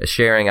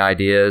sharing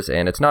ideas,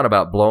 and it's not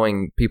about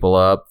blowing people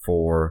up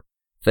for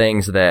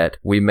things that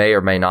we may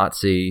or may not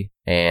see,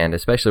 and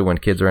especially when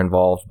kids are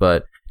involved,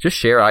 but just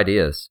share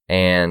ideas.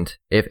 And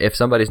if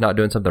somebody's not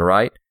doing something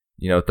right,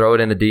 throw it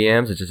in the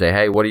DMs and just say,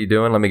 hey, what are you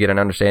doing? Let me get an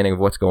understanding of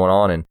what's going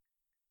on. And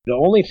the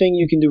only thing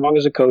you can do wrong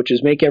as a coach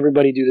is make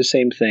everybody do the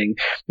same thing.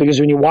 Because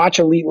when you watch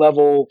elite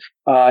level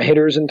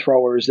hitters and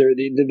throwers,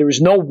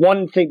 there's no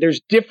one thing. There's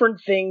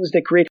different things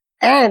that create.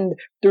 And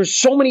there's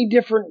so many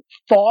different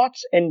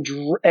thoughts and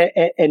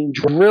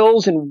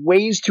drills and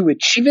ways to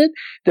achieve it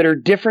that are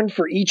different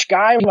for each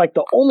guy. Like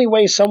the only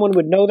way someone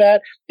would know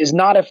that is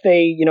not if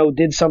they,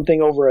 did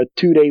something over a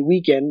 2-day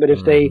weekend, but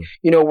if they,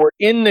 were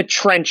in the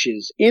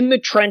trenches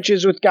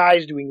with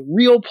guys doing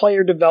real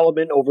player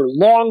development over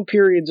long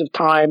periods of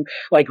time,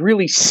 like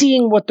really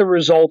seeing what the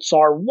results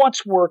are,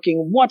 what's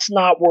working, what's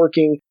not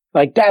working.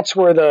 Like that's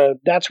where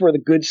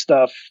the good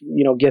stuff,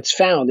 gets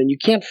found. And you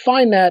can't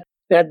find that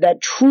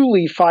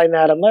truly find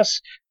that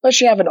unless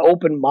you have an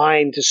open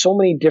mind to so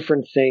many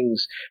different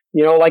things.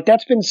 Like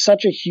that's been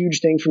such a huge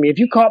thing for me. If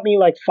you caught me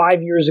like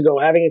 5 years ago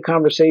having a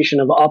conversation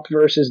of up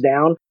versus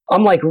down,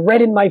 I'm like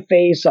red in my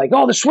face, like,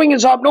 oh, the swing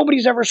is up,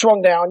 nobody's ever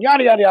swung down,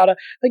 yada, yada, yada.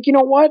 Like, you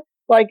know what?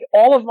 Like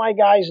all of my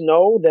guys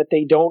know that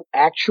they don't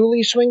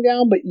actually swing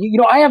down, but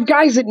I have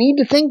guys that need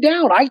to think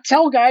down. I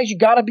tell guys, you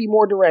got to be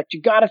more direct.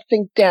 You got to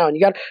think down.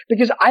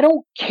 Because I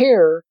don't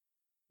care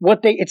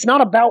it's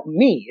not about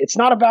me. It's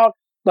not about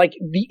like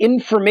the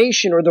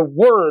information or the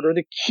word or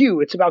the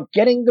cue. It's about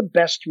getting the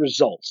best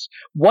results.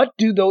 What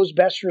do those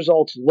best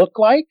results look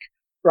like,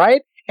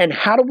 right? And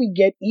how do we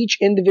get each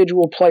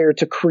individual player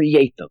to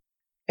create them?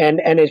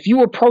 And if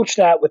you approach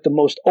that with the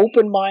most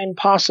open mind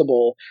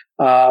possible,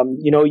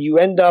 you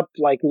end up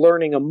like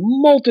learning a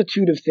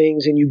multitude of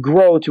things and you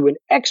grow to an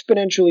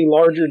exponentially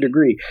larger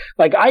degree.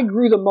 Like I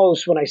grew the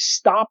most when I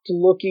stopped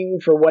looking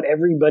for what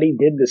everybody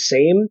did the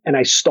same and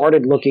I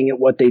started looking at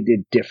what they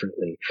did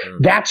differently.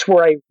 That's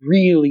where I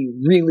really,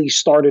 really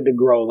started to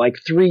grow, like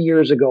 3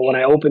 years ago when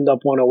I opened up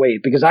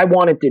 108, because I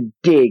wanted to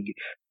dig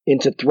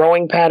into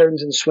throwing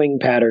patterns and swing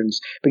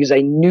patterns because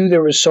I knew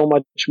there was so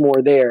much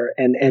more there.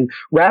 And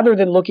rather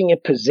than looking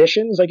at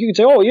positions, like you could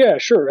say, oh yeah,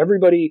 sure,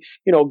 everybody,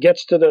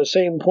 gets to the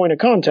same point of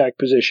contact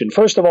position.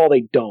 First of all,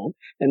 they don't.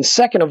 And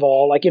second of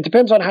all, like it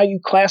depends on how you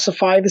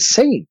classify the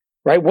same,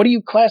 right? What do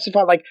you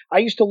classify? Like I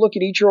used to look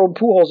at Ichiro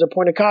Pujols at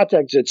point of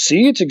contact and say,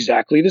 see, it's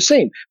exactly the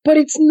same, but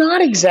it's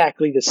not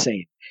exactly the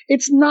same.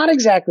 It's not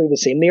exactly the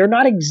same. They are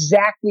not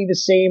exactly the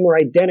same or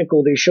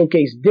identical. They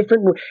showcase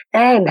different,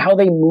 and how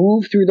they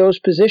move through those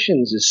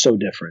positions is so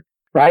different,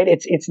 right?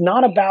 It's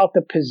not about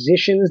the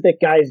positions that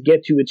guys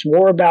get to. It's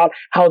more about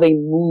how they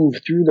move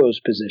through those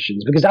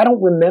positions. Because I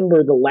don't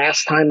remember the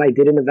last time I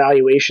did an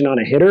evaluation on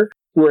a hitter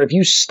where if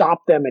you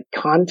stop them at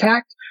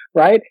contact,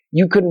 right,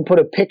 you couldn't put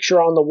a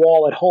picture on the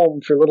wall at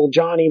home for little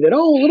Johnny that,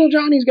 oh, little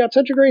Johnny's got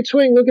such a great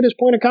swing. Look at his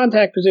point of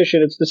contact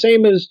position. It's the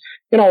same as,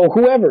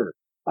 whoever.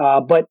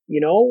 But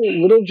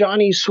little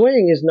Johnny's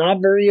swing is not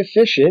very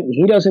efficient.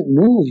 He doesn't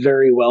move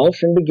very well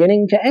from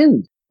beginning to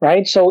end,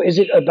 right? So is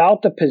it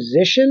about the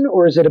position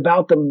or is it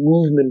about the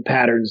movement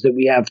patterns that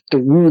we have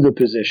through the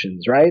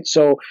positions, right?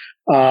 So,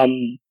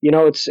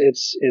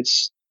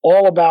 it's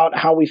all about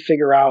how we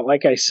figure out,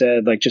 like I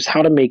said, like just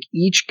how to make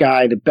each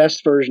guy the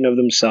best version of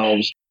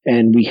themselves.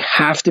 And we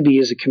have to be,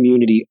 as a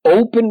community,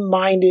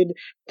 open-minded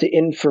to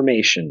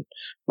information,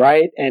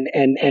 right?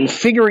 And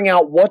figuring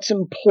out what's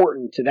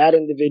important to that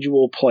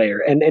individual player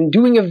and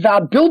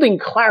building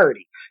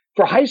clarity.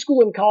 For high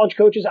school and college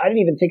coaches, I didn't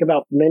even think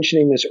about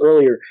mentioning this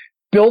earlier.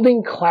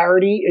 Building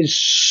clarity is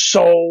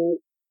so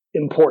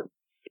important.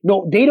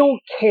 No, they don't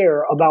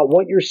care about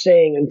what you're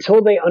saying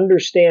until they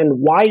understand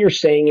why you're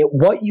saying it,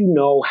 what you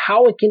know,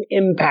 how it can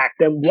impact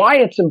them, why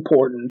it's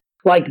important.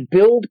 Like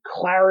build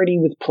clarity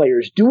with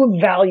players. Do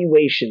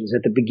evaluations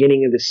at the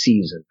beginning of the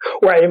season,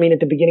 or at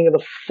the beginning of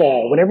the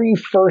fall. Whenever you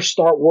first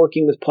start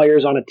working with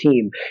players on a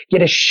team,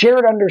 get a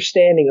shared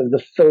understanding of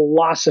the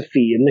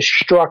philosophy and the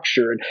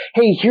structure. And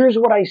hey, here's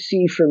what I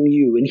see from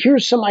you, and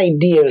here's some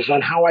ideas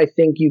on how I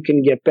think you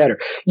can get better.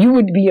 You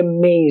would be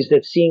amazed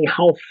at seeing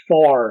how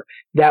far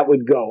that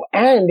would go.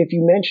 And if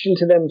you mention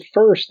to them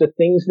first the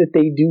things that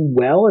they do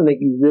well and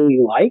that you really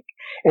like,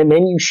 and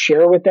then you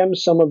share with them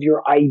some of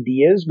your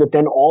ideas, but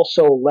then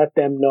also let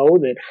them know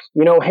that,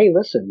 hey,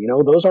 listen,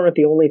 those aren't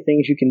the only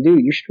things you can do.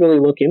 You should really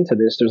look into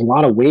this. There's a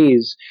lot of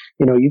ways,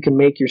 you can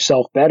make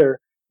yourself better.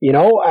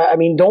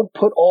 Don't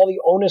put all the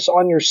onus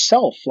on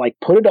yourself. Like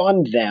put it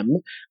on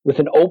them with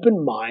an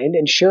open mind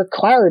and share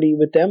clarity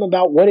with them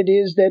about what it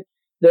is that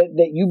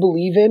you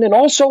believe in, and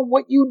also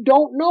what you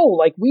don't know.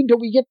 Like we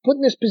get put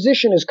in this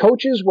position as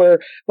coaches where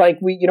like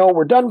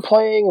we're done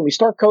playing and we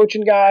start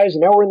coaching guys,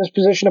 and now we're in this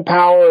position of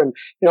power, and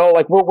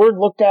like we're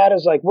looked at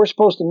as like we're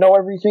supposed to know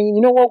everything. And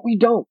you know what? We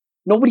don't.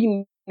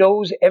 Nobody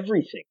knows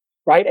everything,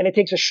 right? And it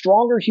takes a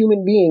stronger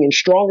human being and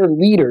stronger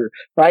leader,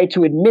 right,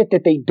 to admit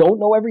that they don't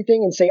know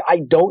everything and say, I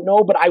don't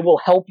know, but I will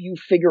help you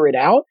figure it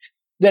out,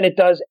 than it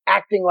does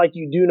acting like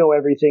you do know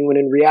everything when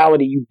in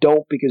reality you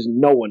don't, because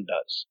no one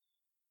does.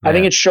 I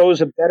think it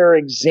shows a better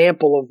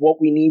example of what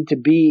we need to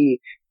be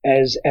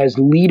as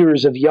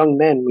leaders of young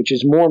men, which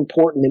is more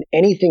important than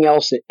anything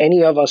else that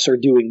any of us are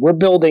doing. We're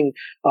building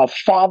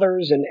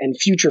fathers and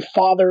future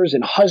fathers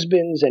and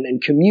husbands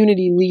and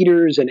community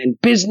leaders and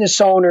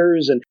business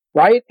owners, and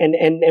right?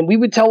 And we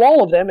would tell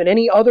all of them in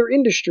any other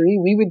industry,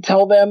 we would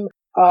tell them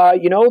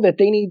that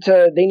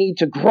they need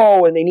to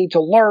grow, and they need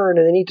to learn,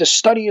 and they need to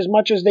study as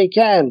much as they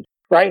can.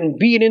 right? And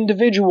be an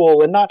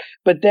individual and not,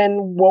 but then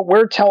what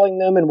we're telling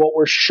them and what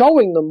we're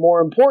showing them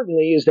more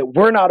importantly is that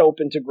we're not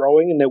open to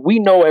growing and that we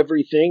know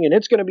everything and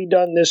it's going to be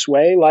done this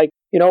way. Like,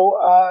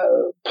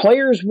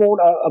 players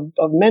won't,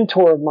 a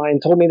mentor of mine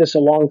told me this a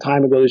long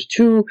time ago. There's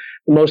two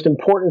most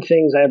important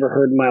things I ever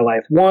heard in my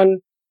life. One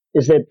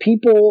is that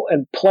people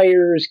and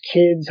players,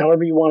 kids,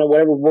 however you want to,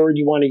 whatever word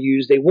you want to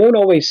use, they won't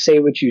always say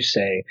what you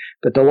say,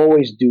 but they'll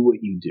always do what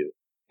you do.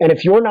 And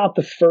if you're not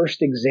the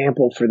first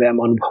example for them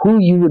on who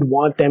you would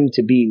want them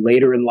to be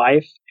later in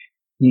life,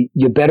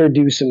 you better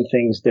do some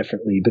things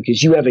differently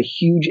because you have a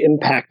huge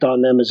impact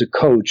on them as a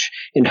coach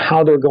in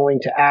how they're going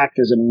to act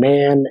as a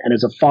man and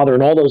as a father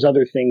and all those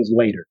other things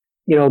later.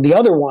 The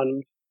other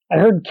one, I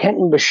heard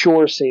Kenton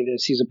Bashore say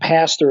this. He's a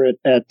pastor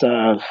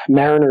at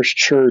Mariners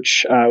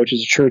Church, which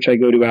is a church I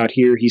go to out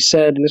here. He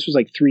said, and this was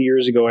like 3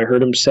 years ago, I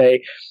heard him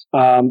say,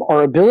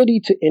 our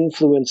ability to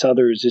influence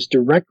others is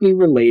directly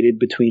related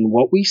between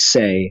what we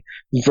say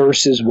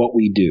versus what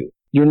we do.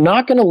 You're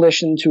not going to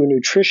listen to a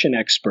nutrition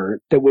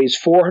expert that weighs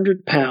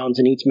 400 pounds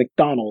and eats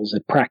McDonald's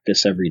at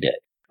practice every day,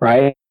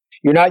 right?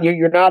 You're not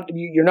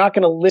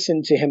going to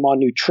listen to him on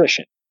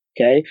nutrition.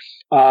 Okay.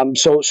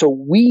 So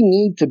we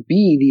need to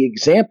be the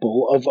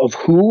example of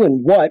who and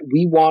what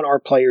we want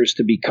our players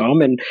to become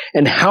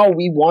and how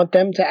we want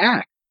them to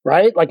act,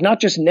 right? Like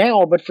not just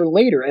now, but for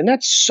later. And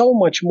that's so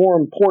much more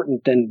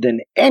important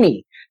than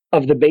any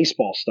of the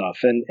baseball stuff.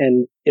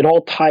 And it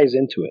all ties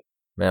into it.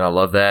 Man, I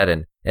love that.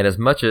 And as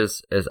much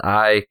as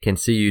I can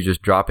see you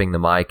just dropping the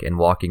mic and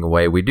walking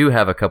away, we do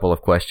have a couple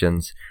of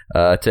questions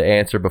to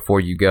answer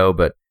before you go,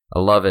 but I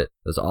love it.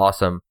 It's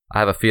awesome. I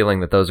have a feeling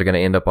that those are going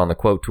to end up on the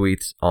quote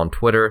tweets on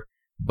Twitter.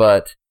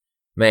 But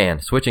man,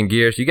 switching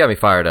gears, you got me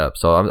fired up.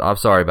 So I'm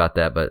sorry about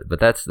that, but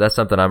that's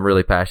something I'm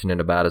really passionate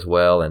about as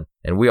well.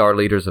 And we are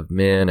leaders of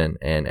men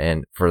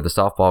and for the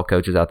softball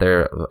coaches out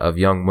there of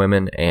young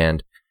women.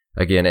 And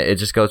again, it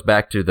just goes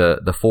back to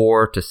the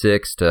 4 to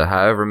 6 to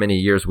however many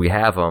years we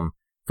have them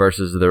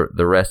versus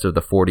the rest of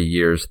the 40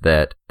 years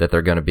that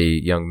they're going to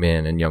be young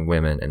men and young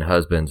women and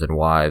husbands and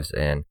wives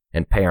and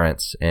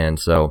parents. And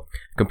so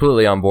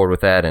completely on board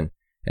with that. And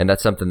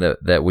that's something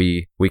that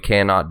we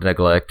cannot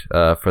neglect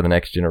for the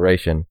next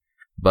generation.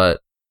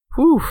 But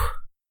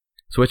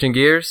switching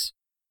gears,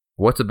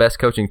 what's the best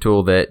coaching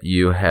tool that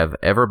you have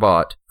ever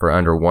bought for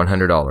under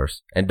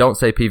 $100? And don't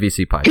say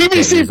PVC pipe.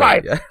 PVC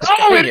pipe.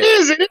 Oh, it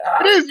is. It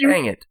is.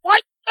 Dang it. Why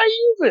can't I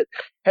use it?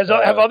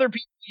 Have other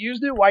people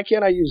used it? Why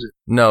can't I use it?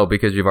 No,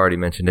 because you've already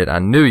mentioned it. I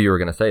knew you were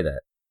going to say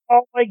that.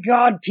 Oh my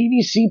God,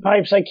 PVC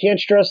pipes, I can't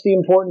stress the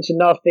importance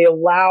enough. They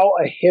allow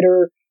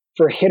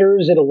for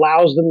hitters, it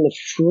allows them the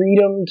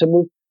freedom to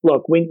move.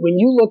 Look, when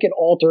you look at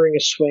altering a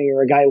swing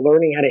or a guy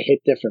learning how to hit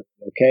differently,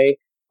 okay,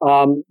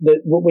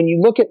 when you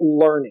look at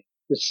learning,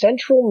 the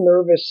central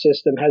nervous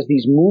system has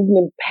these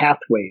movement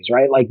pathways,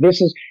 right? Like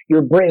this is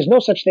your brain. There's no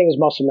such thing as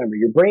muscle memory.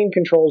 Your brain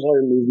controls all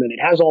your movement.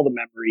 It has all the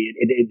memory.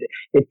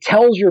 It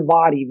tells your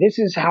body, this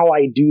is how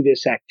I do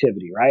this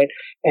activity, right?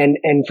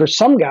 And for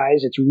some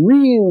guys, it's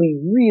really,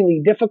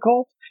 really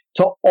difficult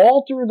to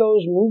alter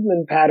those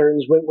movement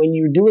patterns when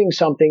you're doing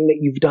something that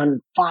you've done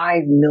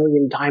 5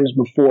 million times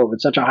before with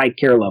such a high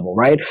care level,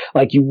 right?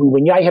 Like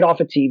when I hit off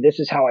a tee,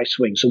 this is how I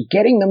swing. So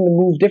getting them to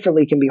move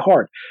differently can be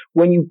hard.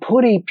 When you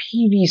put a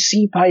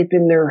PVC pipe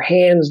in their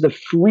hands, the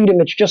freedom,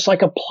 it's just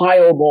like a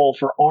plyo ball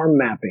for arm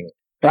mapping,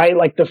 right?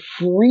 Like the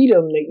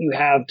freedom that you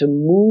have to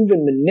move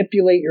and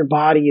manipulate your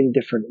body in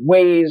different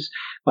ways.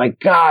 Like,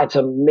 God, it's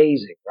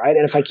amazing, right?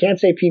 And if I can't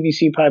say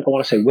PVC pipe, I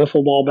want to say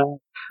wiffle ball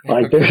bat.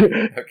 Like,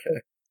 okay.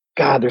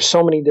 God, there's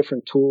so many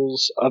different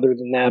tools other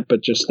than that,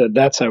 but just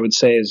that's I would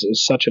say is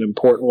such an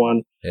important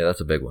one. Yeah,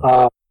 that's a big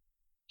one.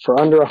 For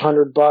under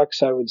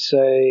 $100, I would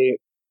say,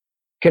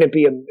 can it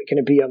be on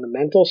the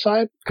mental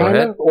side? Go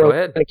ahead. Go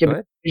ahead.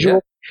 Yeah,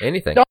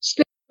 anything.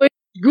 Dustin Lynn's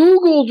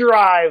Google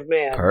Drive,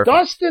 man. Perfect.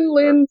 Dustin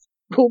Lynn's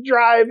Google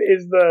Drive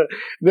is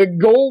the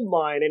gold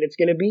mine, and it's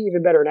going to be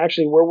even better. And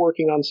actually, we're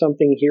working on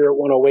something here at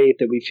 108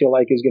 that we feel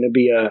like is going to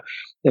be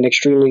an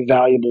extremely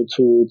valuable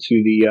tool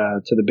to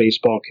the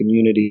baseball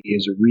community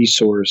as a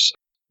resource.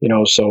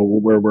 So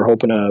we're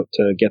hoping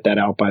to get that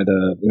out by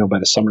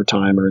the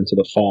summertime or into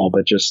the fall.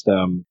 But just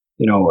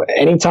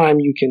anytime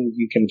you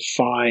can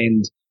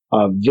find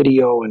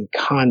video and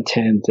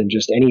content and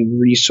just any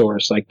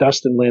resource like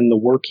Dustin Lynn, the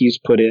work he's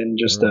put in,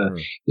 he's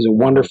a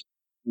wonderful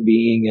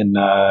being, and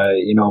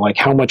like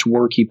how much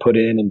work he put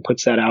in and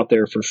puts that out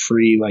there for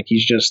free. Like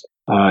he's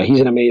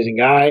an amazing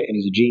guy and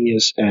he's a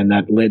genius, and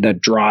that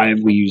drive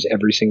we use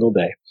every single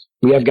day.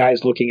 We have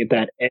guys looking at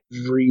that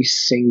every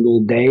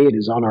single day. It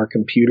is on our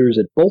computers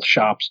at both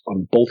shops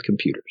on both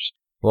computers.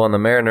 Well, and the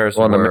Mariners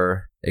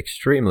were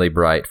extremely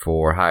bright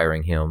for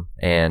hiring him,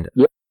 and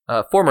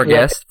former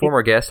guest.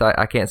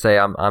 I can't say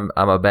I'm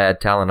a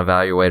bad talent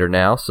evaluator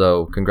now,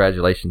 so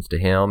congratulations to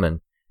him, and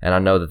I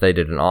know that they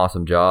did an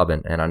awesome job,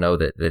 and I know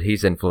that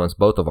he's influenced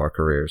both of our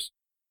careers.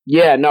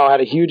 Yeah, no, I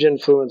had a huge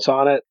influence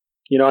on it.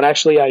 And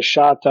actually I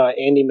shot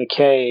Andy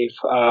McKay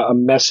a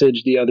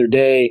message the other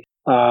day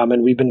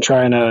And we've been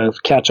trying to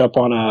catch up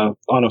on a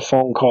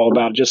phone call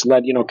about just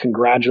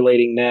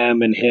congratulating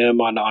them and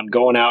him on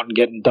going out and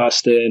getting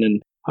Dustin.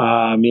 And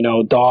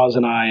Dawes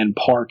and I and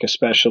Park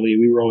especially,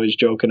 we were always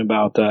joking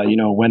about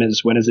when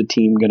is a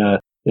team gonna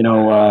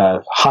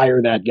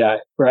hire that guy,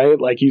 right?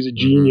 Like, he's a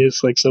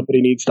genius. Like,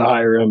 somebody needs to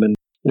hire him, and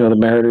the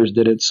Mariners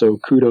did it. So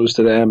kudos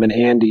to them, and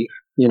Andy,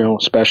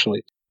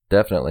 especially.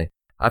 Definitely.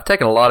 I've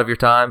taken a lot of your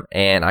time,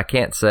 and I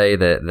can't say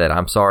that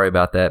I'm sorry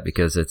about that,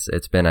 because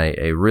it's been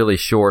a really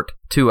short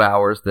 2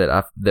 hours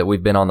that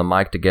we've been on the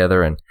mic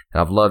together, and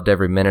I've loved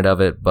every minute of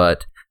it.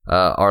 But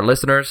our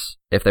listeners,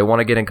 if they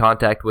want to get in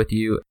contact with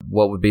you,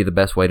 what would be the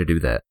best way to do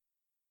that?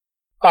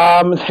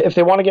 If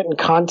they want to get in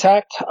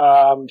contact,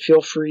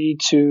 feel free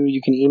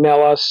you can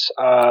email us,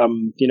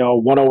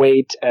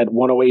 108 at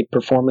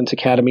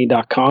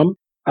 108performanceacademy.com.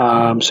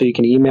 So you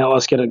can email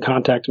us, get in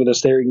contact with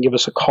us there. You can give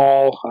us a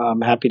call.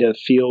 I'm happy to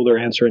field or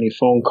answer any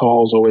phone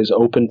calls. Always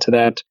open to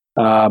that.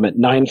 At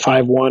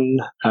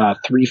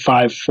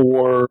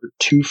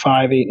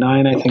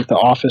 951-354-2589, I think the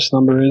office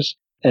number is.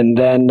 And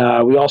then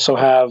we also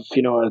have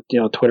a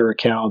Twitter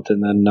account,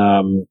 and then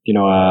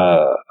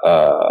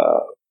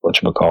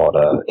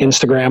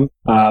Instagram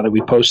that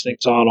we post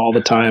things on all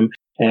the time.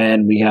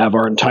 And we have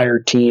our entire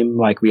team.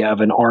 Like, we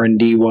have an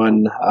R&D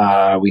one,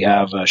 we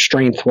have a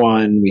strength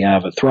one, we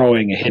have a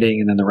throwing, a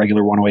hitting, and then the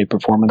regular 108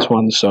 performance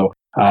one. So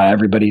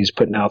everybody's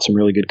putting out some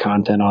really good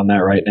content on that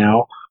right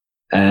now.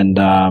 And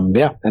and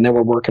then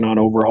we're working on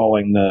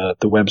overhauling the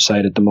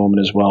website at the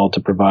moment as well,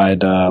 to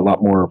provide a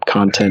lot more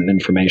content and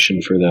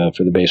information for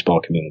the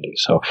baseball community.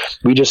 So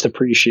we just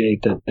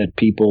appreciate that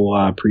people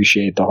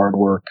appreciate the hard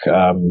work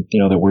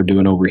that we're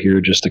doing over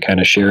here, just to kind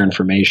of share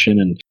information.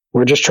 And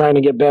we're just trying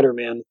to get better,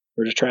 man.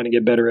 We're just trying to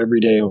get better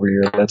every day over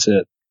here. That's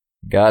it.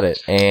 Got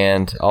it.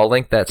 And I'll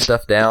link that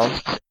stuff down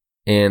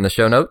in the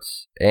show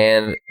notes.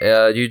 And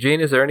Eugene,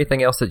 is there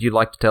anything else that you'd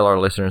like to tell our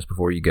listeners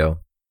before you go?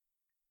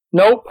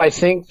 Nope. I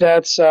think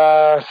that's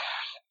good,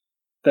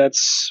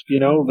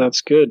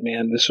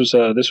 man. This was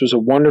a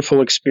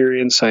wonderful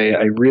experience.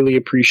 I really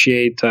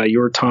appreciate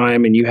your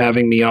time and you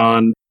having me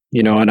on.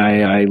 And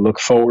I look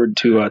forward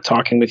to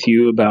talking with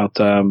you about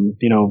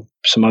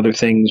some other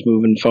things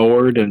moving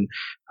forward. And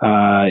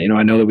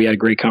I know that we had a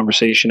great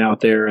conversation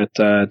out there at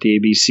the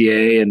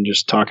ABCA, and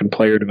just talking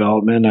player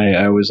development.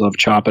 I always love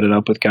chopping it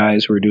up with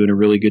guys who are doing a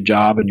really good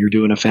job, and you're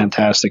doing a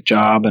fantastic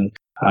job. And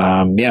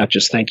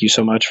just thank you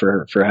so much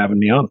for having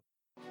me on.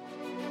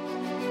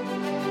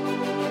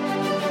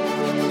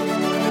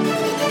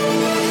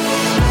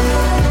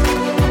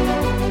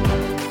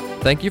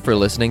 Thank you for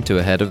listening to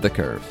Ahead of the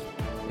Curve.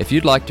 If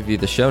you'd like to view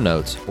the show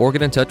notes or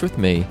get in touch with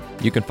me,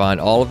 you can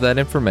find all of that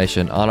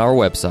information on our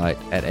website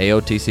at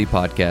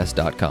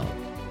aotcpodcast.com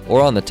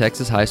or on the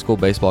Texas High School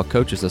Baseball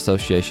Coaches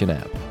Association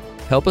app.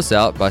 Help us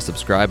out by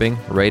subscribing,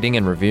 rating,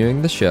 and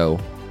reviewing the show.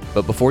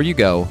 But before you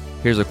go,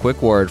 here's a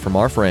quick word from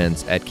our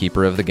friends at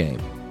Keeper of the Game.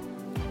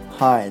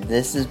 Hi,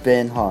 this is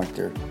Ben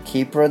Hoctor,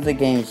 Keeper of the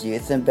Game's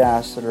Youth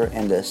Ambassador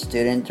and the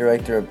Student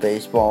Director of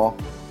Baseball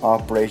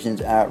Operations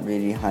at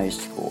Reedy High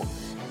School.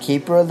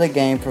 Keeper of the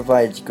Game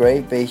provides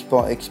great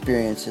baseball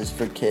experiences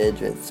for kids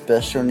with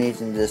special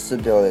needs and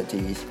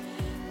disabilities.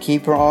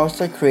 Keeper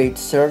also creates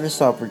service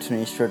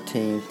opportunities for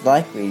teams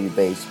like Reedy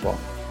Baseball.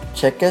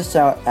 Check us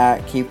out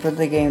at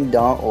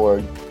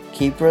keeperofthegame.org,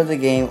 Keeper of the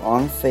Game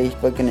on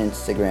Facebook and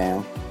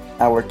Instagram.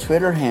 Our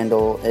Twitter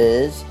handle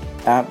is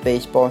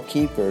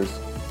 @BaseballKeepers,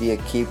 be a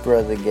Keeper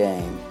of the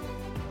Game.